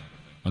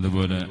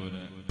 അതുപോലെ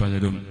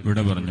പലരും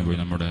ഇവിടെ പറഞ്ഞു പോയി.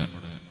 നമ്മുടെ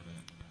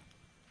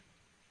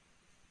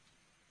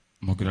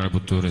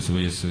മുഖ്യപുത്തൂർ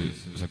SYS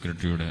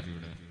സെക്രട്ടറിയുടെ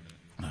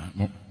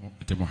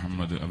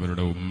മുഹമ്മദ്,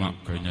 അവരുടെ ഉമ്മ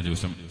കഴിഞ്ഞ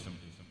ദിവസം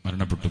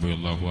മരണപ്പെട്ടു പോയി.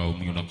 അല്ലാഹു ആ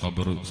ഉമ്മയുടെ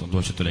ഖബർ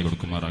സന്തോഷത്തിലേക്ക്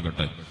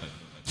കൊടുക്കുമാറാകട്ടെ.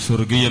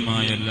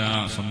 സ്വർഗീയമായ എല്ലാ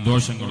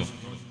സന്തോഷങ്ങളും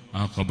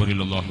ആ ഖബറിൽ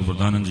അല്ലാഹു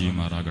പ്രദാനം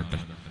ചെയ്യുമാറാകട്ടെ.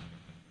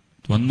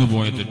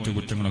 വന്നുപോയ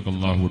തെറ്റുകുറ്റങ്ങളൊക്കെ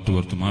അല്ലാഹു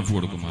വിട്ടുപുറത്ത് മാഫി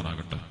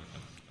കൊടുക്കുമാറാകട്ടെ.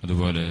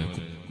 അതുപോലെ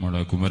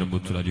നമ്മുടെ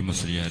കുമരംപുത്തൂർ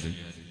അരിമസ്ലിയാർ,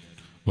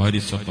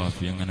 വാരിസ്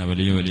സഖാഫി, അങ്ങനെ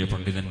വലിയ വലിയ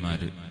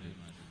പണ്ഡിതന്മാര്,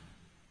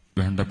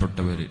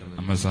 വേണ്ടപ്പെട്ടവര്,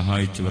 നമ്മെ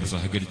സഹായിച്ചവർ,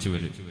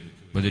 സഹകരിച്ചവര്,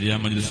 ബദരിയ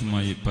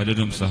മജ്ലിസുമായി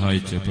പലരും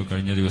സഹായിച്ച്. ഇപ്പൊ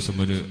കഴിഞ്ഞ ദിവസം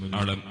ഒരു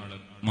ആളെ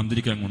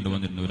മന്ത്രിക്കാൻ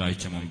കൊണ്ടുവന്നിരുന്നു.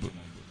 ഒരാഴ്ച മുമ്പ്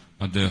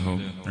അദ്ദേഹം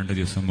 2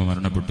 ദിവസം മുമ്പ്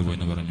മരണപ്പെട്ടു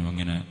പോയെന്ന് പറഞ്ഞു.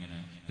 അങ്ങനെ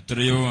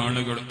എത്രയോ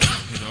ആളുകൾ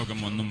രോഗം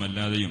ഒന്നും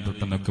അല്ലാതെയും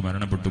പെട്ടെന്നൊക്കെ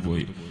മരണപ്പെട്ടു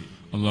പോയി.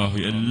 അല്ലാഹു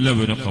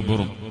എല്ലാവരും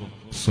ഖബറും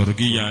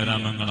സ്വർഗീയ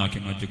ആരാമങ്ങളാക്കി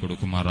മാറ്റി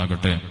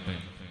കൊടുക്കുമാറാകട്ടെ.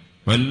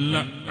 വല്ല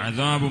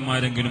അദാബും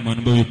ആരെങ്കിലും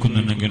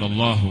അനുഭവിക്കുന്നുണ്ടെങ്കിൽ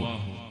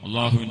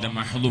അല്ലാഹുവിന്റെ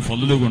മഹദു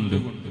ഫള് കൊണ്ട്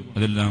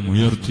അതെല്ലാം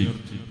ഉയർത്തി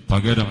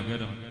പകരം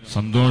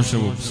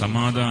സന്തോഷവും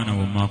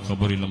സമാധാനവും ആ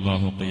ഖബറിൽ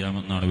അല്ലാഹു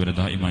ഖിയാമത്ത് നാൾ വരെ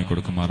ദായിമായി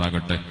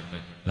കൊടുക്കുമാറാകട്ടെ.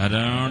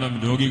 ധാരാളം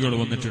രോഗികൾ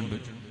വന്നിട്ടുണ്ട്.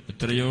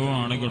 എത്രയോ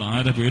ആളുകൾ,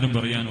 ആരെ പേരും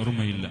പറയാൻ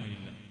ഓർമ്മയില്ല.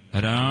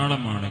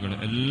 ധാരാളം ആളുകൾ,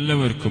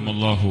 എല്ലാവർക്കും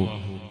അല്ലാഹു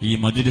ഈ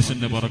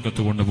മജ്ലിസിന്റെ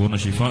ബറക്കത്ത് കൊണ്ട് പൂർണ്ണ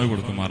ശിഫാ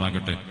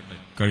കൊടുക്കുമാറാകട്ടെ.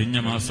 കഴിഞ്ഞ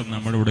മാസം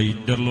നമ്മളിവിടെ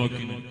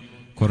ഇന്റർലോക്കിന്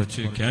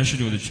കുറച്ച് ക്യാഷ്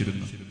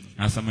ചോദിച്ചിരുന്നു.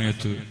 ആ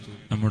സമയത്ത്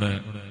നമ്മുടെ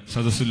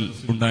സദസ്സിൽ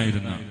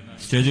ഉണ്ടായിരുന്ന,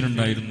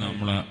 സ്റ്റേജിലുണ്ടായിരുന്ന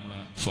നമ്മളെ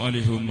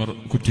സ്വാലിഹ് ഉമർ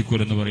കുറ്റിക്കൂർ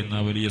എന്ന് പറയുന്ന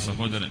വലിയ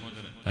സഹോദരൻ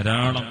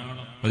ധാരാളം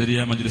ബദരിയ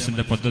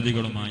മജ്ലിസിന്റെ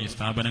പദ്ധതികളുമായി,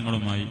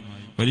 സ്ഥാപനങ്ങളുമായി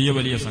വലിയ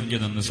വലിയ സംഖ്യ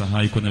തന്ന്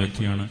സഹായിക്കുന്ന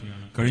വ്യക്തിയാണ്.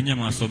 കഴിഞ്ഞ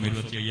മാസവും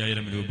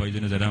 25,000 രൂപ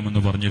ഇതിന്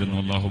തരാമെന്ന് പറഞ്ഞിരുന്നു.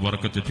 അള്ളാഹു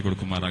ബർക്കത്ത്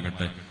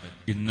കൊടുക്കുമാറാകട്ടെ.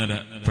 ഇന്നലെ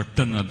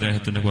പെട്ടെന്ന്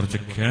അദ്ദേഹത്തിന്റെ കുറച്ച്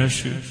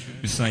ക്യാഷ്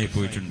മിസ്സായി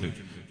പോയിട്ടുണ്ട്.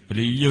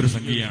 വലിയൊരു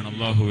സംഖ്യയാണ്.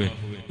 അള്ളാഹുവെ,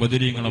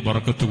 ബദരീങ്ങളെ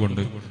ബർക്കത്ത്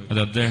കൊണ്ട് അത്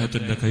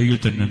അദ്ദേഹത്തിന്റെ കയ്യിൽ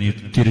തന്നെ നീ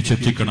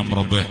തിരിച്ചെത്തിക്കണം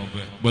റബ്ബേ.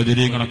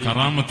 ബദരീങ്ങളെ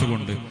കറാമത്ത്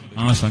കൊണ്ട്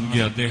ആ സംഖ്യ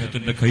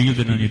അദ്ദേഹത്തിന്റെ കയ്യിൽ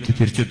തന്നെ നീ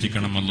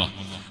തിരിച്ചെത്തിക്കണം അല്ലാ.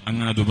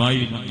 അങ്ങനെ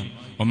ദുബായിൽ നിന്നും,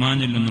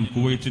 ഒമാനിൽ നിന്നും,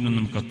 കുവൈറ്റിൽ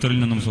നിന്നും, ഖത്തറിൽ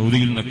നിന്നും,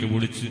 സൗദിയിൽ നിന്നൊക്കെ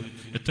വിളിച്ച്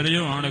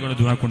എത്രയോ ആളുകളെ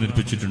ദുആ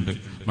കൊണ്ടിരിപ്പിച്ചിട്ടുണ്ട്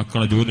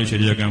മക്കളെ ജോലി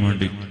ശരിയാക്കാൻ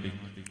വേണ്ടി.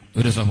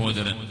 ഒരു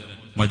സഹോദരൻ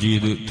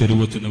മജീദ്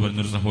തെരുവത്ത് എന്ന്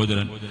പറയുന്നൊരു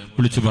സഹോദരൻ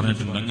വിളിച്ചു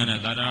പറഞ്ഞിട്ടുണ്ട്. അങ്ങനെ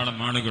ധാരാളം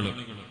ആളുകൾ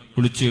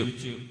വിളിച്ച്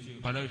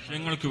പല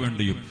വിഷയങ്ങൾക്ക്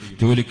വേണ്ടിയും,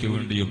 ജോലിക്ക്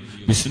വേണ്ടിയും,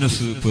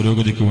 ബിസിനസ്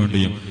പുരോഗതിക്ക്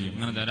വേണ്ടിയും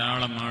അങ്ങനെ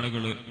ധാരാളം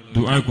ആളുകൾ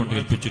ദുആ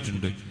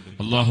കൊണ്ടേൽപ്പിച്ചിട്ടുണ്ട്.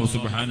 അല്ലാഹു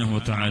സുബ്ഹാനഹു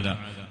വ തആല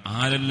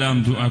ആരെല്ലാം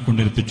ദുആ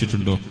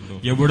കൊണ്ടേൽപ്പിച്ചിട്ടുണ്ടോ,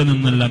 എവിടെ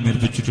നിന്നെല്ലാം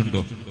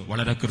ഏൽപ്പിച്ചിട്ടുണ്ടോ,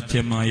 വളരെ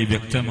കൃത്യമായി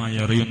വ്യക്തമായി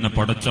അറിയുന്ന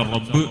പടച്ച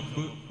റബ്ബ്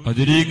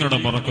ബദരീങ്ങളുടെ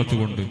ബറക്കത്ത്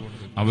കൊണ്ട്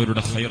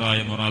അവരുടെ ഖൈറായ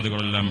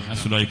മുറാദുകളെല്ലാം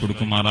ഹസ്ലായി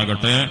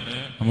കൊടുക്കുമാറാകട്ടെ.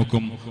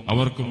 നമുക്കും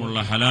അവർക്കുമുള്ള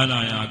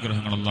ഹലാലായ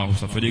ആഗ്രഹങ്ങൾ അല്ലാഹു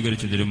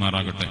സഫലീകരിച്ച്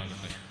തരുമാറാകട്ടെ.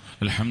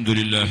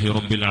 അൽഹംദുലില്ലാഹി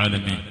റബ്ബിൽ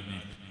ആലമീൻ.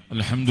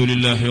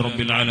 അൽഹംദുലില്ലാഹി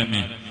റബ്ബിൽ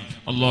ആലമീൻ.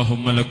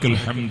 اللهم لك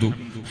الحمد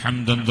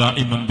حمدا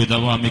دائما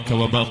بدوامك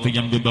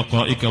وباقيا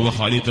ببقائك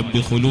وخالدا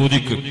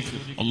بخلودك.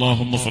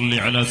 اللهم صل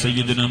على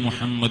سيدنا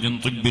محمد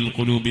طب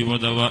القلوب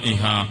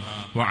ودوائها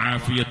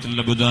وعافية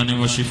الأبدان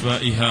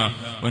وشفائها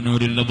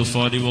ونور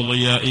الأبصار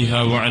وضيائها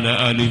وعلى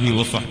آله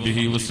وصحبه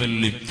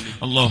وسلم.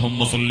 اللهم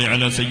صل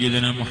على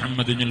سيدنا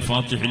محمد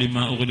الفاتح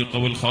لما أغلق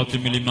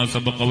والخاتم لما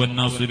سبق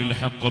والناصر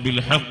الحق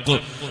بالحق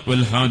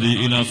والهادي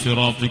إلى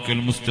صراطك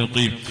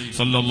المستقيم.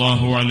 صلى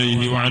الله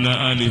عليه وعلى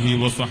آله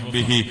وصحبه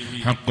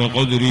حق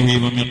قدره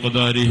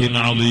ومقداره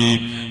العظيم.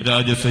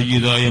 രാജ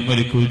സയ്യിദായ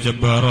മലിക്കുൽ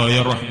ജബ്ബാറായ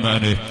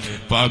റഹ്മാനെ,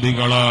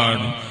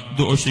 പാപികളാണ്,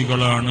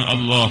 ദോഷികളാണ്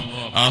അല്ലാഹ്,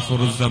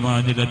 ആഖിറു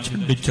സമാനിലെ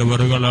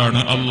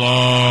ചണ്ടിച്ചവറുകളാണ്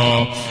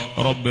അല്ലാഹ്.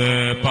 റബ്ബേ,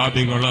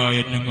 പാപികളായ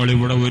ഞങ്ങൾ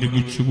ഇവിടെ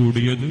ഒരുമിച്ച്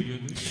കൂടിയത്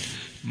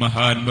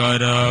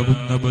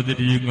മഹാന്മാരാകുന്ന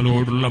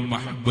ബദരീങ്ങളോടുള്ള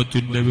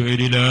മഹബ്ബത്തിന്റെ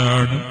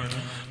പേരിലാണ്.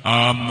 ആ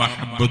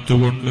മഹബ്ബത്ത്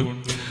കൊണ്ട്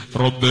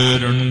റബ്ബേ,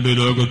 രണ്ട്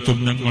ലോകത്തും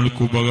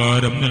ഞങ്ങൾക്ക്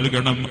ഉപകാരം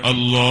നൽകണം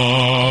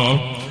അല്ലാഹ്.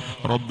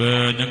 റബ്ബേ,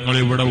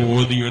 ഞങ്ങളിവിടെ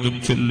ഓതിയതും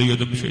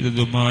ചൊല്ലിയതും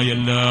ചെയ്തതുമായ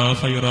എല്ലാ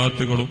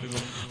ഖൈറാത്തുകളും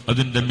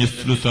അതിന്റെ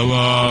മിസ്ലു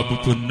സവാബ്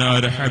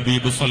പുന്നാര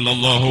ഹബീബ്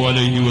സല്ലല്ലാഹു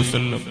അലൈഹി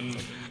വസല്ലം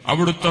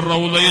അവിടുത്തെ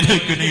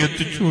റൗളയിലേക്ക് നീ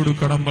എത്തിച്ചു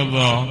കൊടുക്കണം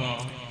അല്ലാഹ്,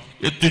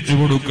 എത്തിച്ചു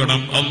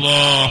കൊടുക്കണം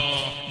അല്ലാഹ്.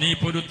 നീ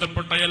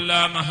പൊരുത്തപ്പെട്ട എല്ലാ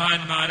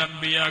മഹാന്മാർ,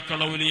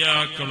 അമ്പിയാക്കള്,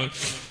 ഔലിയാക്കള്,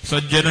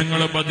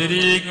 സജ്ജനങ്ങള്,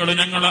 ബദരീങ്ങള്,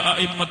 ഞങ്ങളെ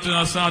അഇമ്മത്ത്,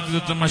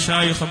 അസാദിദത്ത്,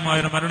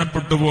 മശായിഖന്മാര്,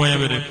 മരണപ്പെട്ടു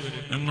പോയവര്,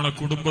 ഞങ്ങളെ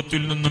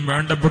കുടുംബത്തിൽ നിന്നും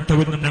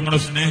വേണ്ടപ്പെട്ടവരിൽ നിന്നും ഞങ്ങളെ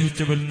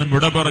സ്നേഹിച്ചവരിൽ നിന്നും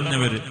വിട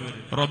പറഞ്ഞവര്,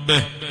 റബ്ബേ,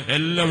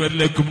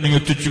 എല്ലാവരിലേക്കും നീ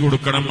എത്തിച്ചു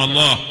കൊടുക്കണം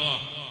അല്ലാഹ്.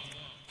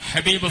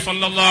 ഹബീബ്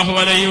സല്ലല്ലാഹു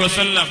അലൈഹി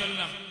വസല്ലം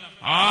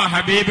ആ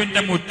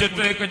ഹബീബിന്റെ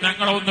മുറ്റത്തേക്ക്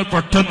ഞങ്ങളെ ഒന്ന്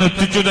പെട്ടെന്ന്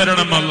എത്തിച്ചു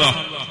തരണം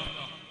അല്ലാഹ്.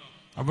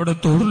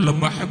 അവിടത്തോടുള്ള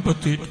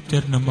മഹബ്ബത്ത്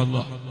തരണം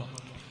അല്ലാഹ്.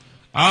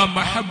 ആ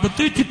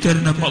മഹബ്ബത്ത്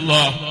തരണം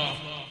അല്ലാഹ്.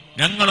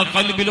 ഞങ്ങളെ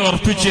ഖൽബിൽ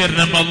ഉറപ്പിച്ചു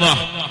തരണം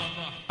അല്ലാഹ്.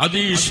 അത്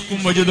ഇഷ്കും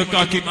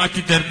വജുദക്കാക്കി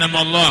മാറ്റി തരണം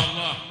അല്ലാഹ്.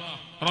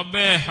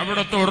 റബ്ബേ,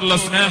 അവിടത്തോടുള്ള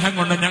സ്നേഹം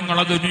കൊണ്ട്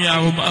ഞങ്ങളെ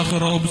ദുനിയാവും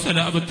ആഖിറവും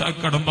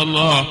സലാമത്താക്കണം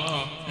അല്ലാഹ്.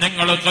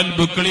 ഞങ്ങളെ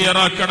ഖൽബ്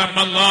ക്ലിയറാക്കണം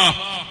അല്ലാഹ്.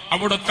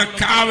 അവിടുത്തെ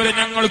കാവല്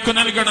ഞങ്ങൾക്ക്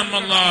നൽകണം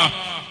അല്ലാഹ്.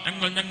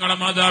 ഞങ്ങളെ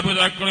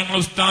മാതാപിതാക്കൾ, ഞങ്ങൾ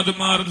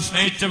ഉസ്താദുമാർ,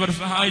 സ്നേഹിച്ചവർ,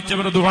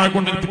 സഹായിച്ചവർ, ദുആ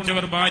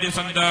കൊണ്ടിരിപ്പിച്ചവർ, ഭാര്യ,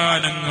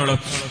 സന്താനങ്ങൾ,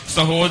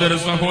 സഹോദര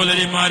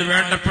സഹോദരിമാർ,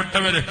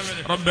 വേണ്ടപ്പെട്ടവര്,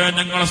 റബ്ബേ,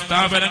 ഞങ്ങളെ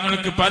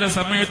സ്ഥാപനങ്ങൾക്ക് പല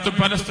സമയത്തും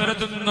പല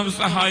സ്ഥലത്തു നിന്നും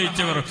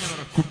സഹായിച്ചവർ,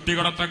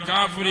 കുട്ടികളെ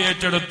തക്കാഫുലി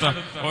ഏറ്റെടുത്ത,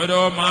 ഓരോ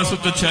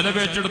മാസത്തെ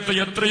ചെലവേറ്റെടുത്ത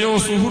എത്രയോ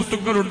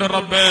സുഹൃത്തുക്കളുണ്ട്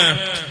റബ്ബേ.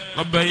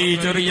 റബ്ബേ, ഈ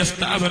ചെറിയ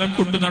സ്ഥാപനം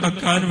കൊണ്ട്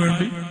നടക്കാൻ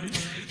വേണ്ടി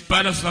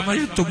പല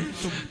സമയത്തും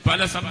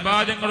പല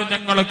സമ്പാദ്യങ്ങളും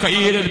ഞങ്ങളെ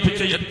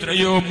കയ്യിലേൽപ്പിച്ച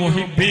എത്രയോ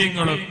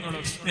മുഹിബ്ബീങ്ങളും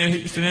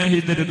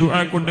സ്നേഹിതര്, ദുആ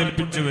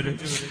കൊണ്ടേൽപ്പിച്ചവര്,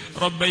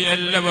 റബ്ബേ,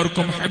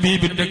 എല്ലാവർക്കും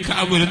ഹബീബിന്റെ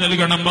കാവല്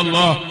നൽകണം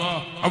അല്ലാഹ്.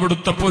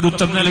 അവിടുത്തെ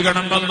പൊരുത്തം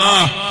നൽകണം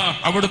അല്ലാഹ്.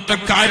 അവിടുത്തെ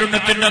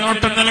കാരുണ്യത്തിന്റെ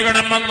നോട്ടം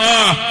നൽകണം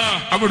അല്ലാഹ്.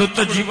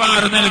 അവിടുത്തെ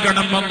ജിവാർ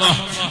നൽകണം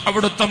അല്ലാഹ്.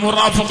 അവിടുത്തെ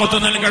മുറാഫഖത്ത്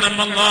നൽകണം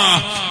അല്ലാഹ്.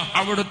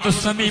 അവിടുത്തെ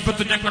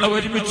സമീപത്ത് ഞങ്ങളെ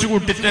ഒരുമിച്ച്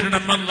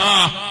കൂട്ടിത്തരണം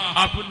അല്ലാഹ്.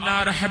 ആ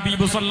പുന്നാര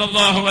ഹബീബ്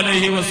സല്ലല്ലാഹു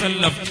അലൈഹി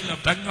വസല്ലം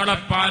തങ്ങളെ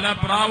പല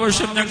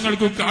പ്രാവശ്യം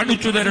ഞങ്ങൾക്ക്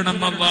കാണിച്ചു തരണം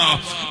അല്ലാഹ്.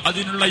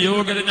 അതിനുള്ള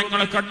യോഗ്യത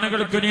ഞങ്ങളെ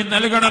കണ്ണുകൾക്ക് നീ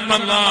നൽകണം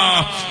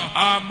അല്ലാഹ്.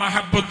 ആ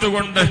മഹബ്ബത്ത്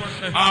കൊണ്ട്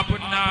ആ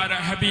പുന്നാര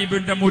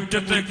ഹബീബിന്റെ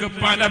മുറ്റത്തേക്ക്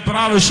പല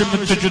പ്രാവശ്യം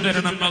എത്തിച്ചു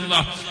തരണം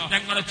അല്ലാഹ്.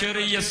 ഞങ്ങളെ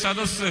ചെറിയ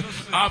സദസ്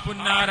ആ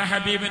പുന്നാര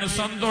ഹബീബിന്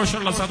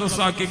സന്തോഷമുള്ള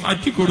സദസ്സാക്കി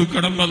മാറ്റി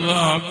കൊടുക്കണം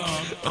അല്ലാഹ്.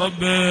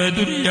 റബ്ബേ,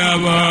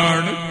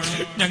 ദുനിയാവാണ്,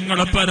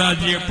 ഞങ്ങളെ പര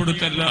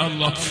പരാജയപ്പെടുത്തല്ല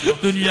അല്ലാഹ്,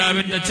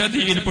 ദുനിയാവിന്റെ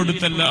ചതിയിൽ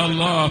പെടുത്തല്ല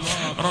അല്ലാഹ്.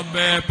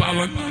 റബ്ബേ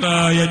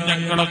പാവങ്ങളായ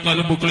ഞങ്ങളെ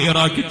ഖൽബ്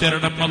ക്ലിയറാക്കി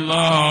തരണം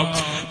അല്ലാഹ്.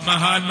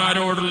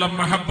 മഹാന്മാരോടുള്ള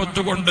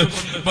മഹബത്ത് കൊണ്ട്,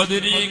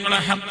 ബദരീങ്ങളെ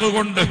ഹഖ്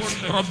കൊണ്ട്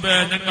റബ്ബേ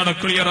ഞങ്ങളെ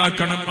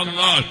ക്ലിയറാക്കണം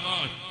അല്ലാഹ്.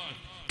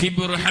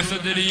 കിബ്ർ,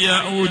 ഹസദ്, റിയാ,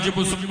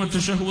 ഊജ്ബ്, സുമ്മത്ത്,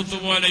 ശഹ്വത്ത്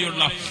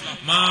പോലെയുള്ള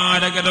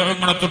മാരക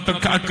രോഗങ്ങളെ തൊട്ട്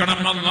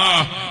കാക്കണം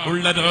അല്ലാഹ്.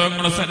 ഉള്ള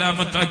രോഗങ്ങളെ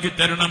സലാമത്താക്കി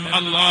തരണം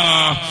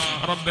അല്ലാഹ്.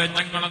 റബ്ബേ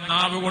ഞങ്ങളെ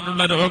നാവ്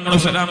കൊണ്ടുള്ള രോഗങ്ങളെ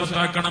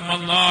സലാമത്താക്കണം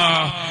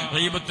അല്ലാഹ്.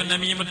 ഗീബത്ത്,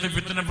 നമീമത്ത്,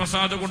 ഫിത്ന,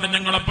 ഫസാദ് കൊണ്ട്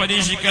ഞങ്ങളെ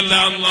പരീക്ഷിക്കല്ല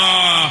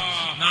അല്ലാഹ്.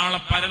 നാളെ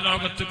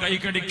പരലോകത്ത്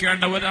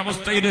കൈകടിക്കേണ്ട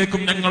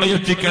ഒരവസ്ഥയിലേക്കും ഞങ്ങളെ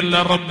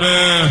എത്തിക്കല്ല റബ്ബേ.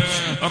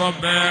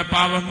 റബ്ബേ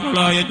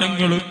പാവങ്ങളായ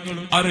ഞങ്ങൾ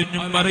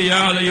അറിഞ്ഞും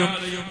അറിയാതെയും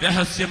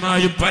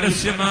രഹസ്യമായും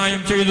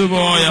പരസ്യമായും ചെയ്തു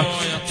പോയ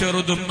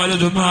ചെറുതും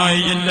വലുതുമായ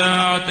എല്ലാ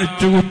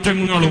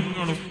തെറ്റുകുറ്റങ്ങളും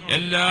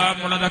എല്ലാം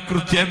വളരെ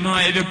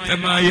കൃത്യമായി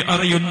വ്യക്തമായി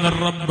അറിയുന്ന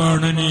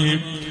റബ്ബാണ് നീ.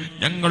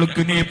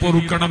 ഞങ്ങൾക്ക് നീ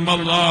പൊറുക്കണം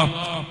അല്ലാഹ്,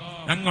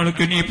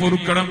 ഞങ്ങൾക്ക് നീ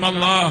പൊറുക്കണം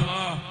അല്ലാഹ്,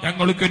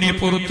 ഞങ്ങൾക്ക് നീ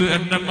പൊറുത്ത്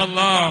തരണം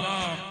അല്ലാഹ്.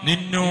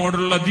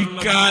 നിന്നോടുള്ള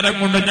ധിക്കാരം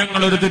കൊണ്ട്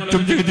ഞങ്ങളൊരു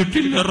തെറ്റും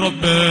ചെയ്തിട്ടില്ല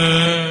റബ്ബേ.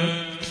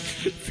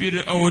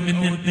 ഫിർഔൻ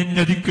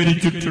നിന്നെ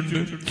ധിക്കരിച്ചിട്ടുണ്ട്,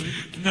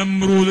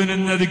 നമ്രൂദ്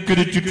നിന്നെ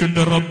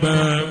ധിക്കരിച്ചിട്ടുണ്ട് റബ്ബേ.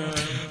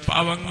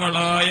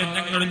 പാവങ്ങളായ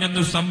ഞങ്ങളിൽ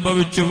നിന്ന്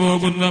സംഭവിച്ചു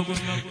പോകുന്ന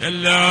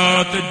എല്ലാ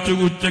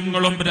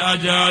തെറ്റുകുറ്റങ്ങളും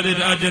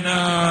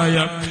രാജാതിരാജനായ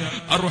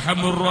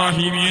അർഹമുർ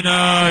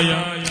റഹീമീനായ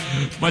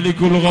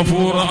മലികുൽ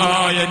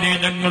ഗഫൂറായ നീ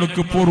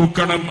ഞങ്ങൾക്ക്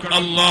പൊറുക്കണം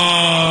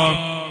അല്ലാഹ്.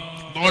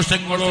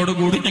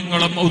 ദോഷങ്ങളോടുകൂടി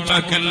ഞങ്ങളെ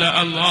മൗത്താക്കല്ല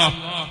അല്ലാഹ്.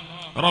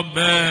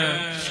 റബ്ബേ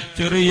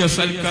ചെറിയ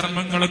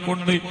സൽക്കർമ്മങ്ങളെ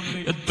കൊണ്ട്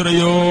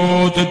എത്രയോ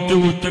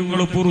തെറ്റുകുറ്റങ്ങൾ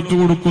പുറത്തു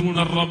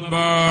കൊടുക്കുന്ന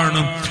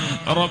റബ്ബാണ്.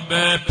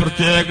 റബ്ബേ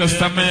പ്രത്യേക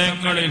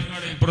സമയങ്ങളിൽ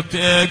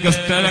പ്രത്യേക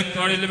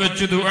സ്ഥലങ്ങളിൽ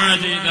വെച്ച് ദുആ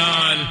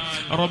ചെയ്താൽ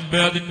റബ്ബേ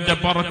അതിന്റെ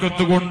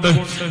ബറക്കത്ത് കൊണ്ട്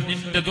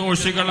നിന്റെ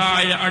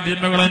ദോഷികളായ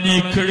അടിമകളെ നീ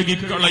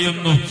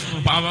കഴുകിക്കളയുന്നു.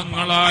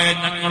 പാവങ്ങളായ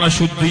ഞങ്ങളെ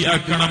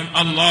ശുദ്ധിയാക്കണം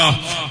അല്ലാഹ്.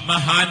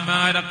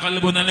 മഹാന്മാരെ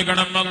ഖൽബ്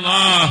നൽകണം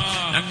അല്ലാഹ്.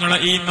 ഞങ്ങളെ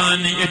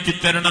ഈമാൻ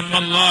എത്തിത്തരണം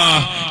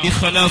അല്ലാഹ്.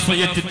 ഇഖ്ലാസ്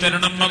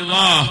എത്തിത്തരണം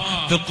അല്ലാഹ്.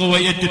 തഖ്വ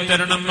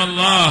എത്തിത്തരണം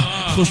അല്ലാഹ്.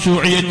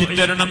 ഖുശൂഅ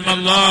എത്തിത്തരണം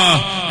അല്ലാഹ്.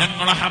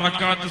 ഞങ്ങളെ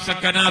ഹറകാത്ത്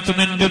സക്കനാത്ത്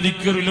നിന്റെ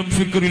ദിക്റിലും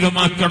ഫിക്റിലും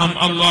ആക്കണം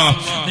അല്ലാഹ്.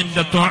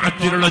 നിന്റെ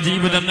ത്വഅത്തിലുള്ള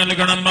ജീവിതം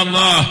നൽകണം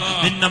അല്ലാഹ്.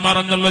 നിന്നെ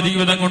മറന്നുള്ള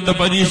ജീവിതം കൊണ്ട്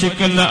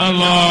പരീക്ഷിക്കല്ല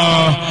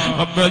അല്ലാഹ്.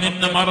 റബ്ബേ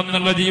നിന്നെ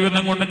മറന്നുള്ള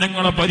ജീവിതം കൊണ്ട്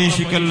ഞങ്ങളെ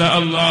പരീക്ഷിക്കല്ല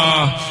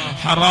അല്ലാഹ്.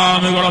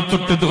 ഹറാമുകളെ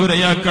തൊട്ട്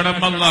ദൂരെയാക്കണം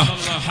അല്ലാഹ്.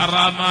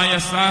 ഹറാമായ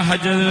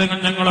സാഹചര്യങ്ങൾ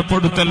ഞങ്ങളെ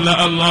പെടുത്തല്ല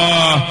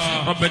അല്ലാഹ്.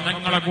 റബ്ബേ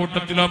ഞങ്ങളെ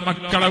കൂട്ടത്തിലോ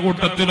മക്കളെ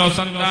കൂട്ടത്തിലോ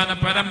സന്താന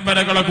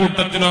പരമ്പരകളെ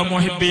കൂട്ടത്തിലോ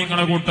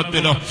മുഹിബ്ബീങ്ങളെ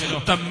കൂട്ടത്തിലോ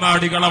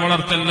തമ്മാടികളെ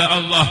വളർത്തല്ല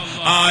അല്ലാഹ്.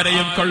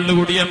 ആരെയും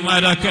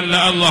കള്ളുകുടിയന്മാരാക്കല്ല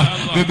അല്ലാഹ്.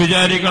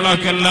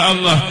 വ്യഭിചാരികളാക്കല്ല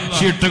അല്ലാഹ്.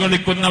 ചീട്ട്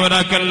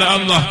കളിക്കുന്നവരാക്കല്ല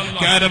അല്ലാഹ്.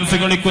 കാരംസ്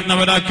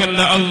കളിക്കുന്നവരാക്കല്ല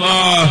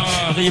അല്ലാഹ്.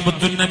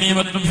 ഗീബത്തും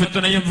നമീമത്തും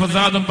ഫിത്നയും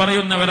ഫസാദും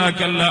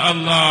പറയുന്നവരാക്കല്ല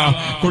അല്ലാഹ്.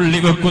 കൊള്ളി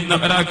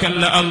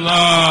വെക്കുന്നവരാക്കല്ല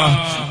അല്ലാഹ്.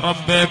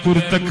 റബ്ബേ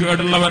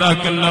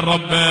കുരുത്തക്കേടുള്ളവരാക്കല്ല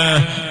റബ്ബേ.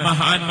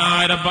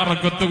 മഹാന്മാരെ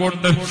ബറക്കത്ത്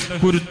കൊണ്ട്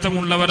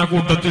കുരുത്തമുള്ളവരെ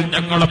കൂട്ടത്തിൽ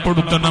ഞങ്ങളെ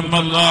പെടുത്തണം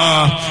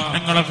അല്ലാഹ്.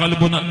 ഞങ്ങളെ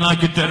ഖൽബ്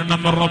നന്നാക്കി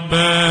തരണം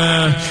റബ്ബേ.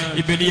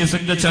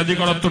 ഇബ്ലീസിന്റെ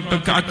ചതികളെ തൊട്ട്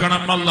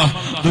കാക്കണം അല്ലാഹ്.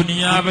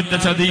 ദുനിയാവിന്റെ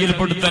ചതിയിൽ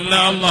പെടുത്തല്ല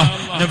അല്ലാഹ്.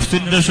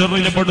 നഫ്സിന്റെ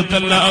ശർറിൽ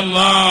പെടുത്തല്ല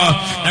അല്ലാഹ്.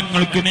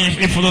 ഞങ്ങൾക്ക് നീ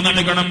ഹിഫ്ള്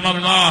നൽകണം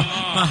അല്ലാഹ്.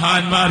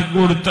 മഹാന്മാർക്ക്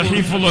കൊടുത്ത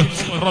ഹിഫ്ള്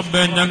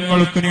റബ്ബേ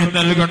ഞങ്ങൾക്ക് നീ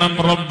നൽകണം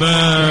റബ്ബേ.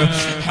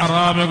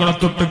 ഹറാമുകളെ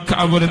തൊട്ട്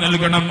കാവൽ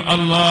നൽകണം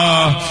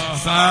അല്ലാഹ്.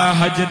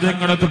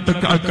 സാഹചര്യങ്ങളെ തൊട്ട്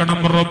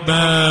കാക്കണം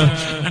റബ്ബേ.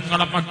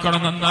 ഞങ്ങളെ മക്കളെ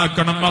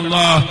നന്നാക്കണം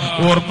അല്ലാഹ്.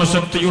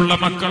 ഓർമ്മശക്തിയുള്ള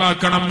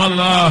മക്കളാക്കണം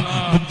അല്ലാഹ്.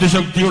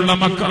 ബുദ്ധിശക്തിയുള്ള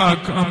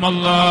മക്കളാക്കണം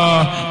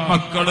അല്ലാഹ്.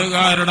 മക്കള്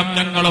കാരണം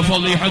ഞങ്ങളെ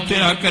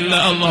ഫളീഹത്തിലാക്കല്ല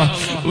അല്ലാഹ്.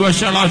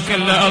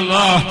 വഷളാക്കല്ല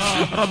അല്ലാഹ്.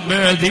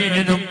 റബ്ബേ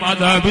ദീനിനും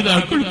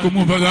മാതാപിതാക്കൾക്കും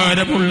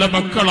ഉപകാരമുള്ള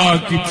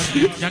മക്കളാക്കി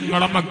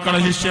ഞങ്ങളെ മക്കളെ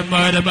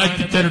ശിഷ്യന്മാരെ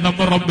മാറ്റിത്തരണം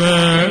റബ്ബേ.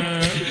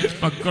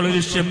 മക്കള്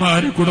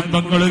ശിഷ്യന്മാര്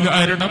കുടുംബങ്ങള്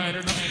കാരണം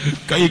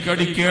കൈ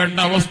കടിക്കേണ്ട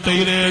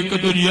അവസ്ഥയിലേക്ക്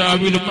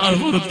ദുനിയാവിലും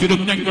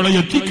ആഖിറത്തിലും ഞങ്ങളെ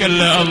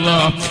എത്തിക്കല്ല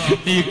അല്ലാഹ്.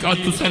 നീ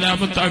കാത്തു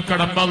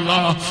സലാമത്താക്കണം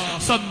അല്ലാഹ്.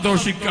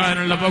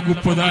 സന്തോഷിക്കാനുള്ള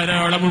വകുപ്പ്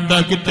ധാരാളം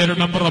ഉണ്ടാക്കി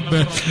തരണം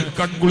റബ്ബേ.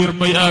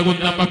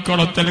 കൺകുളിർമയാകുന്ന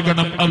മക്കളെ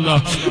നൽകണം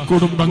അല്ലാഹ്.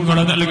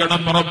 കുടുംബങ്ങളെ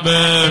നൽകണം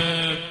റബ്ബേ.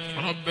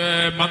 റബ്ബേ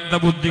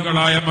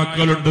മന്ദബുദ്ധികളായ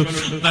മക്കളുണ്ട്,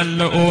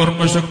 നല്ല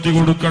ഓർമ്മശക്തി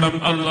കൊടുക്കണം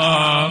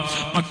അല്ലാഹ്.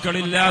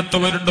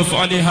 മക്കളില്ലാത്തവരുണ്ട്,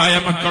 സ്വാലിഹായ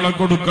മക്കളെ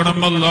കൊടുക്കണം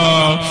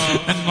അല്ലാഹ്.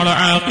 ഞങ്ങളെ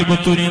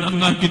ആഖിബത്ത് നീ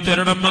നന്നാക്കി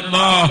തരണം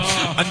അല്ലാഹ്.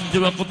 5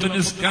 വഖ്ത്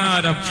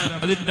നിസ്കാരം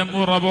അതിന്റെ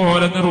മുറ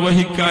പോലെ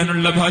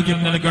നിർവഹിക്കാനുള്ള ഭാഗ്യം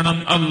നൽകണം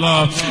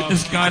അല്ലാഹ്.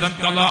 നിസ്കാരം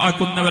ഖളാ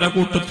ആക്കുന്നവരെ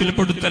കൂട്ടത്തിൽ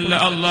പെടുത്തല്ല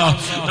അല്ലാഹ്.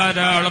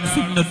 ധാരാളം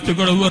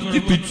സുന്നത്തുകൾ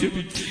വർദ്ധിപ്പിച്ച്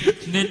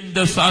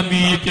നിന്റെ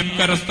സാമീപ്യം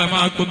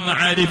കരസ്ഥമാക്കുന്ന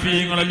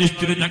ആരിഫീങ്ങളെ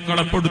ലിസ്റ്റിൽ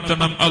ഞങ്ങളെ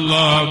പെടുത്തണം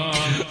അല്ലാഹ്.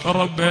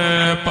 റബ്ബേ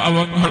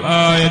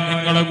പാവങ്ങളായ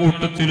ഞങ്ങളെ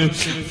കൂട്ടത്തിൽ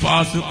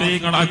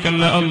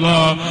ഫാസിഖീങ്ങളാക്കല്ല അല്ലാ,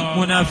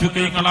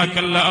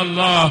 മുനാഫിഖീങ്ങളാക്കല്ല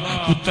അല്ലാ,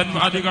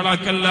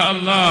 പുത്തൻവാദികളാക്കല്ല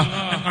അല്ലാ.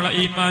 ഞങ്ങളെ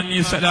ഈമാൻ നീ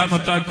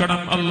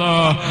സലാമത്താക്കണം അല്ലാ.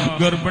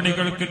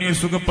 ഗർഭിണികൾക്ക് നീ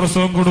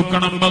സുഖപ്രസവം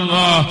കൊടുക്കണം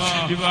അല്ലാ.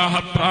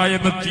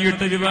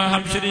 വിവാഹപ്രായമെത്തിയിട്ട്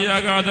വിവാഹം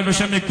ശരിയാകാതെ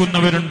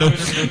വിഷമിക്കുന്നവരുണ്ട്.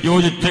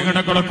 യോജിച്ച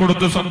ഇണകളെ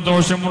കൊടുത്ത്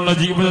സന്തോഷമുള്ള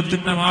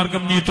ജീവിതത്തിന്റെ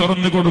മാർഗം നീ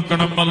തുറന്നു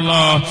കൊടുക്കണം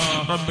അല്ലാ.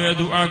 റബ്ബേ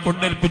ദുആ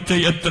കൊണ്ടേൽപ്പിച്ച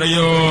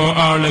എത്രയോ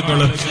ആളുകൾ,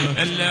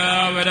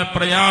 എല്ലാവരുടെ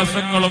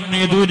പ്രയാസങ്ങളും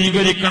നീ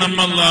ദൂരീകരിക്കണം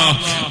അല്ലാ.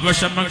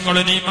 വിഷമങ്ങൾ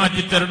നീ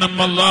മാറ്റിത്തരണം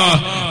അല്ലാ.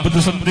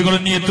 പ്രതിസന്ധികൾ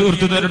നീ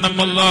തീർത്തു തരണം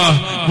അല്ലാ.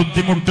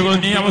 ബുദ്ധിമുട്ടുകൾ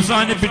നീ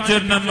അവസാനിപ്പിച്ചു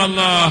തരണം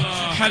അല്ലാ.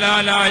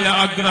 ഹലാലായ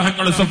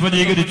ആഗ്രഹങ്ങൾ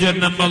സഫലീകരിച്ചു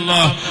തരണം അല്ലാ.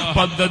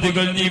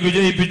 പദ്ധതികൾ നീ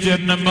വിജയിപ്പിച്ചു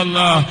തരണം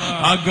അല്ലാ.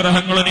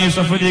 ആഗ്രഹങ്ങൾ നീ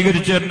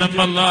സഫലീകരിച്ചു തരണം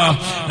അല്ലാ.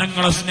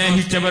 ഞങ്ങളെ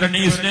സ്നേഹിച്ചവരെ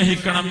നീ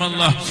സ്നേഹിക്കണം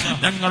അല്ലാ.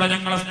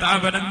 ഞങ്ങളെ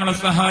സ്ഥാപനങ്ങളെ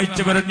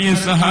സഹായിച്ചവരെ നീ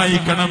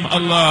സഹായിക്കണം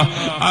അല്ലാ.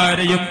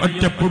 ആരെയും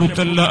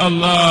ഒറ്റപ്പെടുത്തല്ല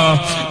അല്ലാ.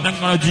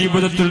 ഞങ്ങളെ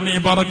ജീവിതത്തിൽ നീ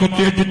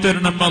ബറക്കത്ത്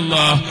ഏറ്റിത്തരണം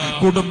അല്ലാ.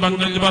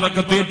 കുടുംബങ്ങളിൽ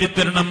ബറക്കത്ത്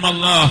ഏറ്റിത്തരണം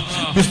അല്ലാ.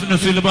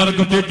 ബിസിനസ്സിൽ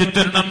ബറക്കത്ത്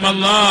ഏറ്റിത്തരണം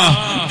അല്ലാ.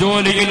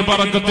 ജോലിയിൽ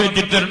ബറക്കത്ത്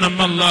ഏറ്റിത്തരണം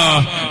അല്ലാ.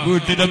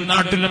 വീട്ടിലും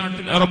നാട്ടിലും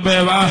റബ്ബേ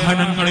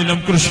വാഹനങ്ങളിലും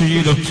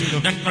കൃഷിയിലും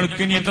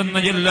ഞങ്ങൾക്ക് നീ തന്ന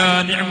എല്ലാ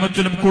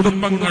നിഅമത്തിലും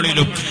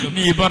കുടുംബങ്ങളിലും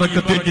നീ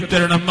ബറക്കത്ത്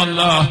ഏറ്റിത്തരണം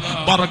അല്ലാ.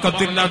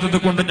 ബറക്കത്തില്ലാത്തത്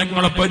കൊണ്ട്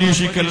ഞങ്ങളെ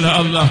പരീക്ഷിക്കല്ല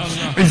അല്ലാ.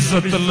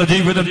 ഇസ്സത്തുള്ള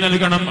ജീവിതം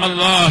നൽകണം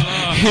അല്ലാ.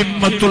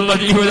 ഹിമ്മത്തുള്ള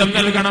ജീവിതം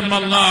നൽകണം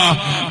അല്ലാ.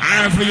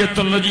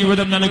 ആഫിയത്തുള്ള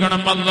ജീവിതം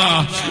നൽകണം അല്ലാ.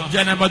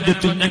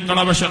 ജനമധ്യത്തിൽ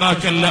ഞങ്ങളെ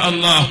വഷളാക്കല്ല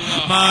അല്ലാ.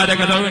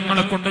 മാരക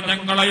രോഗങ്ങളെ കൊണ്ട്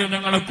ഞങ്ങളെയും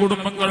ഞങ്ങളെ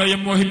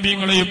കുടുംബങ്ങളെയും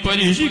മുഹിബീങ്ങളെയും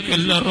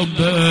പരീക്ഷിക്കല്ല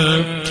റബ്ബേ.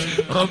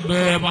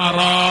 റബ്ബേ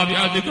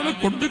മാറാവ്യാധികളെ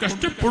കൊണ്ട്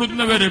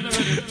കഷ്ടപ്പെടുന്നവരും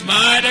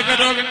മാരക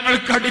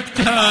രോഗങ്ങൾക്ക്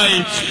അഡിക്റ്റായി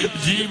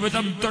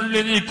ജീവിതം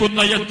തള്ളി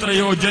നീക്കുന്ന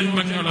എത്രയോ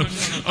ജന്മങ്ങൾ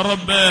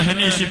റബ്ബേ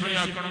നീ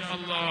ശിഫയാക്കണം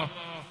അല്ലാ.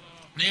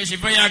 നീ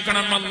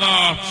ശിഫയാക്കണം അല്ലാ.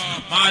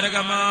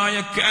 മാരകമായ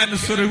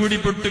ക്യാൻസർ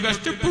പിടിപെട്ട്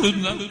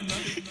കഷ്ടപ്പെടുന്ന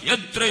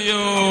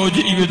എത്രയോ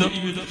ജീവിതം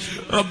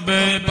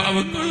റബ്ബേ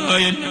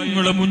പാവങ്ങളായ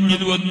ഞങ്ങളെ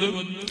മുന്നിൽ വന്ന്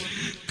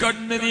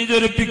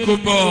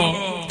കണ്ണുനീരൊലിപ്പിക്കുമ്പോ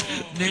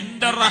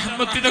നിന്റെ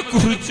റഹ്മത്തിനെ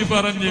കുറിച്ച്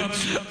പറഞ്ഞ്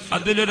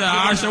അതിലൊരു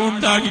ആശ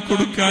ഉണ്ടാക്കി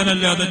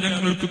കൊടുക്കാനല്ലാതെ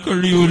ഞങ്ങൾക്ക്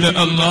കഴിയൂല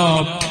അല്ലാ.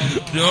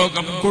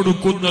 രോഗം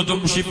കൊടുക്കുന്നതും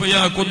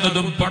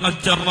ശിഫയാക്കുന്നതും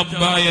പടച്ച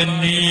റബ്ബായ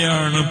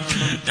നീയാണ്.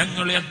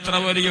 ഞങ്ങൾ എത്ര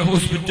വലിയ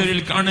ഹോസ്പിറ്റലിൽ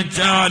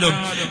കാണിച്ചാലും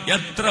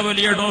എത്ര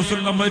വലിയ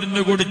ഡോസുള്ള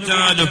മരുന്ന്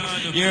കുടിച്ചാലും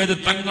ഏത്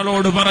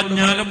തങ്ങളോട്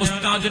പറഞ്ഞാലും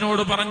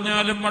ഉസ്താദിനോട്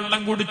പറഞ്ഞാലും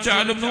വെള്ളം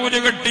കുടിച്ചാലും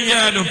നൂല്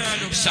കെട്ടിയാലും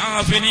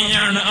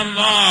ഷാഫിനിയാണ്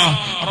അല്ലാ.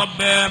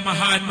 റബ്ബേ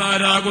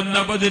മഹാന്മാരാകുന്ന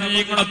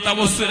ബദരീങ്ങളെ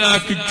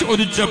തവസ്സുലാക്കി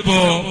ചോദിച്ചപ്പോ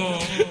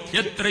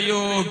എത്രയോ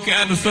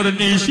ക്യാൻസർ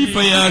നീ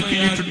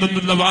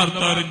ശിഫയാക്കിയിട്ടുണ്ടെന്നുള്ള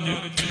വാർത്ത അറിഞ്ഞു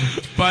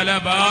പല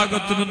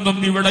ഭാഗത്തു നിന്നും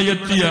ഇവിടെ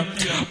എത്തിയ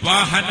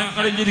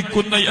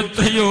വാഹനങ്ങളിലിരിക്കുന്ന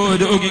എത്രയോ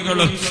രോഗികൾ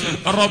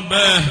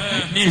റബ്ബേ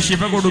നീ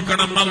ശിഫ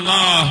കൊടുക്കണം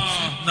അല്ലാ.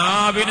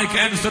 നാവിന്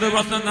ക്യാൻസർ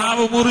വന്ന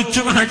നാവ്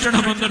മുറിച്ചു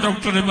മാറ്റണമെന്ന്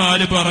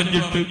ഡോക്ടർമാര്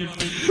പറഞ്ഞിട്ട്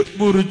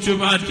മുറിച്ചു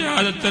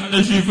മാറ്റാതെ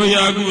തന്നെ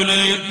ശിഫയാകൂലേ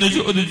എന്ന്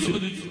ചോദിച്ചു.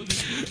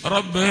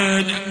 റബ്ബേ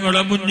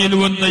ഞങ്ങളെ മുന്നിൽ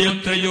വന്ന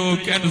എത്രയോ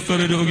ക്യാൻസർ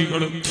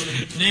രോഗികളും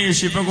നീ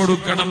ശിഫ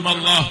കൊടുക്കണം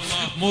അല്ലാ.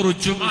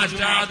 മുറിച്ചു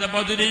മാറ്റാതെ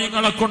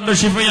ബദരീങ്ങളെ കൊണ്ട്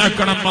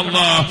ശിഫയാക്കണം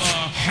അല്ലാ.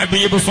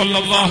 ഹബീബ്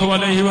സല്ലല്ലാഹു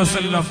അലൈഹി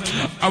വസല്ലം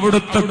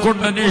അവിടുത്തെ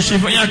കൊണ്ട് നീ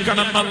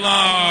ശിഫയാക്കണം അല്ലാ.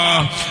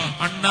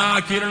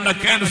 അണ്ണാക്കിലുള്ള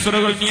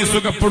ക്യാൻസറുകൾ നീ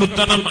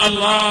സുഖപ്പെടുത്തണം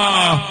അല്ലാ.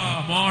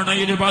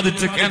 മോണയിൽ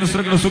ബാധിച്ച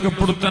ക്യാൻസറുകൾ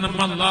സുഖപ്പെടുത്തണം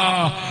അല്ലാ.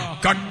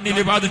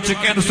 കണ്ണില് ബാധിച്ച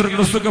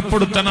ക്യാൻസറുകൾ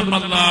സുഖപ്പെടുത്തണം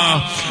അല്ലാ.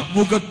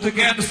 മുഖത്ത്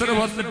ക്യാൻസർ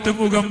വന്നിട്ട്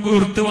മുഖം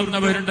വീർത്ത്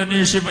വന്നവരുണ്ട് നീ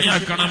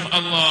ശിഫയാക്കണം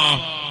അല്ലാ.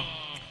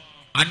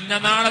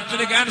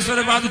 അന്നനാളത്തിന് ക്യാൻസർ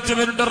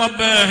ബാധിച്ചവരുണ്ട്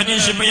റബ്ബേ നീ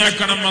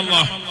ശിഫയാക്കണം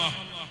അല്ലാ.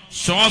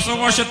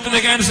 ശ്വാസകോശത്തിന്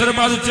ക്യാൻസർ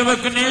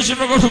ബാധിച്ചവർക്ക് നീ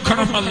ശിഫ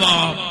കൊടുക്കണം അല്ലാ.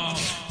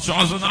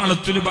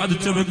 ശ്വാസനാളത്തിൽ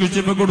ബാധിച്ചവർക്ക്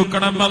ശിഫ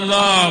കൊടുക്കണം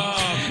അല്ലാ.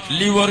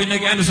 ലിവറിന്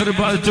ക്യാൻസർ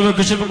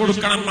ബാധിച്ചവർക്ക് ശിഫ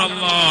കൊടുക്കണം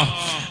അല്ലാ.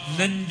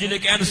 നെഞ്ചില്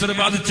ക്യാൻസർ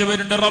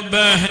ബാധിച്ചവരുണ്ട്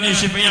റബ്ബേ നീ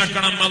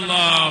ശിഫയാക്കണം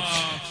അല്ലാ.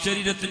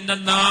 ശരീരത്തിന്റെ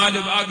 4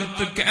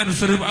 ഭാഗത്ത്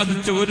ക്യാൻസർ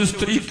ബാധിച്ച ഒരു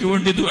സ്ത്രീക്ക്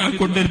വേണ്ടി ദുആ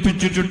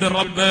കൊണ്ടേൽപ്പിച്ചിട്ടുണ്ട്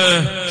റബ്ബേ.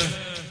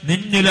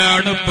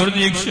 നിന്നിലാണ്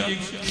പ്രതീക്ഷ.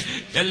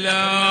 എല്ലാ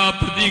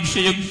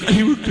പ്രതീക്ഷയും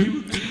കൈവിട്ടു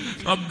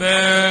റബ്ബേ.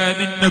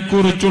 നിന്നെ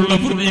കുറിച്ചുള്ള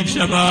പ്രതീക്ഷ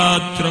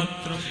മാത്രം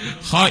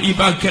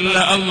ഖായിബാക്കല്ല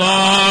അല്ലാ.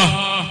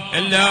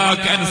 എല്ലാ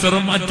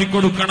ക്യാൻസറും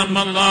മാറ്റിക്കൊടുക്കണം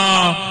അല്ലാ.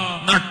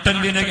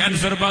 നട്ടലിന്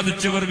ക്യാൻസർ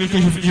ബാധിച്ചവർക്ക്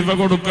ശിഫ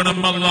കൊടുക്കണം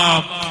അല്ലാ.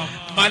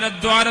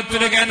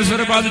 മലദ്വാരത്തിന്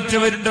ക്യാൻസർ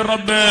ബാധിച്ചവരുണ്ട്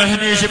റബ്ബേ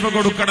നീ ശിഫ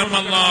കൊടുക്കണം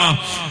അല്ലാ.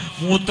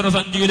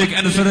 മൂത്രസഞ്ചിയില്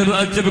ക്യാൻസർ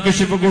ബാധിച്ചവർക്ക്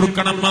ശിഫ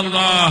കൊടുക്കണം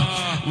അല്ലാ.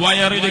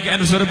 വയറില്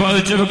ക്യാൻസർ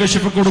ബാധിച്ചവർക്ക്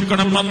ശിഫ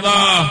കൊടുക്കണം അല്ലാ.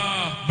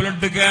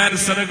 ബ്ലഡ്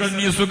ക്യാൻസറുകൾ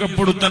നീ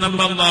സുഖപ്പെടുത്തണം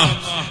അല്ലാ.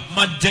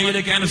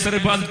 മജ്ജയില് ക്യാൻസർ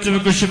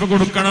ബാധിച്ചവർക്ക് ശിഫ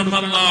കൊടുക്കണം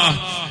അല്ലാ.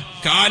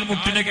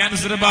 കാൽമുട്ടിന്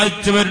ക്യാൻസർ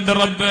ബാധിച്ചവരുണ്ട്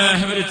റബ്ബേ,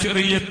 ഒരു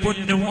ചെറിയ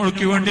പൊന്നു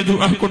മോൾക്ക് വേണ്ടി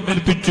ദുആ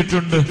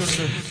കൊണ്ടേൽപ്പിച്ചിട്ടുണ്ട്.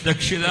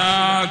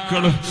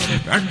 രക്ഷിതാക്കള്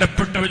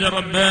വേണ്ടപ്പെട്ടവരെ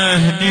റബ്ബേ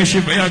നീ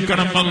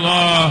ശിഫയാക്കണം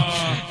അല്ലാഹ്.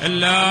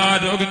 എല്ലാ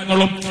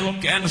രോഗങ്ങളും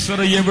ക്യാൻസർ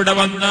എവിടെ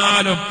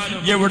വന്നാലും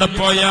എവിടെ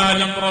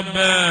പോയാലും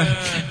റബ്ബേ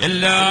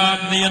എല്ലാം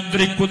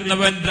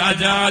നിയന്ത്രിക്കുന്നവൻ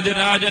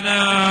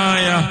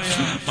രാജാതിരാജനായ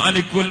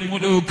മാലിക്കുൽ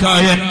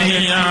മുലൂക്കായ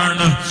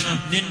നീയാണ്.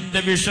 നിന്റെ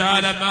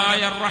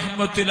വിശാലമായ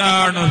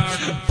റഹ്മത്തിലാണ്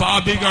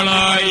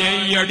പാപികളായ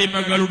ഈ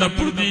അടിമകളുടെ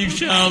പ്രതീക്ഷ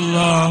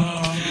അല്ലാഹ്.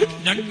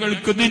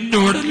 ഞങ്ങൾക്ക്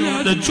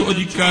നിന്നോടല്ലാതെ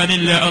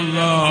ചോദിക്കാനില്ല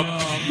അല്ലാഹ്.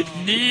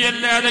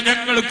 നീയല്ലാതെ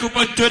ഞങ്ങൾക്ക്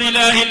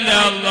മറ്റൊരിലാഹില്ല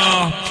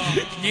അല്ലാഹ്.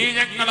 നീ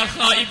ഞങ്ങളെ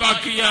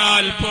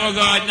ഖായിബാക്കിയാൽ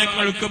പോകാൻ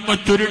ഞങ്ങൾക്ക്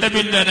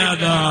മറ്റൊരിടമില്ല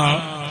നാഥാ.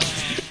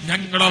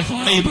 ഞങ്ങളെ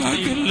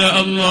ഖായിബാക്കല്ല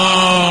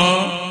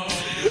അല്ലാഹ്.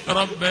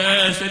 റബ്ബേ,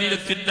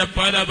 ശരീരത്തിന്റെ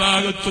പല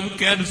ഭാഗത്തും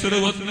ക്യാൻസർ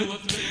വന്ന്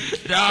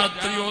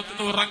രാത്രി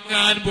ഒന്ന്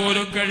ഉറങ്ങാൻ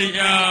പോലും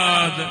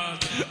കഴിയാതെ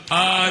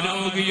ആ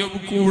രോഗിയും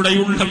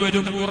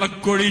കൂടെയുള്ളവരും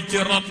ഉറക്കൊഴിച്ച്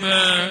റബ്ബേ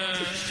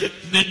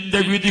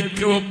നിന്റെ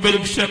വിധിക്ക് മുമ്പിൽ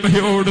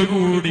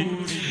ക്ഷമയോടുകൂടി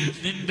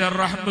നിന്റെ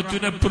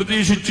റഹ്മത്തിനെ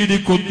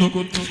പ്രതീക്ഷിച്ചിരിക്കുന്നു.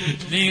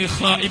 നീ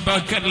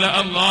ഖായിബാക്കല്ല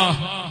അല്ലാഹ്.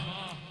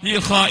 നീ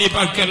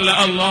ഖായിബാക്കല്ല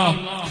അല്ലാഹ്.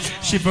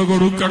 ശിഫ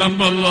കൊടുക്കണം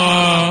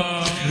അല്ലാഹ്.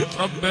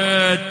 റബ്ബേ,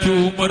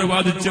 ട്യൂമർ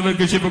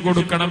ബാധിച്ചവർക്ക് ശിഫ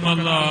കൊടുക്കണം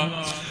അല്ലാഹ്.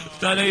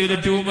 തലയിൽ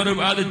ട്യൂമർ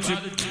ബാധിച്ച്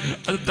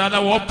അത് തല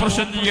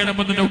ഓപ്പറേഷൻ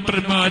ചെയ്യണമെന്ന്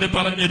ഡോക്ടർമാര്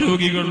പറഞ്ഞ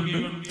രോഗികളുണ്ട്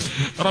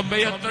റബ്ബേ.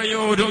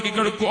 എത്രയോ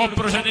രോഗികൾക്ക്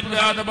ഓപ്പറേഷൻ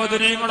ഇല്ലാതെ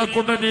ബദരീങ്ങളെ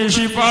കൊണ്ട് നീ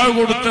ശിഫ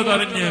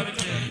കൊടുത്തതറിഞ്ഞ്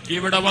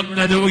ഇവിടെ വന്ന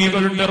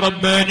രോഗികളുണ്ട്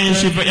റബ്ബേ, നീ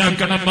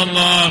ശിഫയാക്കണം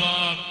അല്ലാഹ്.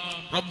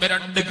 റബ്ബേ,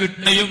 2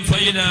 കിഡ്നിയും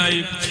ഫെയിലായി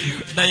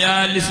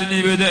ഡയാലിസിന്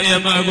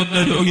വിധേയമാകുന്ന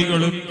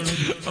രോഗികളും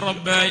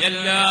റബ്ബേ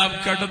എല്ലാം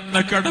കടന്ന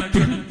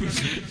കടപ്പിൽ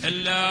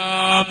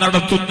എല്ലാം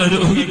നടത്തുന്ന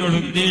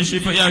രോഗികളും നീ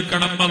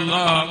ശിഫയാക്കണം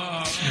അല്ലാഹ്.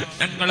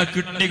 ഞങ്ങളെ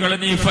കിഡ്നികളെ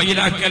നീ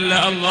ഫെയിലാക്കല്ല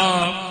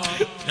അല്ലാഹ്.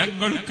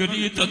 ഞങ്ങൾക്ക്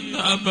നീ തന്ന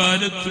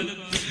അമാനത്ത്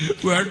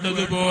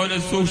വേണ്ടതുപോലെ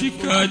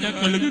സൂക്ഷിക്കാൻ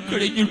ഞങ്ങൾക്ക്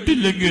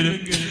കഴിഞ്ഞിട്ടില്ലെങ്കിലും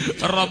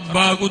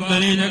റബ്ബാകുന്ന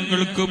നീ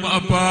ഞങ്ങൾക്ക്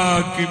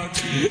മാപ്പാക്കി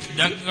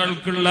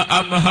ഞങ്ങൾക്കുള്ള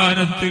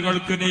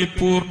അമാനത്തുകൾക്ക് നീ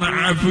പൂർണ്ണ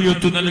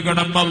ആഫിയത്ത്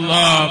നൽകണം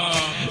അല്ലാഹ്.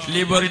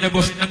 ലിവറിന്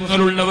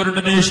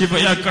പ്രശ്നങ്ങളുള്ളവരുടെ നീ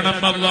ശിഫയാക്കണം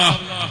അല്ലാഹ്.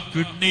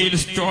 കിഡ്നിയിൽ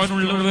സ്റ്റോൺ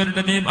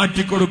ഉള്ളവരുടെ നീ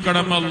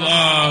മാറ്റിക്കൊടുക്കണം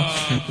അല്ലാഹ്.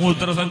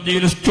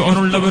 മൂത്രസഞ്ചിയിൽ സ്റ്റോൺ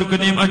ഉള്ളവർക്ക്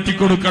നീ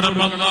മാറ്റിക്കൊടുക്കണം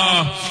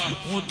അല്ലാഹ്.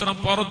 മൂത്രം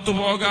പുറത്തു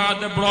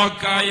പോകാതെ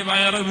ബ്ലോക്കായി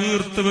വയറ്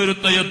വീർത്ത്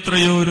വരുന്ന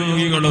എത്രയോ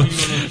രോഗികള്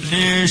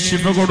നീ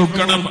ശിഫ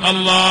കൊടുക്കണം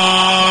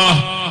അല്ലാഹ്.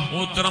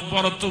 മൂത്രം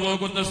പുറത്തു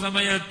പോകുന്ന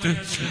സമയത്ത്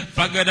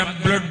പകരം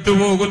ബ്ലഡ്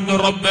പോകുന്ന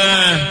റബ്ബേ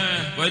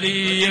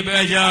വലിയ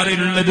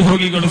ബേജാറിലുള്ള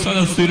രോഗികൾ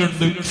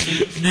സദസ്സിലുണ്ട്.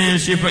 നീ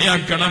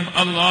ശിഫയാക്കണം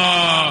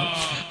അല്ലാഹ്.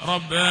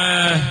 റബ്ബേ,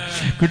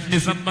 കിഡ്നി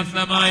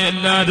സംബന്ധമായ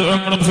എല്ലാ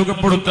രോഗങ്ങളും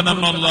സുഖപ്പെടുത്തണം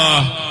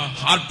അല്ലാഹ്.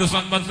 ഹാർട്ട്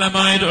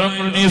സംബന്ധമായ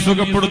രോഗങ്ങൾ നീ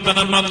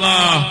സുഖപ്പെടുത്തണം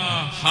അല്ലാഹ്.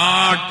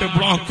 ഹാർട്ട്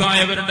ബ്ലോക്ക്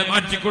ആയവരുടെ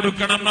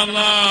മാറ്റിക്കൊടുക്കണം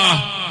അല്ലാഹ്.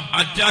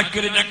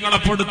 അറ്റാക്കിൽ ഞങ്ങളെ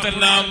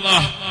പെടുത്തല്ല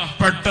അല്ലാഹ്.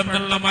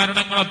 പെട്ടെന്നുള്ള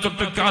മരണങ്ങളെ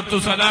തൊട്ട് കാത്തു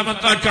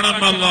സലാമത്താക്കണം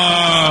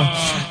അല്ലാഹ്.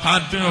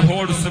 ഹാർട്ട്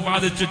ഹോൾസ്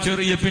ബാധിച്ച്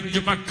ചെറിയ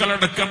പിഞ്ചു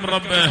മക്കളടക്കം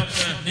റബ്ബേ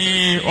നീ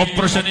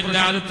ഓപ്പറേഷൻ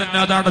ഇല്ലാതെ തന്നെ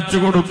അത് അടച്ചു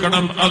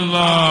കൊടുക്കണം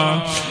അല്ലാഹ്.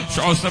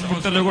 ശ്വാസം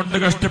മുട്ടൽ കൊണ്ട്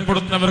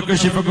കഷ്ടപ്പെടുന്നവർക്ക്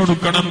ശിഫ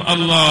കൊടുക്കണം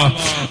അല്ലാഹ്.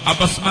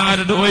 അപസ്മാര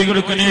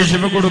രോഗികൾക്ക് നീ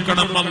ശിഫ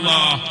കൊടുക്കണം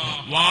അല്ലാഹ്.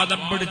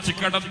 വാദം പിടിച്ച്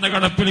കടന്ന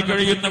കടപ്പിൽ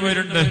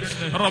കഴിയുന്നവരുണ്ട്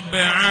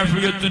റബ്ബേ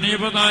ആഫിയത്ത് നീ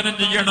പ്രദാനം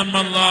ചെയ്യണം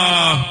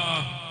അല്ലാഹ്.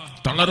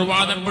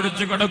 തളർവാദം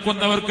പിടിച്ച്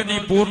കിടക്കുന്നവർക്ക് നീ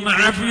പൂർണ്ണ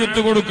ആഫിയത്ത്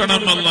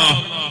കൊടുക്കണം അല്ലാഹ്.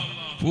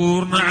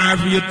 പൂർണ്ണ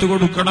ആഫിയത്ത്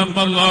കൊടുക്കണം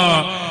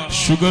അല്ലാഹ്.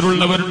 ഷുഗർ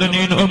ഉള്ളവരുടെ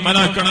നീ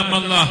നോർമലാക്കണം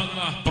അല്ലാഹ്.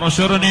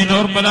 പ്രഷർ നീ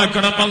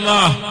നോർമലാക്കണം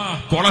അല്ലാഹ്.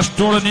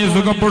 കൊളസ്ട്രോൾ നീ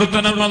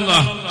സുഖപ്പെടുത്തണം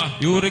അല്ലാഹ്.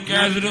 യൂറിക്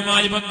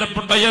ആസിഡുമായി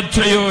ബന്ധപ്പെട്ട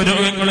എത്രയോ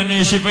രോഗങ്ങൾ നീ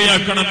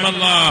ശിഫയാക്കണം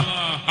അല്ലാഹ്.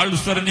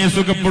 അൾസർ നീ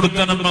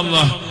സുഖപ്പെടുത്തണം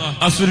അല്ലാഹ്.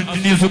 അസിഡിറ്റി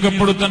നീ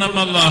സുഖപ്പെടുത്തണം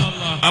അല്ലാഹ്.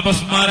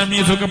 അപസ്മാരം നീ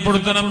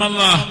സുഖപ്പെടുത്തണം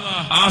അല്ലാഹ്.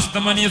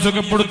 ആസ്തമ നീ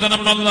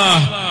സുഖപ്പെടുത്തണം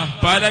അല്ലാഹ്.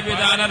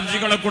 പലവിധ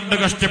അലർജികളെ കൊണ്ട്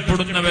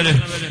കഷ്ടപ്പെടുന്നവര്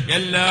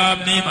എല്ലാം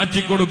നീ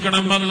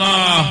മാറ്റിക്കൊടുക്കണം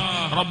അല്ലാഹ്.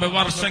 റബ്ബ്,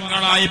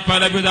 വർഷങ്ങളായി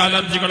പലവിധ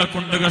അലർജികളെ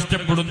കൊണ്ട്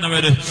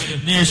കഷ്ടപ്പെടുന്നവര്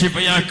നീ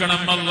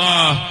ശിഫയാക്കണം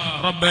അല്ലാഹ്.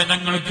 റബ്ബെ,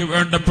 ഞങ്ങൾക്ക്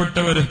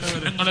വേണ്ടപ്പെട്ടവര്,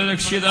 ഞങ്ങളെ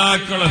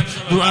രക്ഷിതാക്കള്,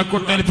 ദുആ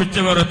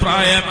കൊണ്ടേൽപ്പിച്ചവർ,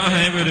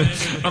 പ്രായമായവര്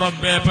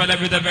റബ്ബെ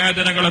പലവിധ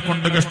വേദനകളെ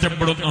കൊണ്ട്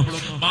കഷ്ടപ്പെടുന്നു.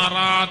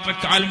 മാറാത്ത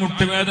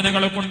കാൽമുട്ട്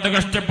വേദനകളെ കൊണ്ട്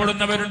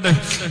കഷ്ടപ്പെടുന്നവരുണ്ട്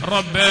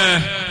റബ്ബെ.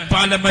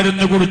 പല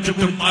മരുന്ന്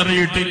കുടിച്ചിട്ടും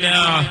മാറിയിട്ടില്ല.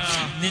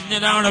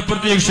 നിന്നിലാണ്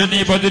പ്രതീക്ഷ. നീ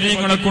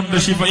ബദരീങ്ങളെ കൊണ്ട്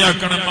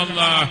ശിഫയാക്കണം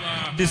അല്ലാഹ്.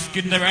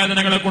 ഡിസ്കിന്റെ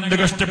വേദനകളെ കൊണ്ട്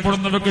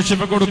കഷ്ടപ്പെടുന്നവർക്ക്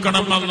ശിഫ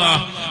കൊടുക്കണം അല്ലാഹ്.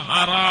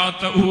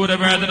 മാറാത്ത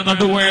ഊരവേദന,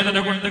 നടുവേദന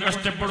കൊണ്ട്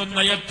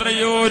കഷ്ടപ്പെടുന്ന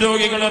എത്രയോ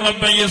രോഗികൾ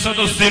റബ്ബെ ഈ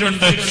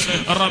സദസ്സിലുണ്ട്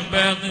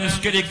റബ്ബെ.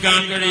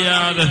 നിസ്കരിക്കാൻ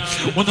കഴിയാതെ,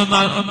 ഒന്ന്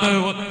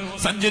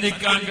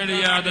സഞ്ചരിക്കാൻ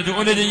കഴിയാതെ,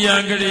 ജോലി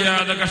ചെയ്യാൻ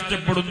കഴിയാതെ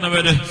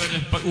കഷ്ടപ്പെടുന്നവര്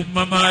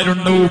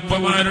ഉമ്മമാരുണ്ട്,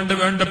 ഉപ്പമാരുണ്ട്,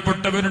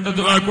 വേണ്ടപ്പെട്ടവരുണ്ട്,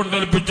 ദുആ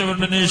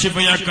കൊണ്ടേൽപ്പിച്ചവരുണ്ട്. നീ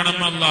ശിഫയാക്കണം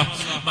അല്ലാഹ്.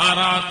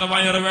 മാറാത്ത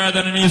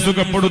വയറുവേദന നീ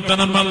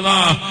സുഖപ്പെടുത്തണം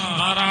അല്ലാഹ്.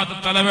 മാറാത്ത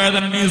മാറാത്ത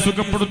തലവേദന നീ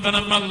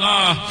സുഖപ്പെടുത്തണം അല്ലാ.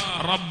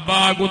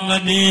 റബ്ബാകുന്ന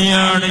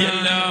നീയാണ്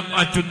എല്ലാം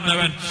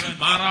മാറ്റുന്നവൻ,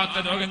 മാറാത്ത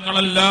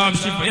രോഗങ്ങളെല്ലാം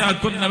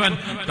ശിഫയാക്കുന്നവൻ.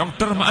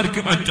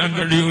 ഡോക്ടർമാർക്ക് മാറ്റാൻ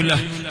കഴിയൂല,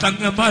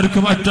 തങ്ങന്മാർക്ക്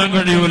മാറ്റാൻ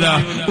കഴിയൂല,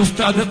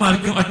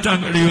 ഉസ്താദുമാർക്ക് മാറ്റാൻ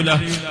കഴിയൂല.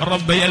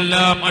 റബ്ബേ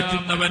എല്ലാം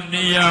മാറ്റുന്നവൻ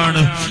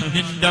നീയാണ്.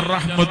 നിന്റെ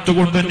റഹ്മത്ത്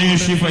കൊണ്ട് നീ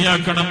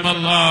ശിഫയാക്കണം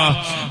അല്ലാ.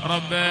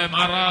 റബ്ബേ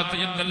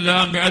മാറാത്ത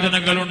എന്തെല്ലാം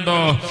വേദനകളുണ്ടോ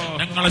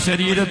ഞങ്ങളുടെ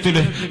ശരീരത്തിൽ,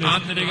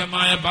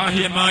 ആന്തരികമായ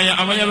ബാഹ്യമായ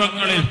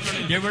അവയവങ്ങളിൽ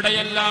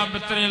എവിടെയെല്ലാം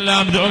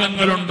എത്രയെല്ലാം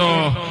രോഗങ്ങളുണ്ടോ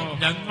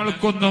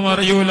ഞങ്ങൾക്കൊന്നും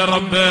അറിയൂല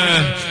റബ്ബേ.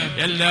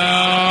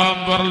 എല്ലാം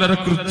വളരെ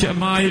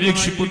കൃത്യമായി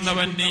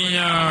രക്ഷിക്കുന്നവൻ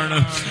നീയാണ്.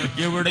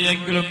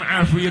 എവിടെയെങ്കിലും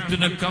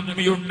ആഫിയത്തിന്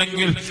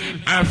കമ്മിയുണ്ടെങ്കിൽ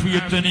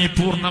ആഫിയത്ത് നീ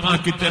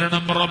പൂർണ്ണമാക്കി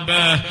തരണം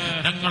റബ്ബേ.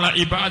 ഞങ്ങളെ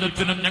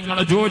ഇബാദത്തിനും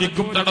ഞങ്ങളെ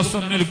ജോലിക്കും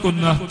തടസ്സം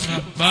നിൽക്കുന്ന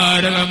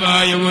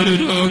മാരകമായ ഒരു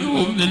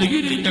രോഗവും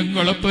നൽകി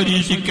ഞങ്ങളെ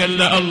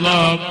പരീക്ഷിക്കല്ല അല്ലാ.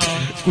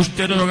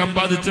 കുഷ്ഠരോഗം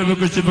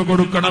ബാധിച്ചവർക്ക് ശിഫ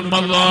കൊടുക്കണം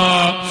അല്ലാ.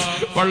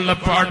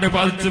 വള്ളപ്പാട്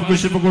ബാധിച്ചവർക്ക്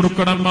ശിഫ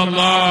കൊടുക്കണം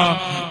അല്ലാ.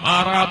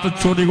 മാറാത്ത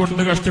ചൊറി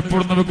കൊണ്ട്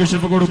കഷ്ടപ്പെടുന്നവർക്ക്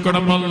ശിഫ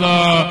കൊടുക്കണം അല്ലാ.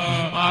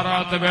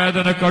 മാറാത്ത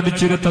വേദന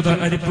കടിച്ചിരുത്തത്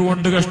അരിപ്പ്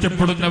കൊണ്ട്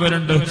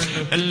കഷ്ടപ്പെടുന്നവരുണ്ട്,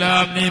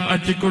 എല്ലാം നീ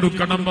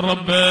മാറ്റിക്കൊടുക്കണം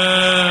റബ്ബേ.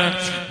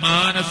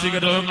 മാനസിക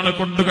രോഗങ്ങളെ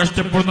കൊണ്ട്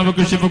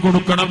കഷ്ടപ്പെടുന്നവർക്ക് ശിഫ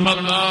കൊടുക്കണം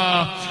അല്ലാ.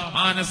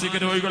 മാനസിക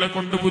രോഗികളെ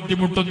കൊണ്ട്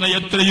ബുദ്ധിമുട്ടുന്ന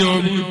എത്രയോ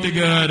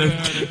വീട്ടുകാര്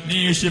നീ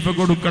ശിഫ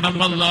കൊടുക്കണം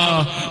അല്ലാ.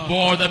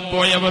 ബോധം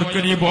പോയവർക്ക്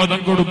നീ ബോധം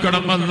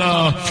കൊടുക്കണം അല്ലാ.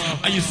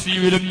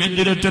 ഐസിയുവിലും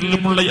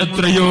വെന്റിലേറ്ററിലുമുള്ള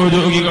എത്രയോ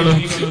രോഗികൾ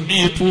നീ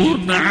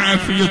പൂർണ്ണ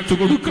ആഫിയത്ത്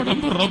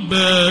കൊടുക്കണം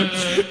റബ്ബേ.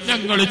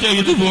 ഞങ്ങൾ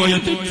ചെയ്തു പോയ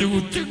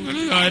തെറ്റുകുറ്റങ്ങൾ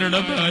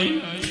കാരണമായി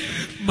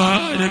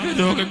മാരക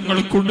രോഗങ്ങൾ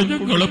കൊണ്ട്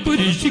ഞങ്ങളെ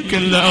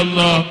പരീക്ഷിക്കല്ല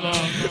അല്ലാ.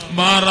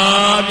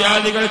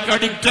 മാറാവ്യാധികൾക്ക്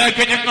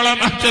അഡിക്റ്റാക്കി ഞങ്ങളെ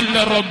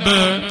മാറ്റല്ല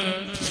റബ്ബേ.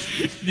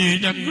 നീ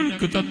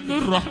ഞങ്ങൾക്ക് തന്ന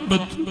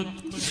റഹ്മത്ത്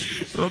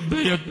റബ്ബേ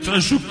എത്ര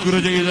ശുക്ർ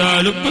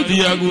ചെയ്താലും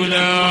മതിയാകൂല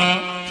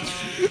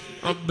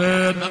റബ്ബേ.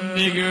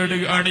 നന്ദി കേട്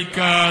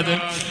കാണിക്കാതെ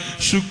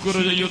ശുക്ർ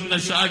ചെയ്യുന്ന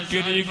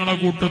ശാക്കിരീങ്ങളെ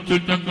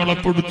കൂട്ടത്തിൽ ഞങ്ങളെ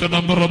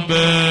പെടുത്തണം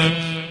റബ്ബേ.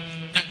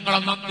 ഞങ്ങളെ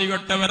നന്ദി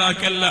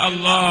കെട്ടവരാക്കല്ല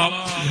അല്ലാ.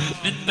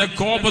 നിന്റെ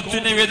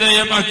കോപത്തിന്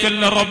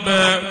വിധേയമാക്കല്ല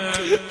റബ്ബേ.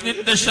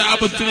 നിന്റെ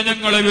ശാപത്തിന്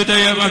ഞങ്ങളെ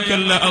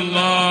വിധേയമാക്കല്ല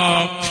അല്ലാ.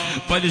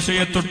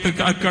 പലിശയെ തൊട്ട്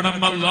കാക്കണം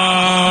അല്ലാ.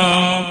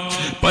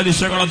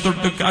 പലിശകളെ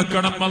തൊട്ട്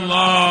കാക്കണം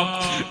അല്ലാ.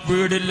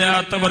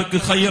 വീടില്ലാത്തവർക്ക്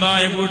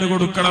ഖൈറായ വീട്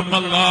കൊടുക്കണം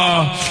അല്ലാ.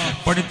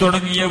 പണി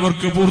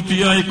തുടങ്ങിയവർക്ക്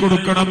പൂർത്തിയായി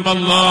കൊടുക്കണം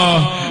അല്ലാ.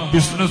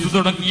 ബിസിനസ്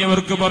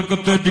തുടങ്ങിയവർക്ക്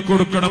ബർക്കത്തേറ്റി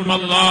കൊടുക്കണം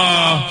അല്ലാ.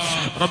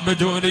 റബ്ബ്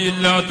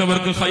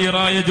ജോലിയില്ലാത്തവർക്ക്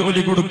ഖൈറായ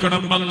ജോലി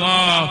കൊടുക്കണം അല്ലാ.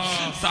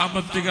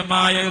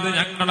 സാമ്പത്തികമായത്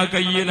ഞങ്ങളെ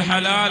കയ്യിൽ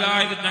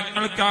ഹലാലായത്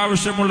ഞങ്ങൾക്ക്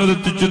ആവശ്യമുള്ളത്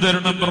എത്തിച്ചു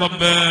തരണം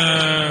റബ്ബേ.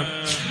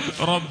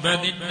 റബ്ബേ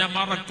നിന്നെ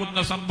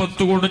മറക്കുന്ന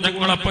സമ്പത്ത് കൊണ്ട്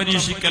ഞങ്ങളെ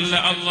പരീക്ഷിക്കല്ല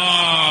അല്ലാ.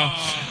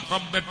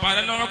 റബ്ബേ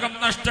പരലോകം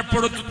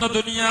നഷ്ടപ്പെടുത്തുന്ന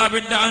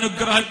ദുനിയാവിന്റെ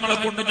അനുഗ്രഹങ്ങളെ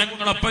കൊണ്ട്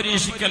ഞങ്ങളെ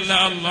പരീക്ഷിക്കല്ല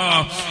അല്ലാ.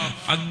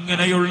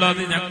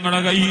 അങ്ങനെയുള്ളത് ഞങ്ങളെ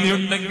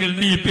കയ്യിലുണ്ടെങ്കിൽ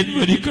നീ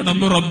പിൻവലിക്കണം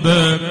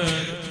റബ്ബേ.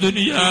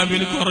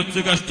 ദുനിയാവിൽ കുറച്ച്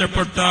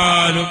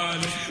കഷ്ടപ്പെട്ടാലും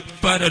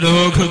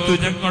പരലോകത്ത്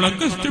ഞങ്ങളെ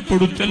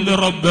കഷ്ടപ്പെടുത്തല്ല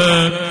റബ്ബേ.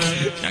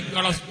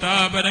 ഞങ്ങളെ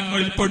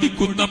സ്ഥാപനങ്ങളിൽ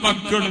പഠിക്കുന്ന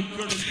മക്കൾ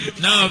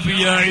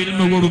നാഫിയായ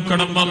ഇൽമു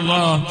കൊടുക്കണം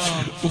അല്ലാ.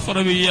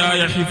 ഉഖ്റവിയായ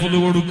ഹിഫ്ള്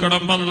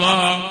കൊടുക്കണം അല്ലാ.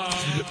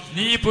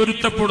 നീ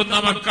പൊരുത്തപ്പെടുന്ന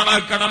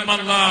മക്കളാക്കണം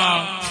അല്ലാ.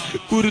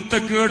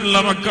 കുരുത്തക്കേടുള്ള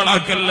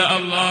മക്കളാക്കല്ല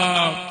അല്ലാ.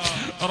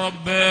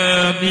 റബ്ബേ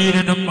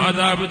ദീനിനും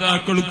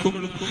മാതാപിതാക്കൾക്കും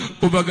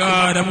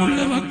ഉപകാരമുള്ള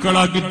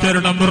മക്കളാക്കി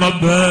തരണം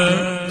റബ്ബേ.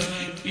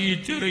 ഈ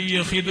ചെറിയ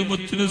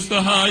ഖിദ്മത്തിന്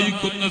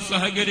സഹായിക്കുന്ന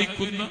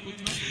സഹകരിക്കുന്ന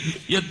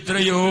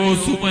എത്രയോ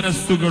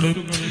സുമനസ്സുകൾ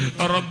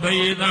റബ്ബേ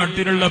ഈ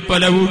നാട്ടിലുള്ള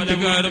പല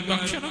വീട്ടുകാരും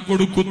ഭക്ഷണം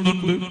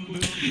കൊടുക്കുന്നുണ്ട്.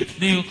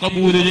 നീ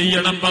ഖബൂൽ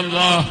ചെയ്യണം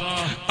അല്ലാ.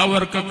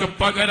 അവർക്കൊക്കെ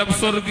പകരം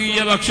സ്വർഗീയ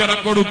ഭക്ഷണം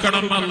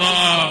കൊടുക്കണം അല്ലാ.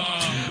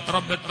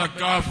 റബ്ബേ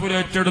തക്കാഫുൽ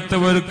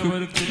ഏറ്റെടുത്തവർക്ക്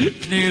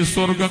നീ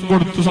സ്വർഗം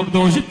കൊടുത്ത്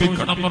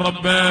സന്തോഷിപ്പിക്കണം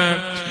റബ്ബേ.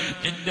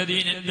 നിന്റെ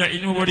ദീനിന്റെ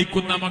ഇൽമു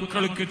പഠിക്കുന്ന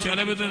മക്കൾക്ക്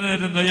ചെലവ്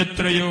നേരുന്ന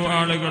എത്രയോ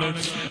ആളുകൾ,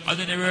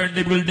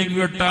 അതിനുവേണ്ടി ബിൽഡിംഗ്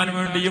കെട്ടാൻ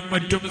വേണ്ടിയും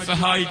മറ്റും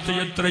സഹായിച്ച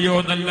എത്രയോ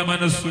നല്ല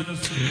മനസ്സ്,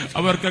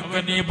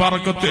 അവർക്കൊക്കെ നീ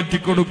ബർക്കത്ത്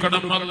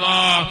എത്തിക്കൊടുക്കണം അല്ലാ.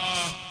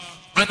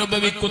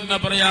 അനുഭവിക്കുന്ന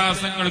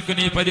പ്രയാസങ്ങൾക്ക്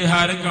നീ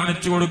പരിഹാരം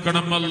കാണിച്ചു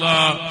കൊടുക്കണം അല്ലാ.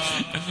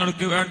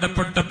 ഞങ്ങൾക്ക്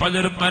വേണ്ടപ്പെട്ട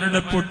പലരും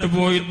മരണപ്പെട്ടു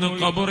പോയിന്ന്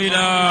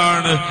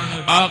ഖബറിലാണ്.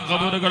 ആ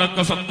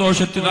ഖബറുകളൊക്കെ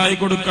സന്തോഷത്തിലായി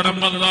കൊടുക്കണം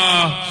അല്ലാ.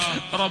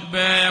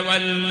 റബ്ബേ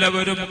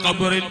വല്ലവരും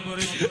ഖബറിൽ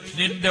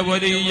നിന്റെ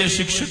വലിയ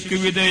ശിക്ഷയ്ക്ക്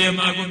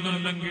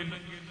വിധേയമാകുന്നുണ്ടെങ്കിൽ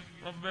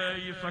റബ്ബേ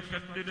ഈ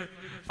സെക്കൻഡില്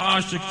ആ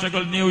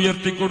ശിക്ഷകൾ നീ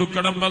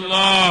ഉയർത്തിക്കൊടുക്കണം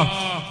അല്ലാ.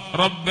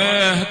 റബ്ബേ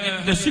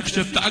നിന്റെ ശിക്ഷ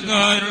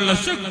താങ്ങാനുള്ള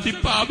ശക്തി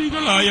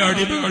പാപികളായ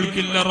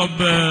അടിമകൾക്കില്ല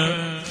റബ്ബേ.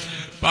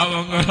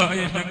 പാവങ്ങളായ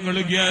ഞങ്ങൾ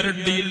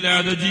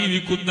ഗ്യാരണ്ടിയില്ലാതെ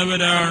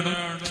ജീവിക്കുന്നവരാണ്.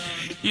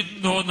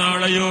 ഇന്നോ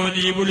നാളെയോ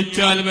നീ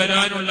വിളിച്ചാൽ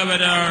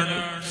വരാനുള്ളവരാണ്.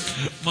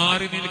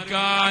 മാറി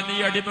നിൽക്കാൻ ഈ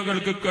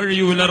അടിമകൾക്ക്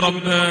കഴിയൂല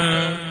റബ്ബേ.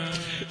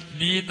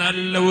 നീ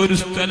നല്ല ഒരു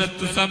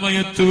സ്ഥലത്ത്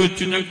സമയത്ത്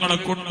വെച്ച് ഞങ്ങളെ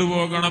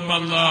കൊണ്ടുപോകണം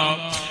അല്ലാ.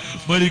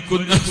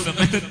 മരിക്കുന്ന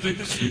സമയത്ത്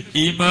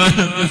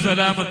ഈമാനെന്ന്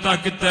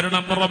സലാമത്താക്കി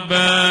തരണം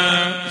റബ്ബേ.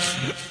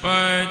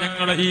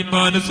 ഞങ്ങളെ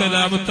ഈമാന്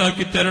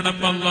സലാമത്താക്കി തരണം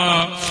അല്ലാ.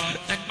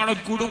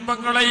 ഞങ്ങളെ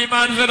കുടുംബങ്ങളെ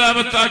ഈമാൻ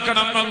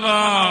സലാമത്താക്കണം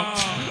അല്ലാഹ്.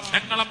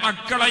 ഞങ്ങളെ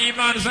മക്കളെ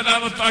ഈമാൻ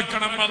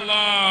സലാമത്താക്കണം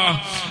അല്ലാഹ്.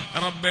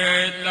 റബ്ബേ,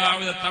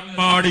 എല്ലാവിധ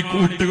തമ്മാടി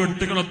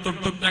കൂട്ടുകെട്ടുകളെ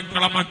തൊട്ടും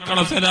ഞങ്ങളെ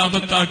മക്കളെ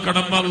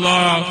സലാമത്താക്കണം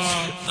അല്ലാഹ്.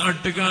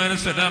 നാട്ടുകാരെ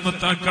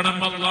സലാമത്താക്കണം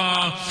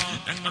അല്ലാഹ്.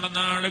 ഞങ്ങളുടെ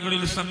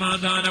നാടുകളിൽ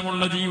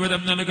സമാധാനമുള്ള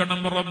ജീവിതം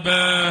നൽകണം റബ്ബേ.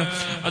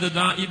 അത്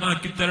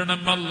ദായിമാക്കി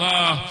തരണം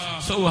അല്ലാഹ്.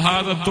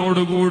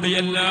 സൗഹാർദ്ദത്തോടുകൂടി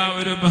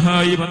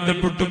എല്ലാവരുമായി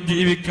ബന്ധപ്പെട്ടും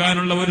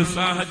ജീവിക്കാനുള്ള ഒരു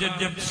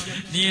സാഹചര്യം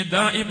നീ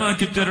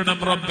ദായിമാക്കി തരണം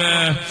റബ്ബേ.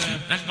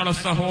 ഞങ്ങളെ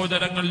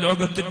സഹോദരങ്ങൾ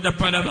ലോകത്തിന്റെ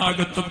പല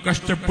ഭാഗത്തും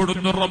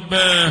കഷ്ടപ്പെടുന്നു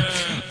റബ്ബേ.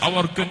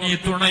 അവർക്ക് നീ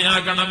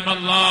തുണയാകണം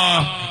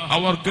അല്ലാഹ്.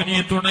 അവർക്ക് നീ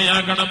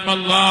തുണയാകണം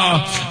അല്ലാഹ്.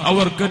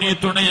 അവർക്ക് നീ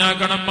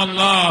തുണയാകണം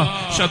അല്ലാഹ്.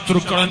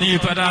 ശത്രുക്കളെ നീ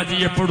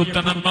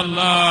പരാജയപ്പെടുത്തണം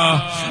അല്ലാഹ്.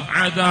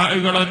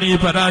 അദാഇകളെ നീ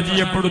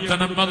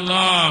പരാജയപ്പെടുത്തണം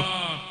അല്ലാഹ്.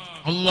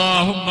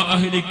 اللهم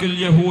أهلك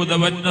اليهود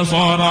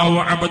والنصارى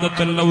وعبدة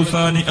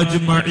الأوثان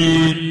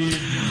أجمعين.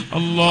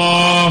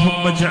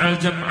 اللهم اجعل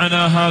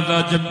جمعنا هذا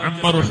جمعا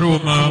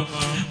مرحوما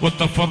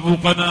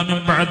وتفرقنا من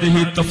بعده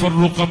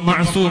تفرقا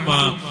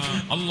معصوما.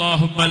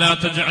 اللهم لا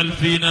تجعل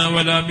فينا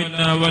ولا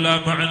منا ولا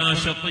معنا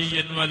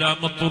شقيا ولا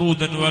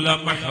مطرودا ولا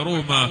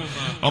محروما.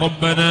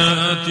 ربنا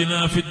آتنا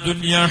في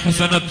الدنيا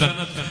حسنة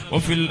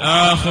وفي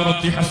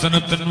الآخرة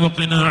حسنة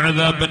وقنا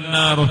عذاب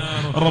النار.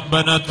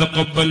 ربنا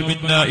تقبل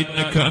منا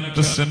إنك أنت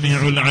السميع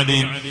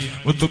العليم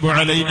وتب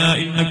علينا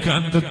إنك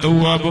أنت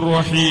التواب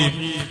الرحيم.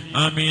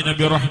 آمين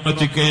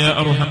برحمتك يا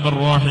أرحم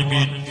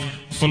الراحمين.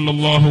 صلى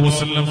الله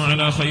وسلم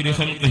على خير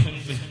خلقه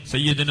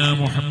سيدنا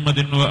محمد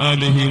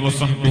وآله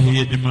وصحبه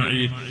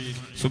أجمعين.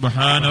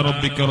 سبحان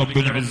ربك رب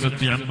العزة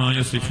عما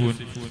يصفون.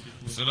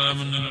 سلام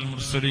على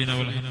المرسلين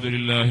والحمد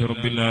لله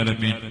رب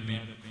العالمين.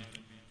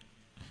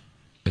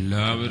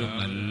 എല്ലാവരും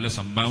നല്ല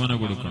സംഭാവന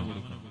കൊടുക്കണം.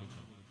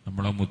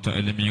 നമ്മുടെ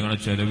മുത്തഅല്ലിമീങ്ങളുടെ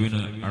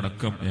ചെലവിന്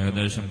അടക്കം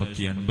ഏകദേശം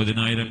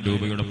 80,000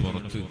 രൂപയുടെ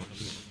പുറത്ത്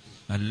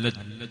നല്ല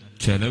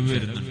ചെലവ്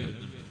വരുന്നുണ്ട്.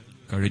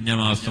 കഴിഞ്ഞ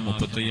മാസം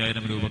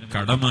 35,000 രൂപ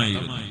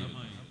കടമായിരുന്നു.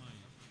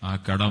 ആ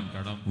കടം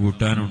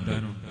വീട്ടാനുണ്ട്.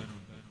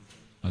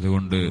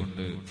 അതുകൊണ്ട്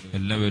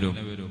എല്ലാവരും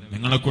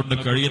നിങ്ങളെ കൊണ്ട്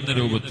കഴിയുന്ന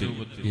രൂപത്തിൽ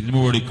ഇൽമു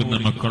പഠിക്കുന്ന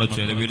മക്കളെ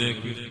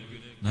ചെലവിലേക്ക്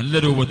നല്ല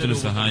രൂപത്തിൽ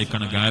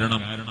സഹായിക്കണം.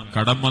 കാരണം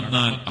കടം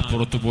വന്നാൽ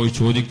അപ്പുറത്ത് പോയി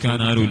ചോദിക്കാൻ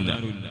ആരുമില്ല.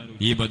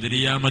 ഈ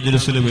ബദരിയ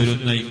മജ്ലിസിൽ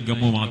വരുന്ന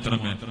ഇൻകമ്മ്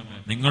മാത്രമേ,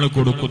 നിങ്ങൾ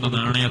കൊടുക്കുന്ന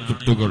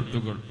നാണയത്തുട്ടുകൾ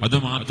അത്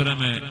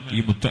മാത്രമേ ഈ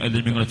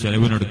മുത്തഅല്ലിമീങ്ങളുടെ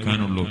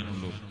ചെലവിനെടുക്കാനുള്ളൂ.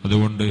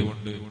 അതുകൊണ്ട്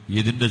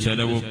ഇതിന്റെ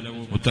ചെലവും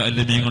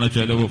മുത്തഅല്ലിമീങ്ങളുടെ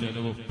ചെലവും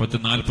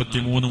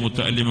 43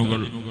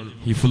 മുത്തഅല്ലിമുകൾ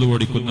ഹിഫ്ള്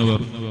പഠിക്കുന്നവർ,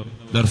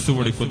 ദർസ്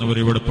പഠിക്കുന്നവർ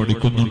ഇവിടെ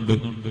പഠിക്കുന്നുണ്ട്.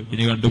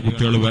 ഇനി 2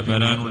 കുട്ടികൾ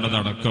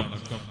വരാനുള്ളതടക്കം.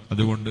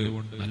 അതുകൊണ്ട്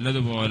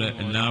നല്ലതുപോലെ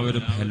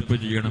എല്ലാവരും ഹെൽപ്പ്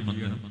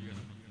ചെയ്യണമെന്ന്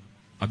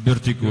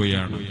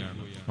അഭ്യർത്ഥിക്കുകയാണ്.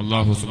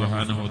 അല്ലാഹു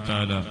സുബ്ഹാനഹു വ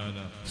തആല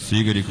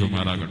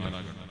സ്വീകരിക്കുമാറാകട്ടെ.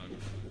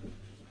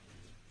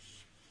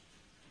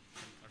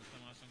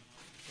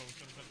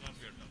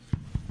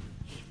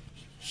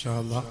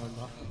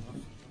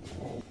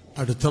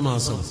 അടുത്ത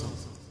മാസം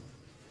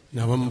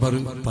നവംബർ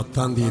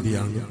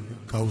 10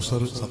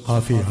 കൗസർ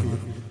സഖാഫിയാണ്.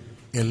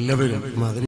 എല്ലാവരും